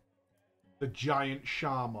came. The giant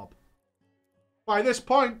Shah mob. By this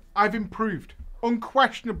point, I've improved.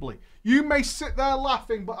 Unquestionably. You may sit there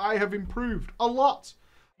laughing, but I have improved a lot.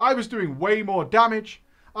 I was doing way more damage.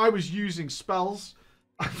 I was using spells.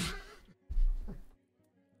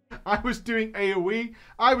 I was doing AoE.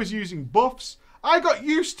 I was using buffs. I got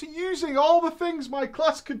used to using all the things my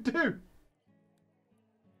class could do.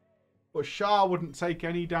 But Shah wouldn't take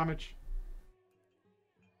any damage.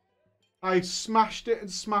 I smashed it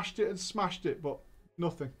and smashed it and smashed it, but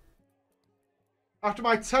nothing. After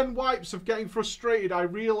my 10 wipes of getting frustrated, I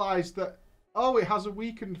realised that, oh, it has a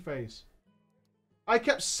weakened phase. I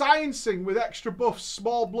kept sciencing with extra buffs,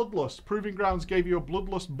 small bloodlust. Proving Grounds gave you a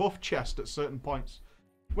bloodlust buff chest at certain points.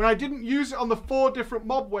 When I didn't use it on the 4 different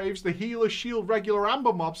mob waves, the healer, shield, regular,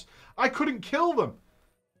 amber mobs, I couldn't kill them.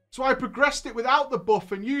 So I progressed it without the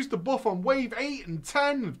buff and used the buff on wave 8 and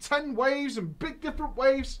 10, and 10 waves and big different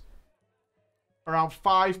waves. Around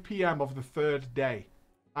 5 PM of the 3rd day,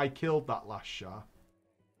 I killed that last Shah.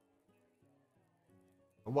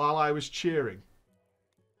 And while I was cheering,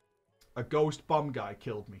 a ghost bomb guy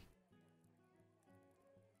killed me.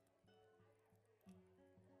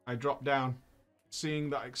 I dropped down, seeing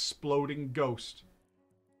that exploding ghost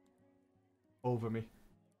over me.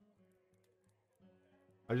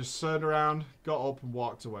 I just turned around, got up and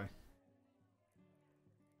walked away.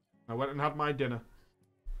 I went and had my dinner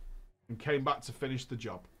and came back to finish the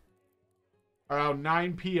job. Around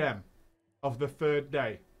 9 PM of the 3rd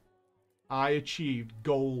day, I achieved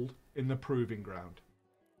gold in the proving ground.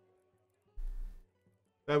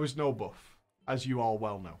 There was no buff, as you all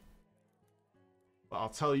well know. But I'll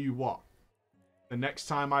tell you what, the next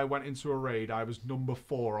time I went into a raid, I was number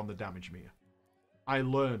 4 on the damage meter. I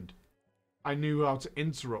learned. I knew how to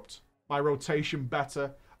interrupt my rotation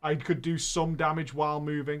better. I could do some damage while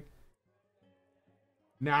moving.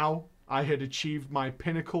 Now, I had achieved my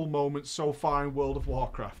pinnacle moment so far in World of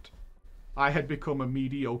Warcraft. I had become a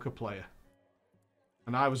mediocre player.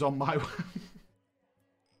 And I was on my way.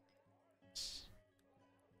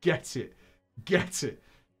 Get it. Get it.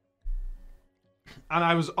 And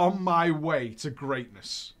I was on my way to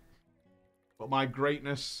greatness. But my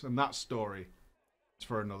greatness and that story is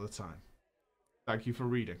for another time. Thank you for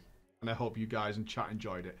reading. And I hope you guys in chat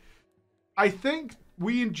enjoyed it. I think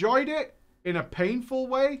we enjoyed it in a painful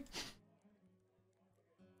way.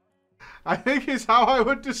 I think is how I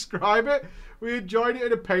would describe it. We enjoyed it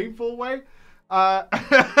in a painful way.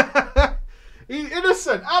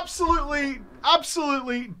 Innocent.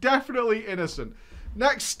 Absolutely, definitely innocent.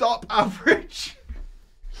 Next stop, average.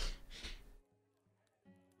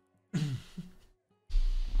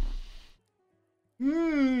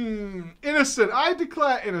 Innocent. I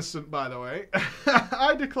declare innocent, by the way.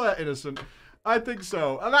 I declare innocent. I think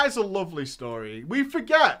so. And that is a lovely story. We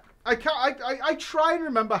forget. I try and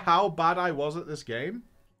remember how bad I was at this game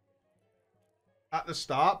at the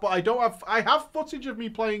start, but I have footage of me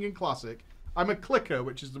playing in Classic. I'm a clicker,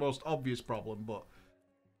 which is the most obvious problem, but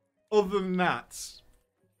other than that,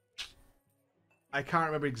 I can't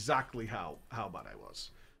remember exactly how bad I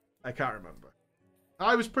was. I can't remember.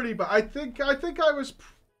 I was pretty bad. I think I was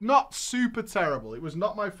not super terrible. It was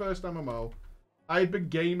not my first MMO. I had been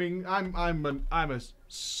gaming. I'm a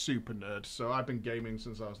super nerd, so I've been gaming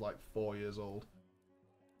since I was like 4 years old.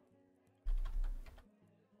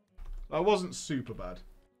 I wasn't super bad.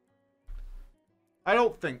 I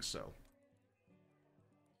don't think so.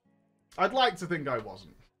 I'd like to think I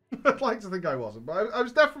wasn't. I'd like to think I wasn't, but I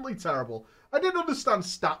was definitely terrible. I didn't understand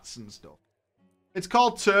stats and stuff. It's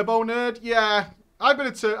called Turbo Nerd. Yeah, I've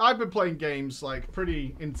been playing games like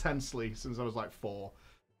pretty intensely since I was like 4.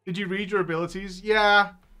 Did you read your abilities? Yeah.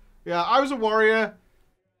 I was a warrior.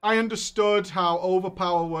 I understood how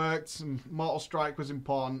overpower worked and Mortal Strike was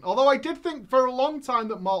important. Although I did think for a long time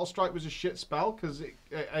that Mortal Strike was a shit spell because it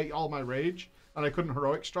ate all my rage and I couldn't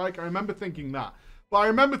Heroic Strike. I remember thinking that. But I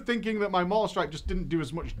remember thinking that my Mortal Strike just didn't do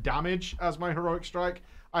as much damage as my Heroic Strike.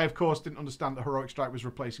 I, of course, didn't understand that Heroic Strike was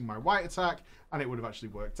replacing my White Attack, and it would have actually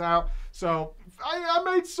worked out. So I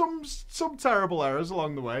made some terrible errors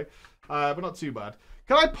along the way. But not too bad.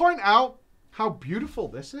 Can I point out how beautiful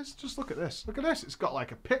this is? Just look at this. Look at this. It's got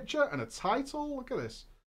like a picture and a title. Look at this.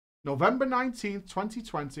 November 19th,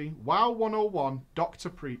 2020. WoW 101. Dr.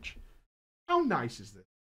 Preach. How nice is this?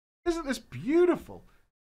 Isn't this beautiful?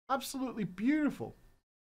 Absolutely beautiful.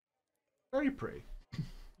 Very pretty.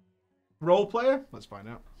 Role player? Let's find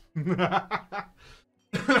out.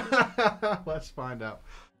 Let's find out.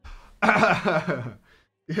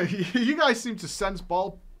 You guys seem to sense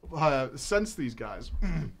these guys.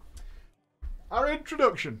 Our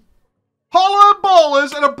introduction. Holla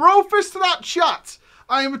ballers and a bro fist to that chat.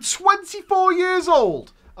 I am 24 years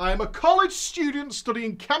old. I am a college student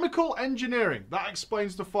studying chemical engineering. That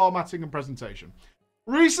explains the formatting and presentation.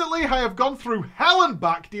 Recently, I have gone through hell and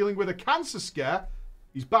back dealing with a cancer scare.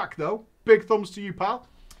 He's back though. Big thumbs to you, pal.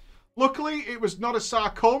 Luckily, it was not a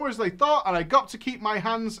sarcoma as they thought, and I got to keep my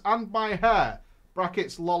hands and my hair.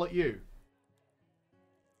 Brackets, lol at you.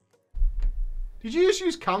 Did you just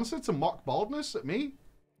use cancer to mock baldness at me?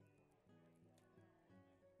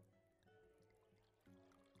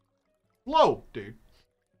 Low, dude.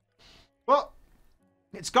 But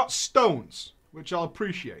it's got stones, which I'll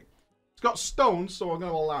appreciate. It's got stones, so I'm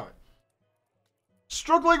going to allow it.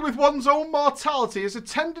 Struggling with one's own mortality is a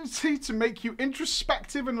tendency to make you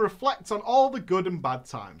introspective and reflect on all the good and bad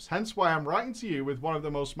times. Hence why I'm writing to you with one of the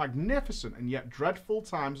most magnificent and yet dreadful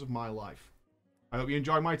times of my life. I hope you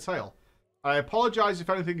enjoy my tale. I apologise if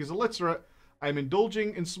anything is illiterate. I am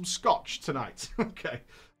indulging in some scotch tonight. Okay,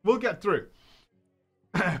 we'll get through.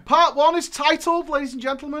 Part 1 is titled, ladies and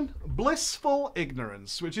gentlemen, Blissful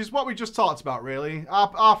Ignorance, which is what we just talked about, really.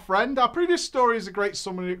 Our previous story is a great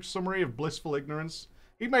summary of blissful ignorance.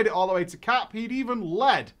 He made it all the way to cap. He'd even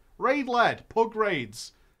led pug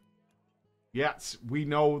raids. Yet, we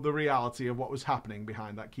know the reality of what was happening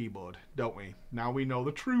behind that keyboard, don't we? Now we know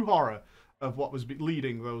the true horror of what was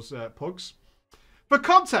leading those pugs. For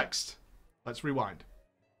context, let's rewind.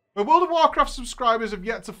 My World of Warcraft subscribers have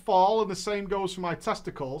yet to fall, and the same goes for my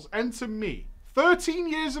testicles. Enter me, 13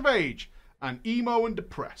 years of age, and emo and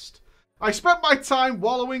depressed. I spent my time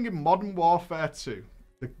wallowing in Modern Warfare 2.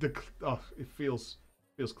 It feels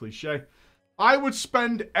cliche. I would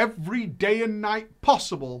spend every day and night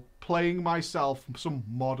possible playing myself some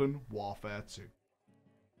Modern Warfare 2.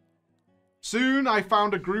 Soon I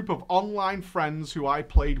found a group of online friends who I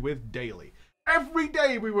played with daily. Every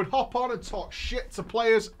day we would hop on and talk shit to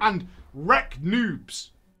players and wreck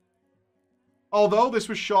noobs. Although this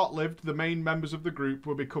was short-lived, the main members of the group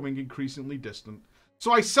were becoming increasingly distant.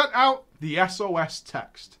 So I sent out the SOS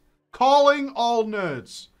text, calling all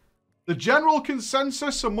nerds. The general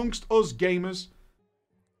consensus amongst us gamers,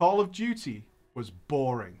 Call of Duty was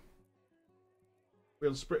boring.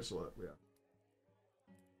 Real spritz alert, yeah.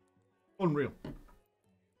 Unreal.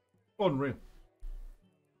 Unreal.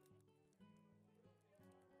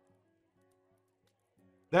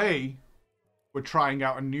 They were trying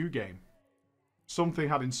out a new game. Something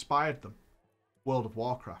had inspired them. World of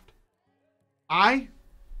Warcraft. I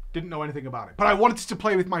didn't know anything about it, but I wanted to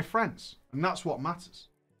play with my friends, and that's what matters.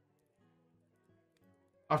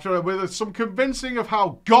 After with some convincing of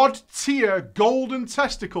how god-tier golden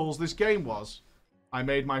testicles this game was, I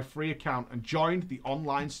made my free account and joined the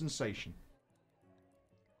online sensation.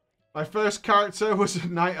 My first character was a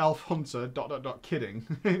night elf hunter, ... kidding.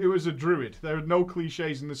 It was a druid. There are no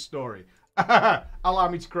cliches in this story. Allow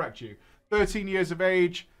me to correct you. 13 years of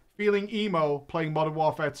age, feeling emo, playing Modern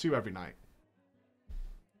Warfare 2 every night.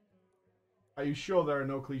 Are you sure there are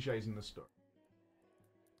no cliches in this story?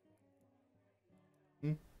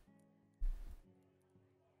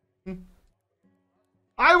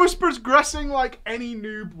 I was progressing like any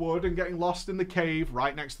noob would and getting lost in the cave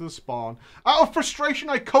right next to the spawn. Out of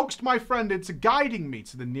frustration, I coaxed my friend into guiding me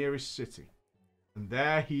to the nearest city. And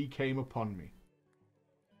there he came upon me.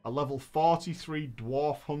 A level 43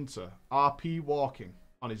 dwarf hunter, RP walking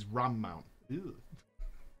on his ram mount. Ew.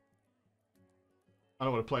 I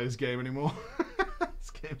don't want to play this game anymore.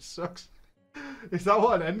 This game sucks. Is that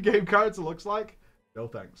what an endgame character looks like? No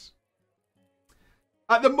thanks.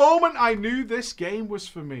 At the moment, I knew this game was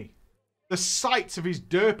for me. The sight of his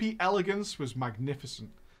derpy elegance was magnificent.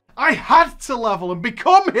 I had to level and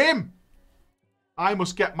become him! I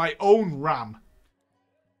must get my own ram.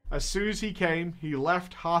 As soon as he came, he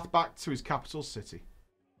left Hearthback to his capital city.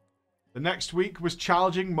 The next week was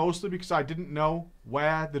challenging, mostly because I didn't know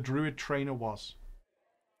where the druid trainer was.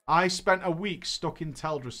 I spent a week stuck in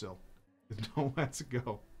Teldrassil with nowhere to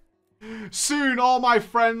go. Soon, all my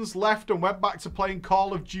friends left and went back to playing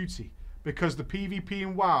Call of Duty because the PvP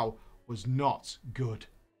in WoW was not good.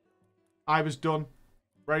 I was done,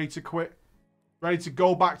 ready to quit, ready to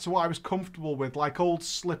go back to what I was comfortable with, like old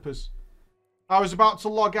slippers. I was about to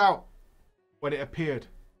log out when it appeared.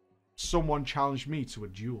 Someone challenged me to a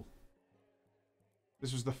duel.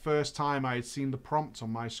 This was the first time I had seen the prompt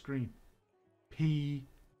on my screen. PvP.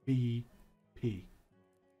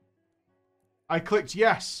 I clicked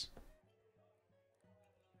yes.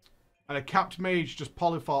 And a capped mage just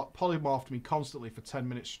polymorphed me constantly for 10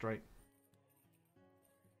 minutes straight.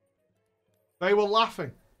 They were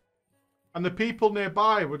laughing. And the people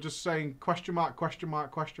nearby were just saying question mark, question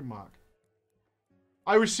mark, question mark.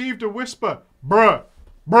 I received a whisper. Bruh,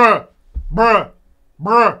 bruh, bruh,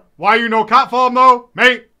 bruh. Why you no cat form though,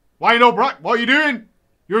 mate? Why you no brack? What are you doing?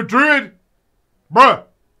 You're a druid. Bruh,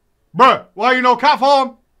 bruh. Why you no cat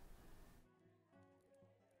form?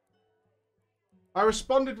 I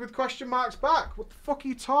responded with question marks back. What the fuck are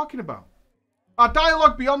you talking about? Our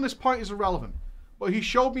dialogue beyond this point is irrelevant. But he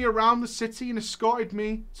showed me around the city and escorted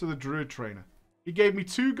me to the druid trainer. He gave me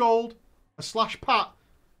 2 gold, a slash pat,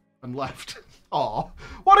 and left. Aw,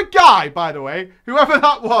 what a guy, by the way. Whoever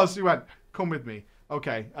that was, he went, come with me.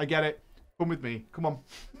 Okay, I get it. Come with me. Come on.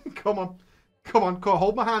 Come on. Come on. Come on.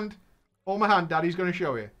 Hold my hand. Hold my hand. Daddy's going to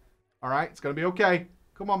show you. All right? It's going to be okay.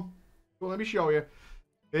 Come on. Come on, let me show you.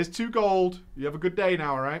 Here's 2 gold. You have a good day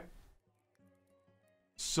now, all right?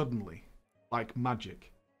 Suddenly, like magic.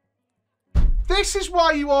 This is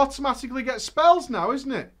why you automatically get spells now,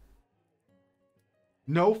 isn't it?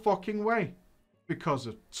 No fucking way. Because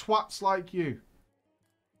of twats like you.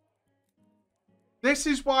 This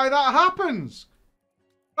is why that happens.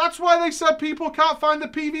 That's why they said people can't find the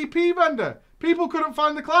PvP vendor. People couldn't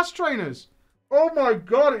find the class trainers. Oh my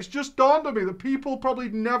god, it's just dawned on me that people probably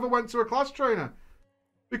never went to a class trainer.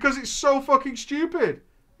 Because it's so fucking stupid.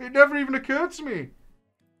 It never even occurred to me.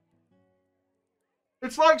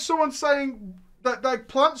 It's like someone saying that like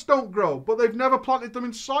plants don't grow, but they've never planted them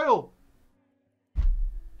in soil.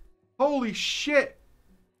 Holy shit.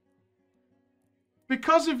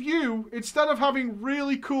 Because of you, instead of having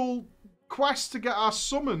really cool quests to get our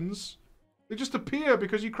summons, they just appear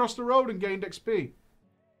because you crossed the road and gained XP.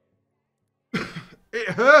 It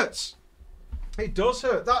hurts. It does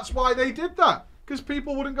hurt. That's why they did that. Because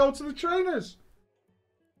people wouldn't go to the trainers.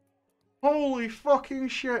 Holy fucking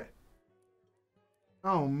shit.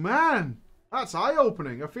 Oh man. That's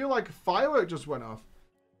eye-opening. I feel like a firework just went off.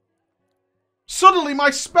 Suddenly my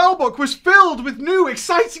spellbook was filled with new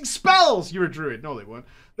exciting spells. You're a druid. No, they weren't.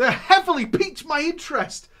 They heavily piqued my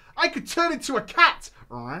interest. I could turn into a cat.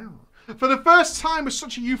 For the first time was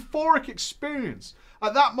such a euphoric experience.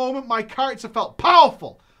 At that moment, my character felt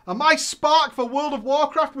powerful. And my spark for World of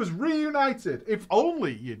Warcraft was reunited. If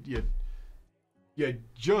only you'd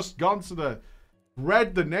just gone to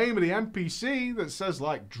read the name of the NPC that says,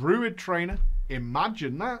 like, Druid Trainer.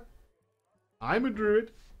 Imagine that. I'm a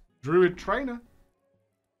Druid. Druid Trainer.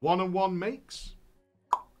 1-on-1 makes.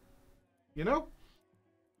 You know?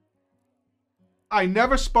 I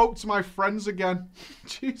never spoke to my friends again.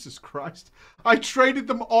 Jesus Christ. I traded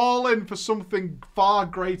them all in for something far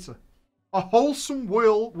greater. A wholesome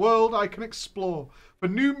world I can explore. For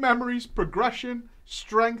new memories, progression,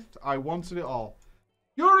 strength, I wanted it all.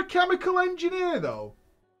 You're a chemical engineer, though.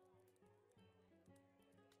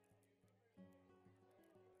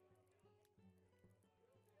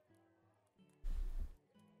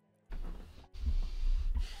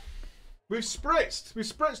 We've spritzed. We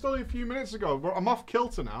spritzed only a few minutes ago. I'm off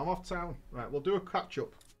kilter now. I'm off town. Right, we'll do a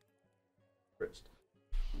catch-up. Spritzed.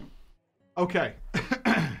 Okay.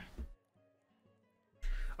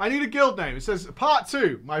 I need a guild name. It says, Part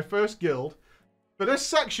 2, my first guild. For this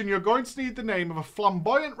section, you're going to need the name of a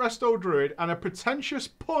flamboyant resto druid and a pretentious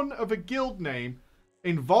pun of a guild name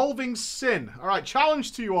involving sin. Alright,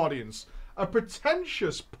 challenge to you, audience. A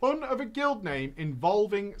pretentious pun of a guild name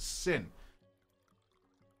involving sin.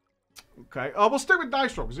 Okay, we'll stick with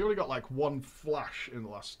Dice Roll because he only got like 1 flash in the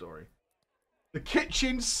last story. The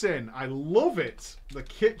Kitchen Sin. I love it. The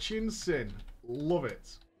Kitchen Sin. Love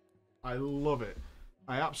it. I love it.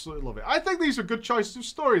 I absolutely love it. I think these are good choices of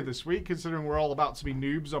story this week, considering we're all about to be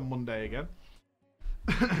noobs on Monday again.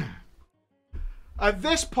 At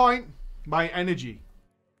this point, my energy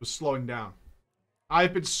was slowing down.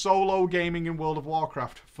 I've been solo gaming in World of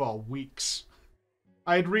Warcraft for weeks.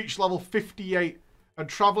 I had reached level 58 and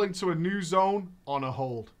traveling to a new zone on a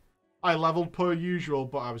hold. I leveled per usual,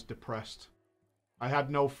 but I was depressed. I had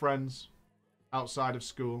no friends outside of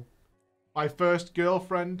school. My first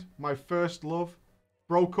girlfriend, my first love,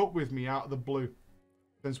 broke up with me out of the blue,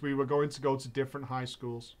 since we were going to go to different high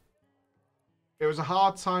schools. It was a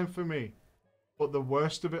hard time for me, but the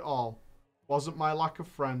worst of it all wasn't my lack of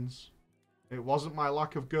friends. It wasn't my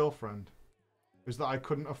lack of girlfriend. It was that I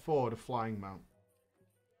couldn't afford a flying mount.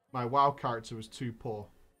 My WoW character was too poor.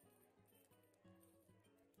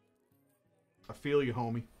 I feel you,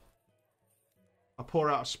 homie. I pour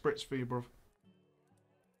out a spritz for you, bruv.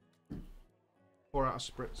 Pour out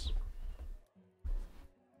a spritz.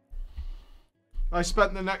 I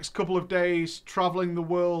spent the next couple of days traveling the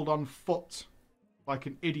world on foot like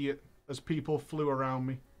an idiot as people flew around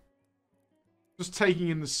me. Just taking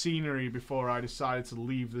in the scenery before I decided to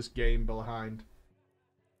leave this game behind.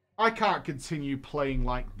 I can't continue playing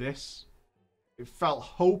like this. It felt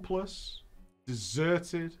hopeless,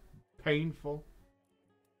 deserted, painful.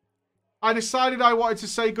 I decided I wanted to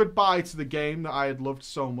say goodbye to the game that I had loved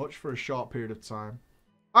so much for a short period of time.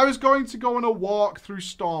 I was going to go on a walk through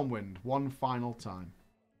Stormwind one final time.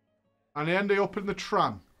 And I ended up in the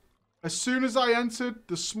tram. As soon as I entered,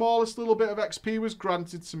 the smallest little bit of XP was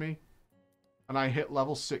granted to me. And I hit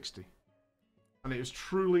level 60. And it was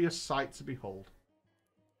truly a sight to behold.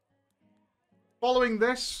 Following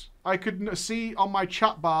this, I could see on my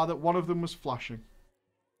chat bar that one of them was flashing.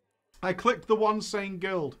 I clicked the one saying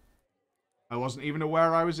guild. I wasn't even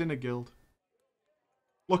aware I was in a guild.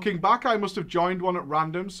 Looking back, I must have joined one at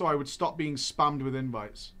random so I would stop being spammed with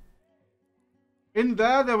invites. In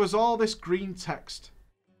there was all this green text.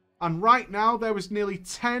 And right now, there was nearly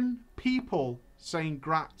 10 people saying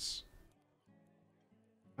grats.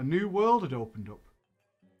 A new world had opened up.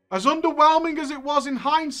 As underwhelming as it was in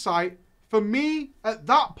hindsight, for me, at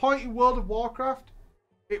that point in World of Warcraft,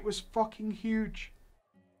 it was fucking huge.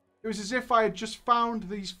 It was as if I had just found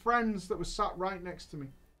these friends that were sat right next to me.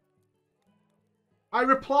 I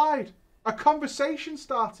replied. A conversation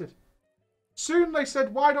started. Soon they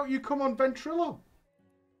said, why don't you come on Ventrilo?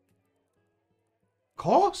 Of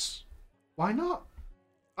course. Why not?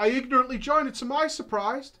 I ignorantly joined, and to my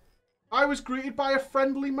surprise, I was greeted by a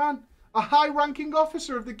friendly man, a high-ranking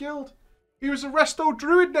officer of the guild. He was a resto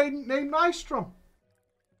druid named Nystrom.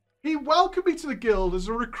 He welcomed me to the guild as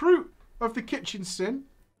a recruit of the Kitchen Sin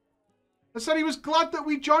and said he was glad that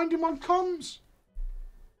we joined him on comms.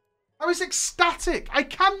 I was ecstatic. I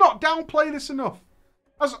cannot downplay this enough.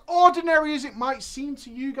 As ordinary as it might seem to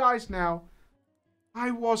you guys now, I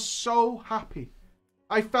was so happy.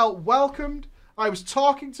 I felt welcomed. I was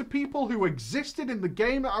talking to people who existed in the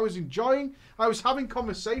game that I was enjoying. I was having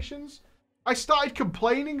conversations. I started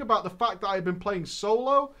complaining about the fact that I had been playing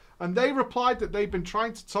solo, and they replied that they'd been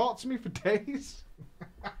trying to talk to me for days.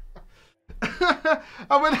 Without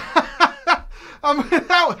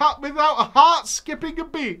a heart skipping a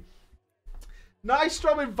beat,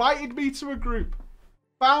 Nystrom invited me to a group,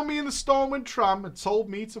 found me in the Stormwind tram, and told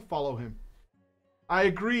me to follow him. I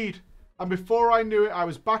agreed, and before I knew it, I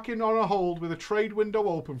was back in on a hold with a trade window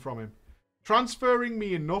open from him, transferring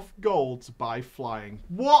me enough gold to buy flying.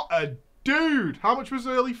 What a dude! How much was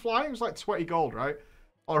early flying? It was like 20 gold, right?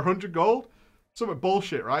 Or 100 gold? Something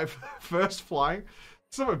bullshit, right? First flying.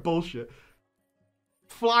 Something bullshit.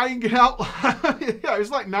 Flying it out. Yeah, it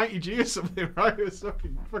was like 90G or something, right? It was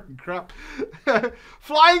fucking crap.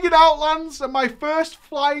 Flying in Outlands and my first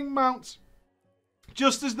flying mount.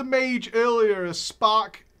 Just as the mage earlier, a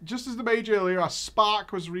spark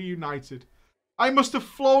was reunited. I must have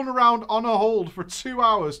flown around on a hold for 2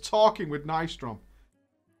 hours talking with Nystrom.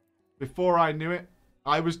 Before I knew it,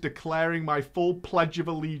 I was declaring my full pledge of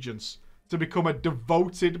allegiance to become a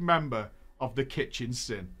devoted member of the Kitchen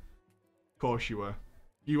Sin. Of course you were.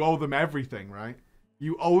 You owe them everything, right?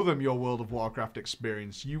 You owe them your World of Warcraft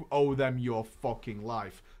experience. You owe them your fucking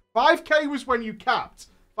life. 5k was when you capped.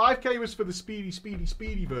 5k was for the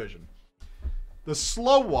speedy version. The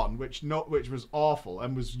slow one, which was awful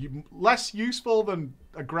and was less useful than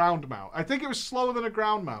a ground mount. I think it was slower than a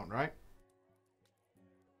ground mount, right?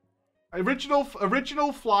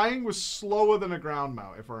 Original flying was slower than a ground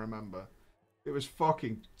mount, if I remember. It was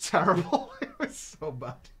fucking terrible. It was so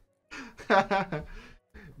bad.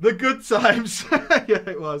 The good times. Yeah,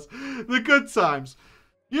 it was. The good times.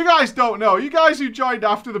 You guys don't know. You guys who joined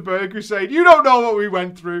after the Burn Crusade, you don't know what we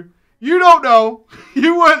went through. You don't know.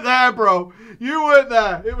 You weren't there, bro. You weren't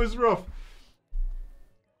there. It was rough.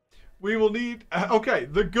 We will need... okay,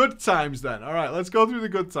 the good times then. All right, let's go through the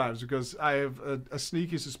good times because I have a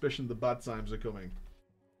sneaky suspicion the bad times are coming.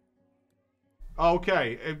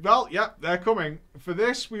 Okay, well, yeah, they're coming. For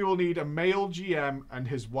this, we will need a male GM and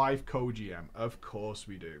his wife co-GM. Of course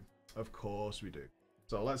we do. Of course we do.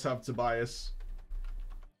 So let's have Tobias.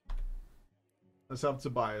 Let's have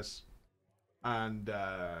Tobias. And,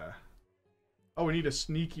 oh, we need a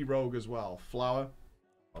sneaky rogue as well. Flower.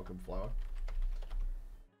 Welcome, Flower.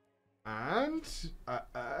 And,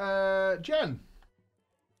 Jen.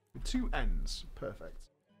 With 2 N's. Perfect.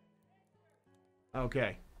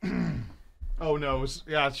 Okay. Oh no.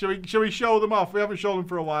 Yeah, shall we show them off? We haven't shown them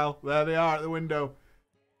for a while. There they are at the window.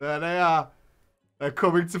 There they are. They're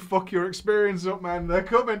coming to fuck your experience up, man. They're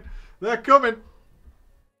coming. They're coming.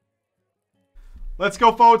 Let's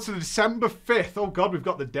go forward to December 5th. Oh god, we've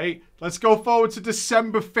got the date. Let's go forward to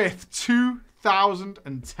December 5th,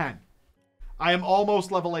 2010. I am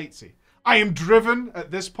almost level 80. I am driven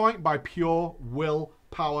at this point by pure will,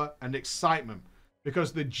 power, and excitement.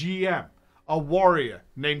 Because the GM, a warrior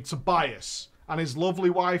named Tobias, and his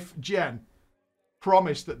lovely wife, Jen,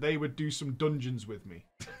 promised that they would do some dungeons with me.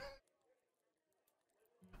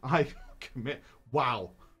 I commit.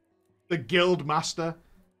 Wow. The guild master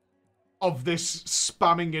of this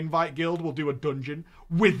spamming invite guild will do a dungeon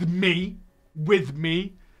with me. With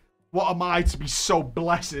me. What am I to be so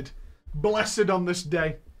blessed? Blessed on this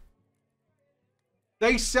day.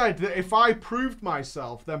 They said that if I proved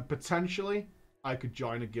myself, then potentially I could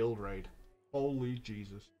join a guild raid. Holy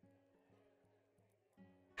Jesus.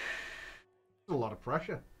 That's a lot of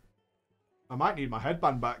pressure. I might need my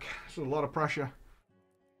headband back. That's a lot of pressure.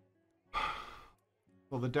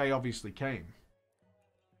 Well, the day obviously came.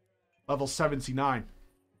 Level 79.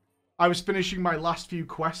 I was finishing my last few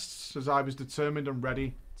quests as I was determined and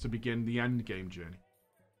ready to begin the end game journey.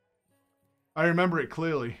 I remember it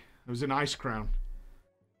clearly. It was in Icecrown.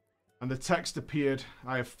 And the text appeared,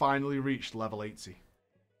 I have finally reached level 80.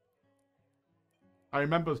 I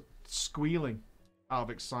remember squealing out of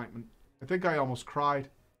excitement. I think I almost cried.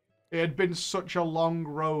 It had been such a long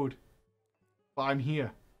road. But I'm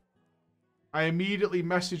here. I immediately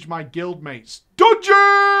messaged my guildmates.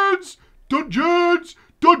 Dungeons! Dungeons!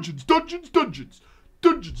 Dungeons! Dungeons! Dungeons!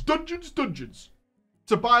 Dungeons! Dungeons! Dungeons!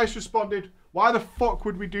 Tobias responded, why the fuck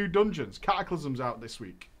would we do dungeons? Cataclysm's out this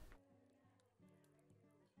week.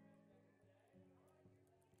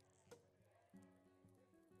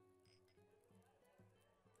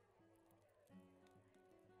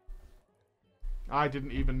 I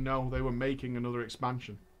didn't even know they were making another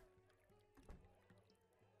expansion.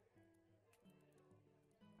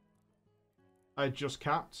 I had just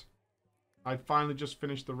capped. I'd finally just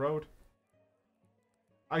finished the road.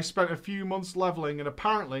 I spent a few months leveling and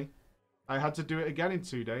apparently I had to do it again in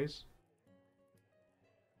 2 days.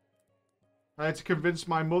 I had to convince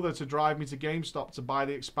my mother to drive me to GameStop to buy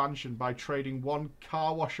the expansion by trading 1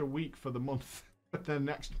 car wash a week for the month. The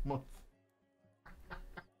next month.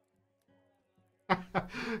 I'm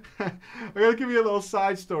going to give you a little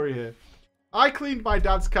side story here. I cleaned my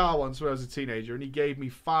dad's car once when I was a teenager and he gave me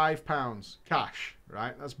 £5 cash,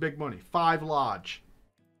 right? That's big money. 5 large.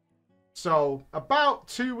 So, about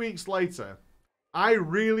 2 weeks later, I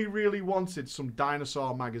really, really wanted some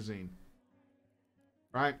dinosaur magazine.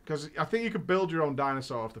 Right? Because I think you could build your own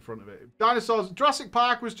dinosaur off the front of it. Dinosaurs, Jurassic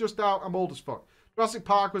Park was just out. I'm old as fuck. Jurassic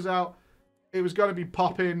Park was out. It was going to be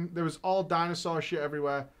popping. There was all dinosaur shit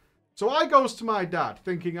everywhere. So I goes to my dad,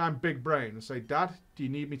 thinking I'm big brain, and say, Dad, do you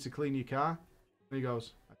need me to clean your car? And he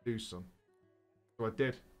goes, I do, son. So I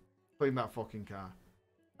did. Clean that fucking car.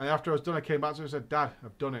 And after I was done, I came back to him and said, Dad,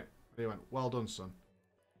 I've done it. And he went, well done, son.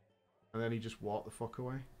 And then he just walked the fuck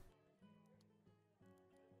away.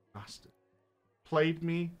 Bastard. Played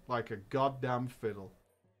me like a goddamn fiddle.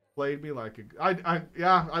 Played me like a...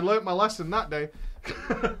 Yeah, I learnt my lesson that day.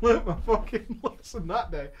 I learnt my fucking lesson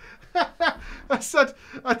that day. I said,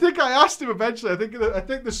 I think I asked him eventually. I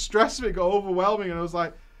think the stress of it got overwhelming, and I was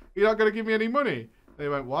like, "You're not going to give me any money?" And he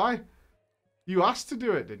went, "Why? You asked to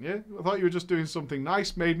do it, didn't you? I thought you were just doing something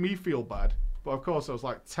nice, made me feel bad." But of course, I was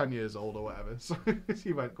like 10 years old or whatever. So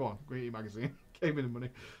he went, "Go on, go get your magazine." Gave me the money.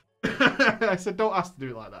 I said, don't ask to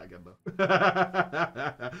do it like that again, though.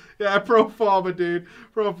 Yeah, pro farmer, dude.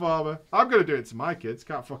 Pro farmer. I'm going to do it to my kids.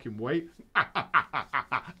 Can't fucking wait. I'm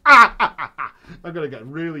going to get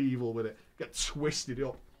really evil with it. Get twisted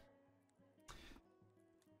up.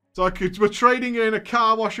 So we're trading in a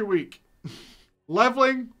car wash a week.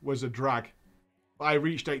 Leveling was a drag. But I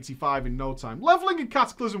reached 85 in no time. Leveling in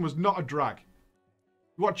Cataclysm was not a drag.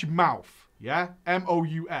 Watch your mouth. Yeah?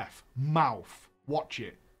 M-O-U-F. Mouth. Watch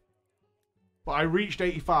it. But I reached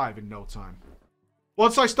 85 in no time.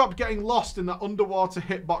 Once I stopped getting lost in that underwater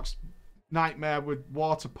hitbox nightmare with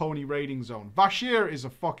water pony raiding zone. Vashj'ir is a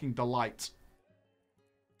fucking delight.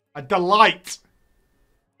 A delight!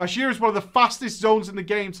 Vashj'ir is one of the fastest zones in the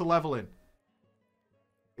game to level in.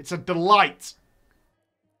 It's a delight.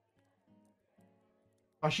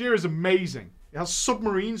 Vashj'ir is amazing. It has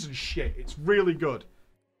submarines and shit. It's really good.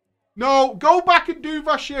 No, go back and do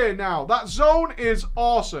Vashj'ir now. That zone is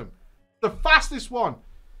awesome. The fastest one.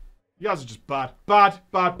 You guys are just bad. Bad,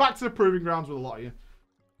 bad. Back to the proving grounds with a lot of you.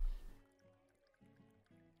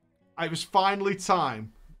 It was finally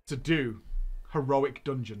time to do heroic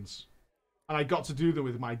dungeons. And I got to do them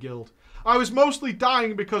with my guild. I was mostly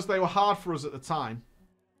dying because they were hard for us at the time.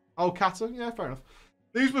 Oh, Kata? Yeah, fair enough.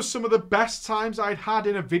 These were some of the best times I'd had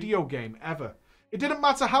in a video game ever. It didn't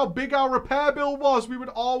matter how big our repair bill was, we would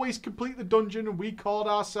always complete the dungeon and we called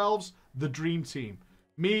ourselves the Dream Team.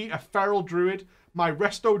 Me, a feral druid, my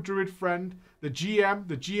resto druid friend, the GM,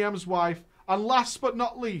 the GM's wife, and last but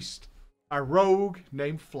not least, a rogue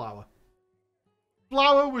named Flower.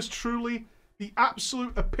 Flower was truly the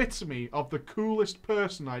absolute epitome of the coolest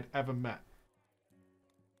person I'd ever met.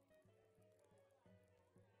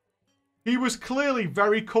 He was clearly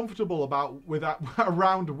very comfortable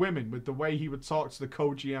around women with the way he would talk to the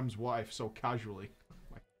co-GM's wife so casually.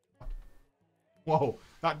 Whoa,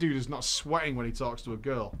 that dude is not sweating when he talks to a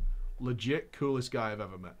girl. Legit coolest guy I've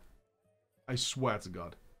ever met. I swear to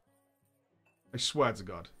God. I swear to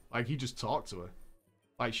God. Like, he just talked to her.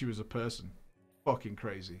 Like she was a person. Fucking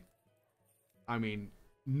crazy. I mean,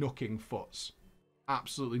 nooking foots.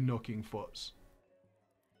 Absolutely nooking foots.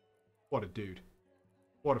 What a dude.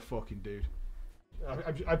 What a fucking dude.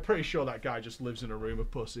 I'm pretty sure that guy just lives in a room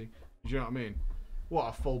of pussy. Do you know what I mean? What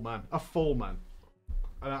a full man. A full man.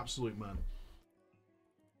 An absolute man.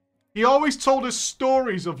 He always told us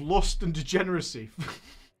stories of lust and degeneracy.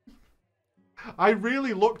 I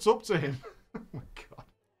really looked up to him. Oh my God.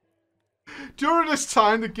 During this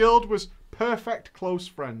time, the guild was perfect close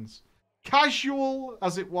friends. Casual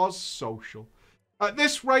as it was social. At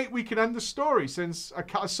this rate, we can end the story, since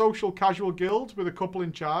a social casual guild with a couple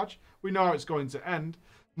in charge, we know how it's going to end.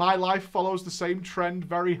 My life follows the same trend,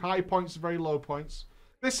 very high points and very low points.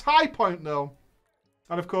 This high point, though,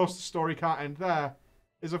 and of course the story can't end there,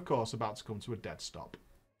 is of course about to come to a dead stop.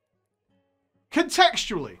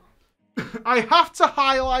 Contextually, I have to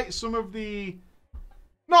highlight some of the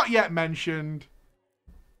not yet mentioned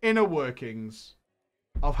inner workings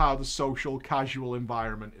of how the social casual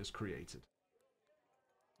environment is created.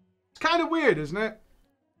 It's kind of weird, isn't it?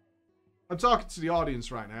 I'm talking to the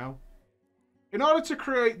audience right now. In order to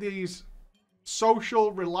create these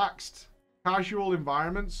social, relaxed, casual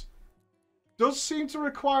environments, does seem to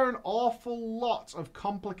require an awful lot of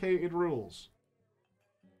complicated rules.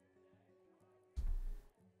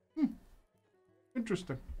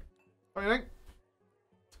 Interesting. What do you think?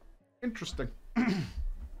 Interesting.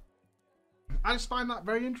 I just find that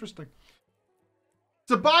very interesting.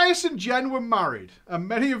 Tobias and Jen were married, and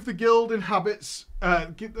many of the guild inhabitants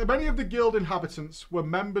were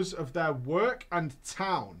members of their work and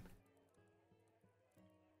town.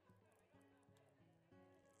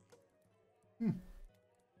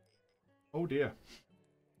 Oh dear.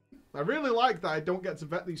 I really like that I don't get to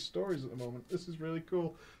vet these stories at the moment. This is really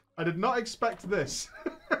cool. I did not expect this.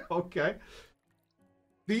 Okay.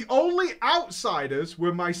 The only outsiders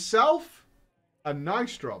were myself and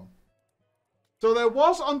Nystrom. So there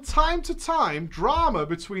was, on time to time, drama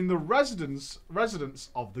between the residents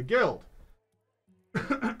of the guild.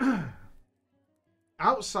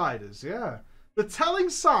 Outsiders, yeah. The telling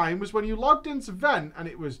sign was when you logged into Vent and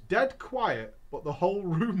it was dead quiet, but the whole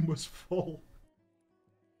room was full.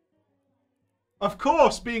 Of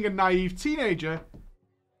course, being a naive teenager,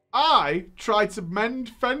 I tried to mend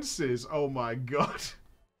fences. Oh my God.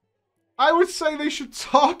 I would say they should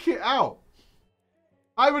talk it out.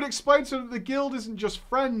 I would explain to them that the guild isn't just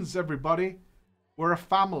friends, everybody. We're a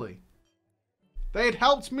family. They had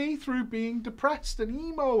helped me through being depressed and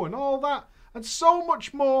emo and all that, and so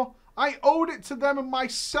much more. I owed it to them and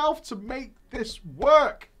myself to make this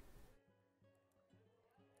work.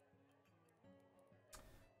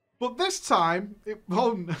 But this time,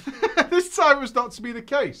 this time was not to be the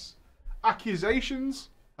case. Accusations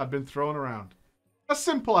had been thrown around. A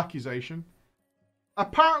simple accusation.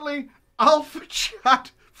 Apparently, Alpha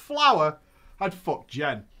Chad Flower had fucked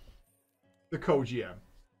Jen, the co-GM,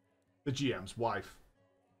 the GM's wife.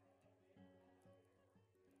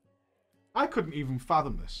 I couldn't even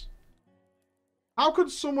fathom this. How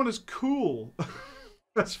could someone as cool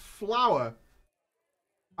as Flower,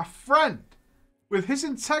 a friend with his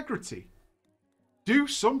integrity, do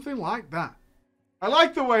something like that? I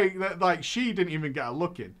like the way that, like, she didn't even get a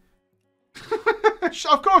look in.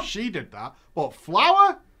 Of course she did that, but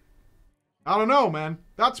Flower? I don't know, man.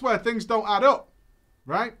 That's where things don't add up,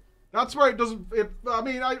 right? That's where it doesn't...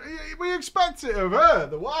 we expect it of her,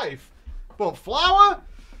 the wife. But Flower?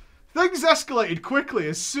 Things escalated quickly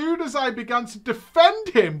as soon as I began to defend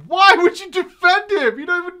him. Why would you defend him? You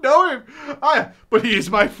don't even know him. But he is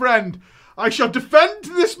my friend. I shall defend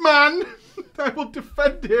this man. I will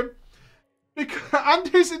defend him. And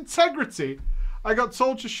his integrity. I got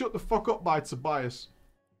told to shut the fuck up by Tobias.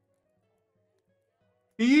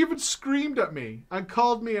 He even screamed at me and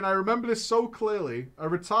called me, and I remember this so clearly, a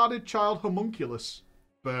retarded child homunculus.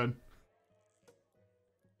 Burn.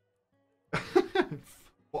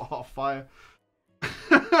 What hot fire.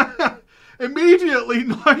 Immediately,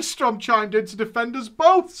 Nystrom chimed in to defend us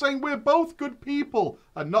both, saying we're both good people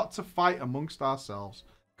and not to fight amongst ourselves.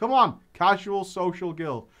 Come on, casual social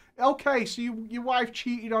guild. Okay, so your wife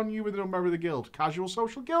cheated on you with another member of the guild. Casual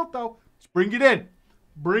social guild, though. Let's bring it in.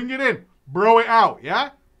 Bring it in. Bro it out,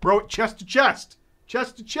 yeah? Bro it chest to chest.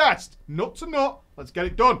 Chest to chest. Nut to nut. Let's get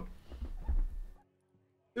it done.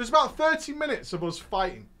 It was about 30 minutes of us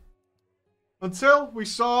fighting. Until we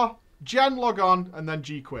saw Jen log on and then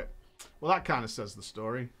G quit. Well, that kind of says the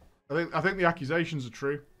story. I think the accusations are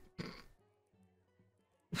true.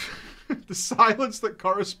 The silence that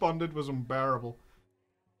corresponded was unbearable.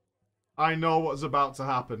 I know what's about to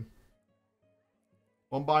happen.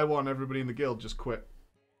 One by one, everybody in the guild just quit.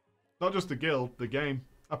 Not just the guild, the game.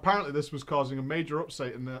 Apparently this was causing a major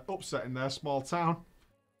upset in their small town.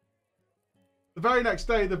 The very next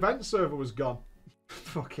day, the vent server was gone.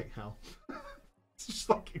 Fucking hell. It's just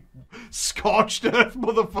like scorched earth,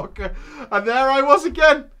 motherfucker. And there I was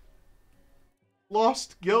again.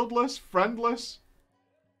 Lost, guildless, friendless.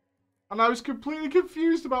 And I was completely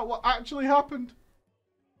confused about what actually happened.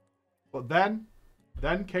 But then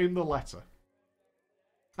came the letter.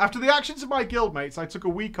 After the actions of my guildmates, I took a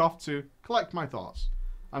week off to collect my thoughts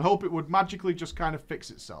and hope it would magically just kind of fix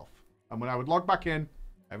itself. And when I would log back in,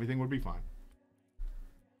 everything would be fine.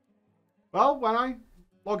 Well, when I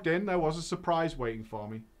logged in, there was a surprise waiting for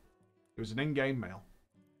me. It was an in-game mail.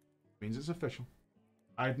 Means it's official.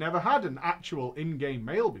 I had never had an actual in-game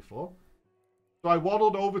mail before. So I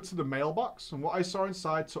waddled over to the mailbox, and what I saw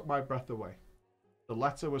inside took my breath away. The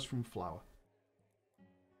letter was from Flower.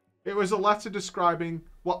 It was a letter describing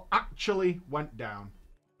what actually went down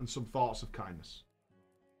and some thoughts of kindness.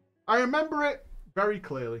 I remember it very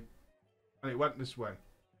clearly, and it went this way.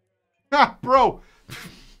 Ha, bro!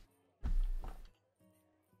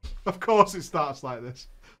 Of course it starts like this.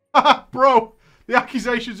 Ha, bro! The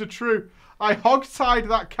accusations are true. I hog-tied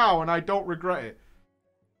that cow and I don't regret it.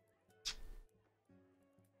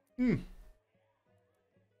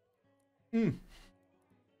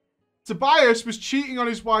 Tobias was cheating on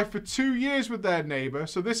his wife for 2 years with their neighbour,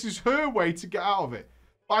 so this is her way to get out of it.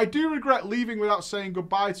 But I do regret leaving without saying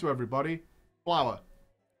goodbye to everybody. Flower.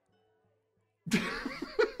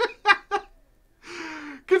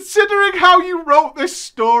 Considering how you wrote this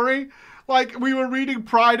story, like we were reading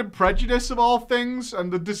Pride and Prejudice of all things,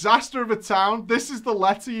 and the disaster of a town, this is the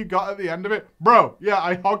letter you got at the end of it. Bro, yeah,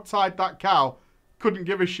 I hog-tied that cow. Couldn't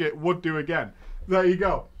give a shit, would do again. There you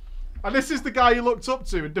go. And this is the guy you looked up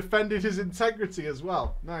to and defended his integrity as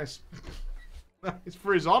well. Nice. Nice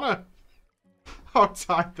for his honour.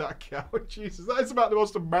 Hog-tied that cow. Jesus, that is about the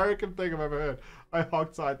most American thing I've ever heard. I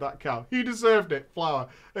hog-tied that cow. He deserved it. Flower.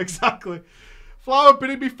 Exactly. Flower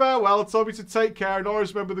bidding me farewell and told me to take care and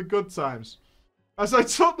always remember the good times. As I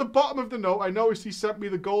took the bottom of the note, I noticed he sent me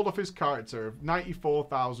the gold off his character of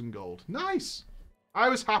 94,000 gold. Nice. I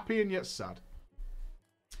was happy and yet sad.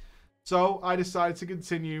 So I decided to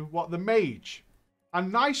continue what the mage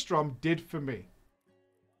and Nystrom did for me.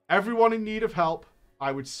 Everyone in need of help,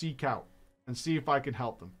 I would seek out and see if I can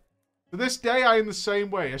help them. To this day, I am the same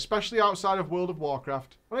way, especially outside of World of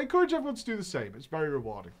Warcraft. And I encourage everyone to do the same. It's very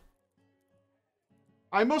rewarding.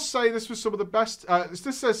 I must say this was some of the best...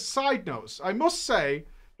 this says side notes. I must say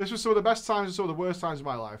this was some of the best times and some of the worst times of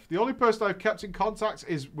my life. The only person I've kept in contact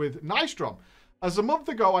is with Nystrom. As a month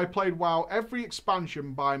ago, I played WoW every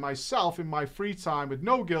expansion by myself in my free time with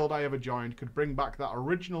no guild I ever joined could bring back that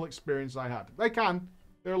original experience I had. They can.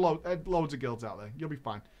 There are loads of guilds out there. You'll be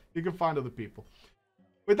fine. You can find other people.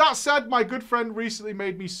 With that said, my good friend recently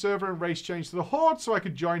made me server and race change to the Horde so I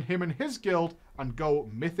could join him and his guild and go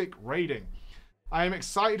mythic raiding. I am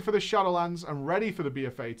excited for the Shadowlands and ready for the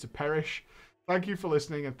BFA to perish. Thank you for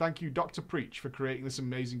listening and thank you Dr. Preach for creating this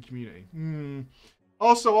amazing community.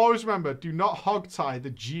 Also, always remember, do not hog-tie the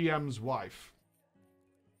GM's wife.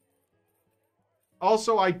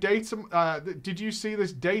 Also, did you see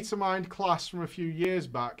this Datamined class from a few years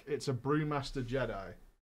back? It's a Brewmaster Jedi.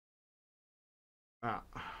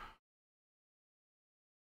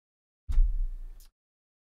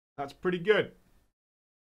 That's pretty good.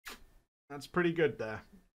 That's pretty good there.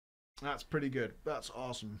 That's pretty good. That's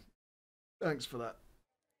awesome. Thanks for that.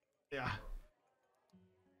 Yeah.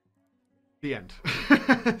 The end.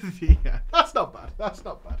 Yeah, that's not bad. That's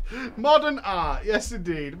not bad. Modern art. Yes,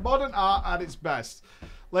 indeed. Modern art at its best.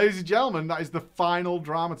 Ladies and gentlemen, that is the final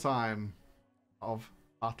drama time of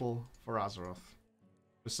Battle for Azeroth.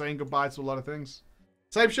 We're saying goodbye to a lot of things.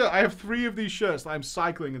 Same shirt. I have 3 of these shirts that I'm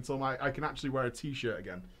cycling until I can actually wear a t-shirt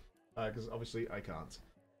again. Because obviously I can't.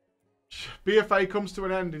 BFA comes to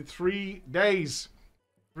an end in 3 days.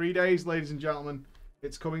 3 days, ladies and gentlemen.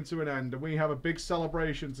 It's coming to an end. And we have a big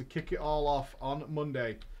celebration to kick it all off on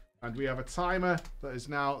Monday. And we have a timer that is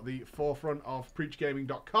now the forefront of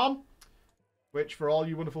preachgaming.com. Which, for all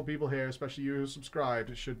you wonderful people here, especially you who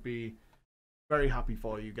subscribed, should be very happy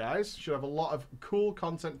for you guys. Should have a lot of cool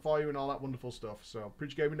content for you and all that wonderful stuff. So,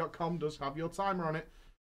 preachgaming.com does have your timer on it.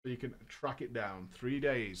 So you can track it down. 3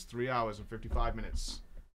 days, 3 hours and 55 minutes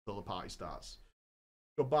till the party starts.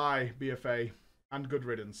 Goodbye, BFA, and good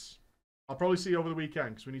riddance. I'll probably see you over the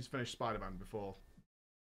weekend because we need to finish Spider-Man before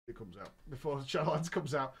it comes out. Before Shadowlands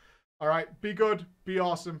comes out. Alright, be good, be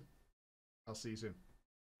awesome. I'll see you soon.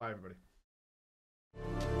 Bye, everybody.